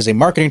explode as a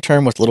marketing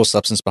term with little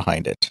substance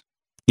behind it.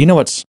 You know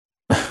what's...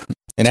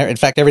 And in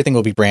fact, everything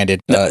will be branded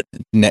net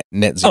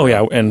zero. Oh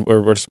yeah, and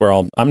we're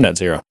all. I'm net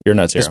zero. You're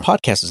net zero. This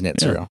podcast is net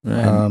zero.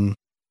 Yeah.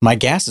 My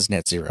gas is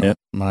net zero. Yep.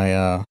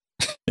 My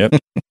Yep.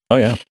 Oh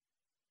yeah.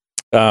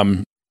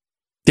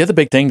 The other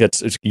big thing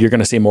you're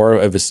going to see more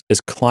of is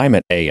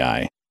climate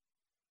AI.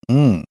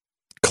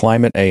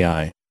 Climate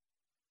AI,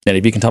 and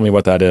if you can tell me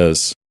what that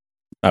is,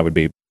 I would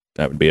be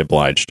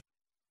obliged.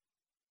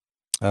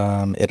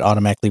 It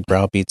automatically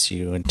browbeats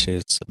you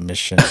into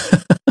submission.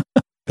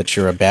 That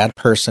you're a bad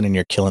person and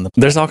you're killing the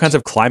planet. There's all kinds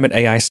of climate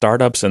AI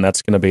startups, and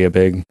that's going to be a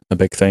big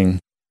thing.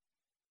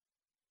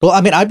 Well,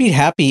 I mean, I'd be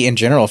happy in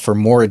general for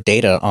more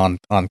data on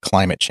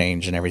climate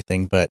change and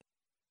everything, but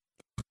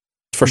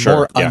for sure,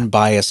 more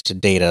unbiased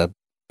data.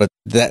 But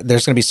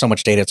there's going to be so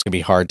much data, it's going to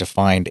be hard to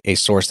find a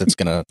source that's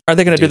going to. Are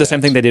they going to do the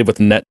same thing they did with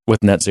net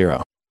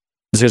zero?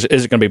 Is it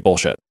going to be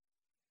bullshit?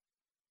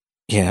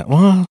 Yeah.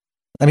 Well,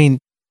 I mean,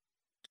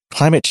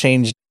 climate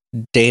change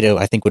data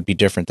I think would be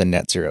different than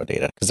net zero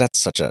data because that's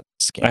such a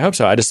scam. I hope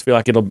so. I just feel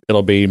like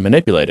it'll be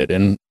manipulated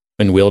and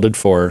wielded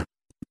for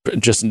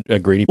just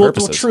greedy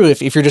purposes. Well, true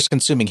if you're just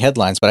consuming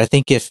headlines, but I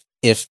think if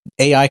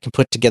AI can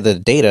put together the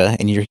data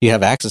and you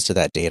have access to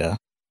that data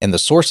and the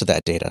source of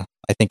that data,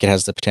 I think it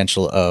has the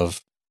potential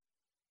of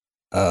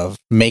of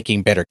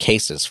making better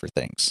cases for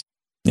things.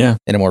 Yeah.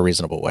 In a more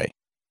reasonable way.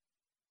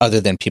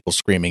 Other than people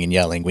screaming and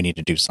yelling, we need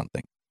to do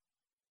something.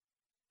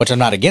 Which I'm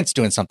not against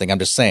doing something. I'm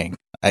just saying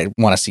I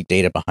want to see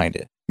data behind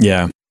it.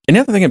 Yeah. And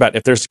the other thing about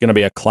if there's going to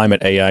be a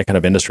climate AI kind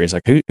of industry, it's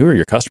like, who are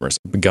your customers?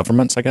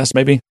 Governments, I guess,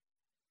 maybe?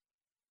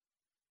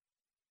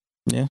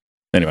 Yeah.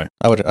 Anyway.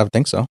 I would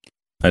think so.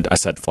 I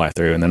said fly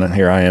through, and then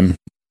here I am.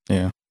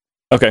 Yeah.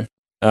 Okay.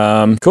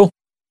 Cool.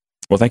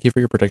 Well, thank you for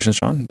your predictions,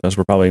 Sean. Those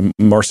were probably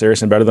more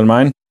serious and better than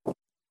mine.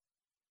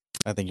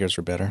 I think yours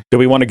were better. Do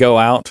we want to go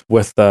out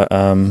with the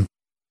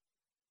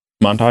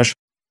montage?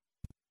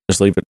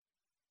 Just leave it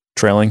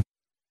trailing?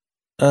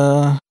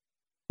 Or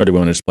do we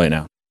want to just play it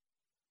now?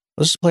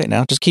 Let's just play it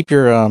now. Just keep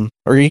your,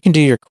 or you can do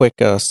your quick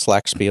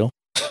Slack spiel.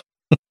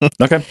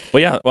 Okay.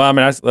 Well, yeah. Well, I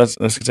mean, let's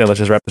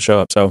just wrap the show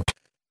up. So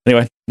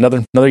anyway,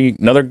 another, I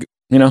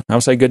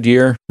would say good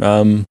year.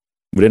 We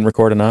didn't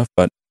record enough,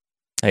 but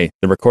hey,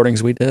 the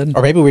recordings we did.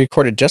 Or maybe we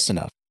recorded just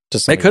enough.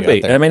 It could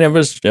be. I mean, it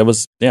was,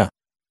 yeah.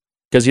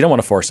 Because you don't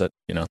want to force it.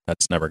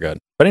 That's never good.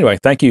 But anyway,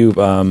 thank you,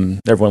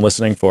 everyone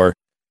listening, for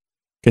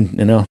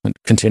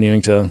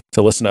continuing to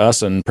listen to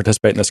us and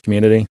participate in this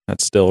community.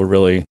 That's still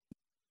really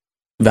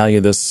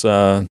value this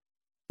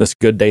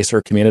Good Day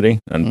Sir community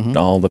and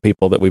all the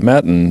people that we've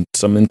met, and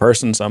some in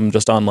person, some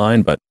just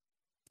online. But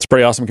it's a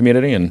pretty awesome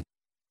community, and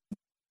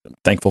I'm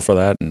thankful for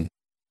that, and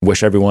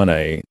wish everyone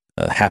a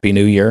happy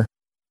new year.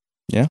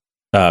 Yeah.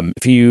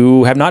 If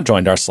you have not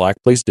joined our Slack,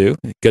 please do.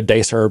 Good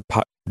Day Sir,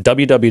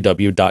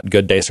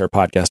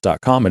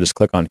 www.gooddaysirpodcast.com, and just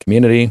click on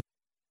community.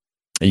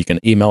 You can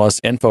email us,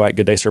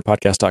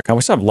 info@gooddaysirpodcast.com.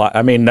 We still have a lot.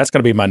 I mean, that's going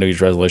to be my New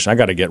Year's resolution. I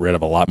got to get rid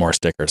of a lot more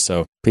stickers.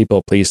 So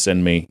people, please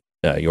send me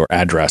your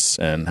address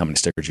and how many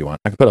stickers you want.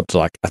 I can put up to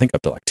up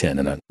to 10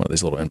 in one of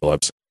these little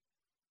envelopes.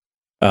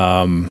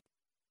 What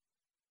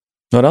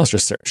else?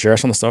 Just share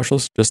us on the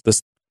socials. Just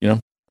this, I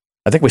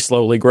think we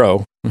slowly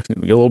grow. We get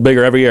a little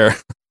bigger every year.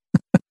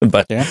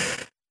 But yeah.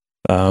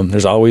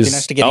 There's always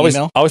nice to get always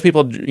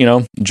people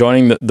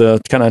joining the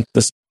kind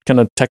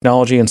of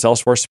technology and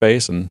Salesforce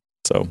space, and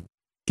so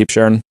keep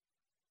sharing.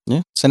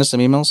 Yeah, send us some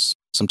emails,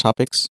 some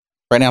topics.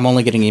 Right now, I'm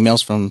only getting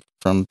emails from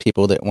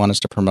people that want us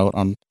to promote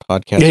on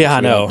podcasts. Yeah, I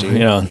know.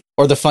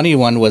 Or the funny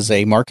one was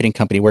a marketing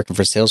company working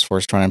for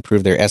Salesforce trying to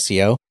improve their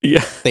SEO.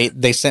 Yeah,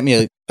 they sent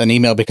me an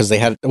email because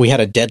we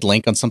had a dead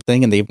link on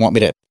something, and they want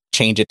me to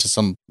change it to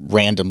some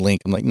random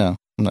link. I'm like, no,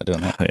 I'm not doing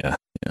that. Yeah,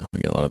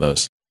 we get a lot of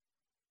those.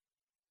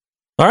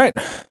 All right.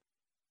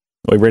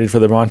 Are we ready for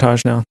the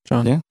montage now,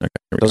 John? Yeah. Okay.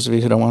 Those of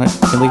you who don't want it,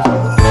 you can leave.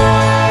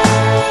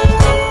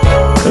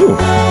 Ooh,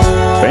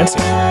 fancy.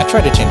 I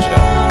tried to change it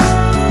up.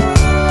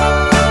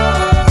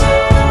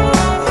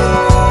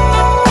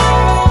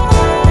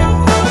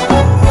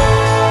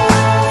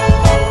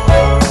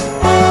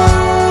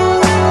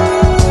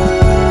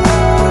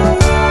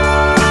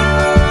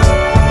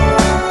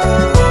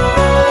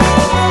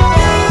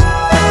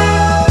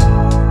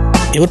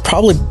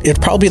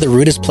 It'd probably be the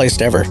rudest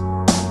place ever.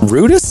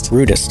 Rudest?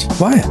 Rudest.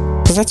 Why?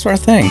 Because that's our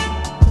thing.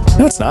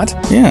 No, it's not.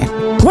 Yeah.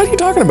 What are you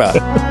talking about?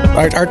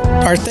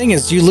 Our thing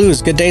is you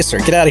lose. Good day, sir.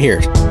 Get out of here.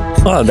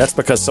 Oh, that's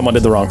because someone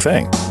did the wrong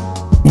thing.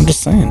 I'm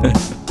just saying.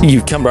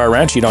 You come to our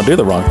ranch, you don't do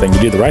the wrong thing. You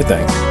do the right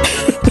thing.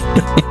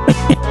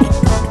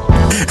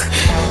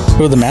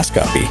 Who would the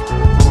mascot be?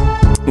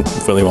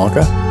 Willy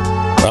Wonka.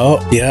 Oh,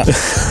 yeah.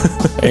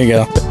 There you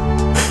go.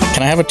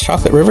 Can I have a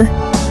chocolate river?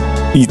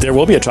 There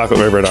will be a chocolate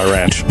river at our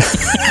ranch.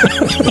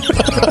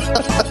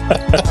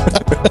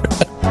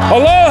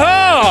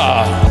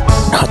 Aloha!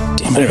 God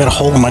damn it, I got a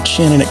hole in my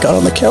chin and it got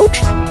on the couch.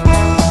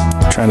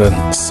 Trying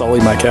to sully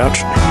my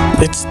couch.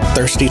 It's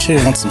thirsty too.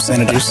 Want some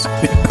Santa juice?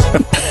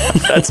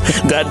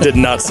 That did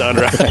not sound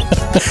right.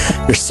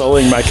 You're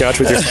sullying my couch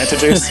with your Santa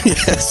juice?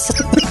 Yes.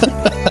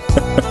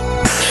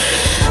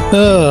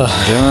 Oh,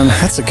 John.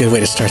 That's a good way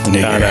to start the new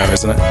year. I know,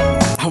 isn't it?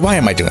 Why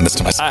am I doing this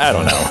to myself? I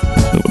don't know.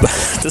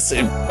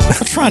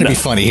 I'm trying to be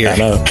funny here. I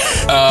know.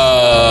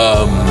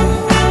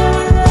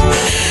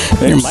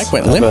 Your mic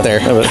went limp there.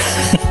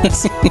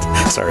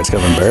 Sorry, it's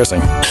kind of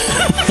embarrassing. I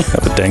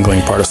have a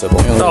dangling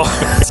participle.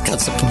 It's got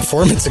some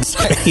performance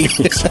anxiety.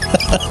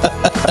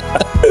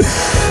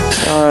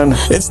 John.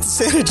 It's the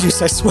Santa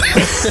juice, I swear.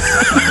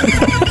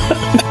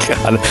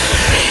 God.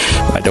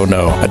 I don't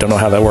know. I don't know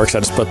how that works. I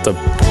just put the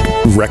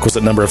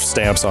requisite number of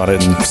stamps on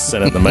it and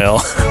sent it in the mail.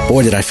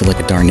 Boy, did I feel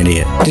like a darn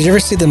idiot. Did you ever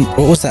see what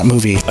was that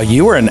movie?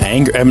 You were an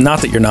angry,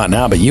 not that you're not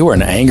now, but you were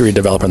an angry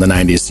developer in the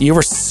 90s. You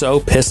were so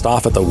pissed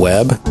off at the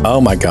web.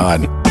 Oh my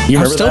God.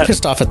 I'm still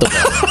pissed off at the web.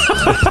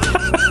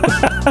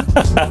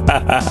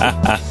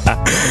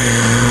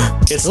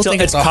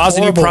 It's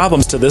causing you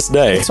problems to this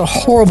day. It's a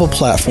horrible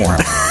platform.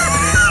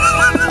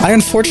 I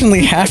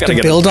unfortunately have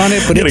to build on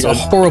it, but it's a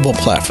horrible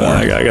platform.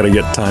 I got to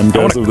get time. I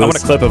want a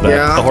clip of that.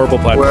 Yeah, a horrible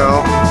platform.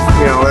 Well,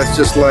 that's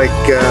just like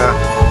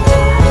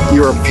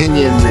your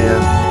opinion,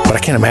 man. But I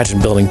can't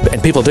imagine building,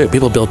 and people do.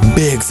 People build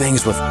big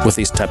things with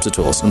these types of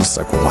tools, and it's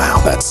like,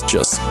 wow, that's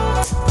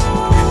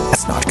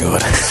not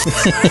good.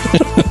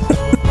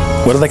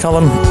 what do they call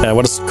them?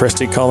 What does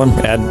Christy call them?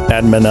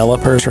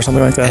 Adminelopers or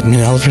something like that?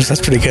 Adminelopers,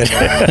 that's pretty good.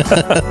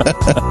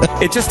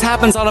 It just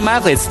happens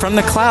automatically. It's from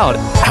the cloud.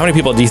 How many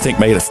people do you think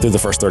made it through the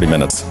first 30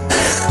 minutes?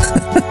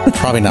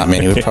 Probably not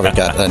many. We probably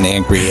got an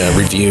angry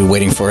review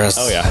waiting for us.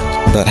 Oh, yeah.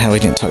 About how we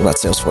didn't talk about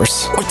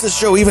Salesforce. What's this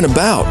show even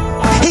about?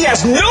 He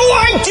has no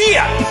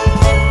idea!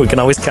 We can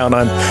always count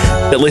on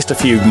at least a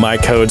few my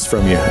codes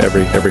from you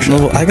every show.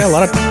 Well, I got a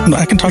lot of...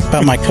 I can talk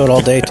about my code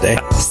all day today.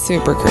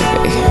 Super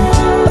creepy.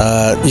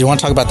 You want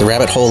to talk about the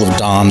rabbit hole of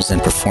DOMs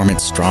and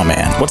performance straw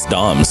man? What's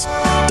DOMS?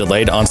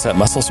 Delayed onset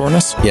muscle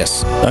soreness?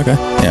 Yes. Okay.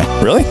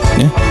 Yeah. Really?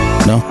 Yeah.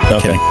 No.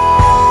 Okay.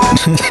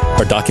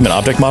 Or document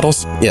object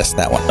models? Yes,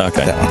 that one.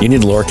 Okay. That one. You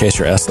need to lowercase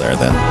your s there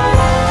then.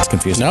 It's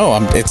confusing. No,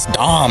 it's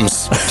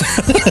DOMs.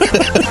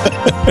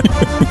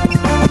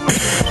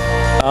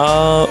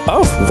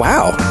 Oh,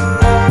 wow.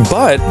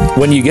 But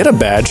when you get a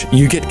badge,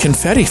 you get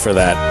confetti for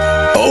that.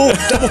 Oh,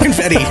 double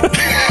confetti.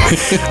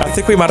 I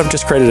think we might have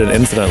just created an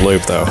infinite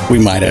loop, though. We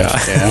might have.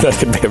 Yeah. That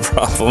could be a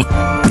problem.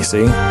 You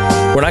see?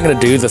 We're not going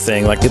to do the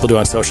thing like people do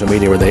on social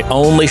media where they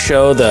only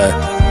show the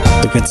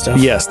good stuff?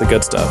 Yes, the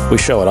good stuff. We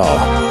show it all.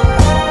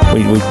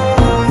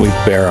 We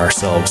bear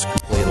ourselves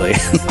completely.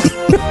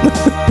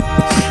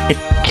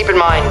 Keep in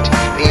mind,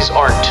 these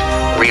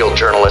aren't real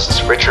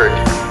journalists, Richard.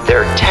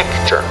 They're tech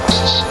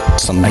journalists.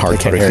 Some hard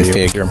to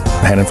configure. Your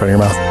hand in front of your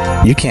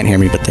mouth. You can't hear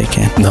me, but they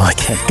can. No, I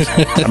can't.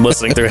 I'm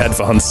listening through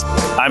headphones.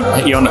 Can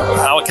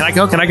I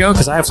go? Can I go?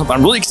 Because I have something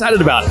I'm really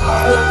excited about.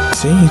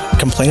 See,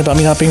 complain about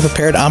me not being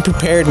prepared. I'm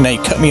prepared, and now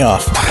you cut me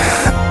off.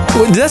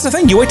 Well, that's the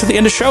thing. You wait till the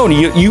end of the show, and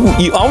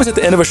you always at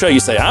the end of a show you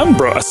say, I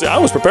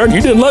was prepared. You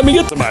didn't let me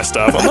get to my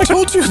stuff. I'm like, I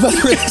told you about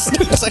the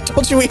resistance. I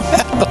told you we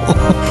had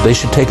them. They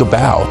should take a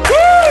bow.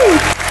 Woo!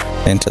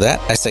 And to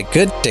that, I say,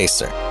 good day,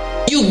 sir.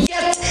 You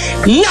get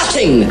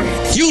nothing.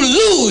 You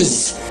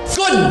lose.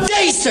 Good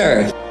day,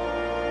 sir.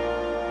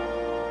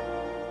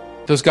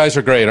 Those guys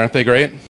are great, aren't they great?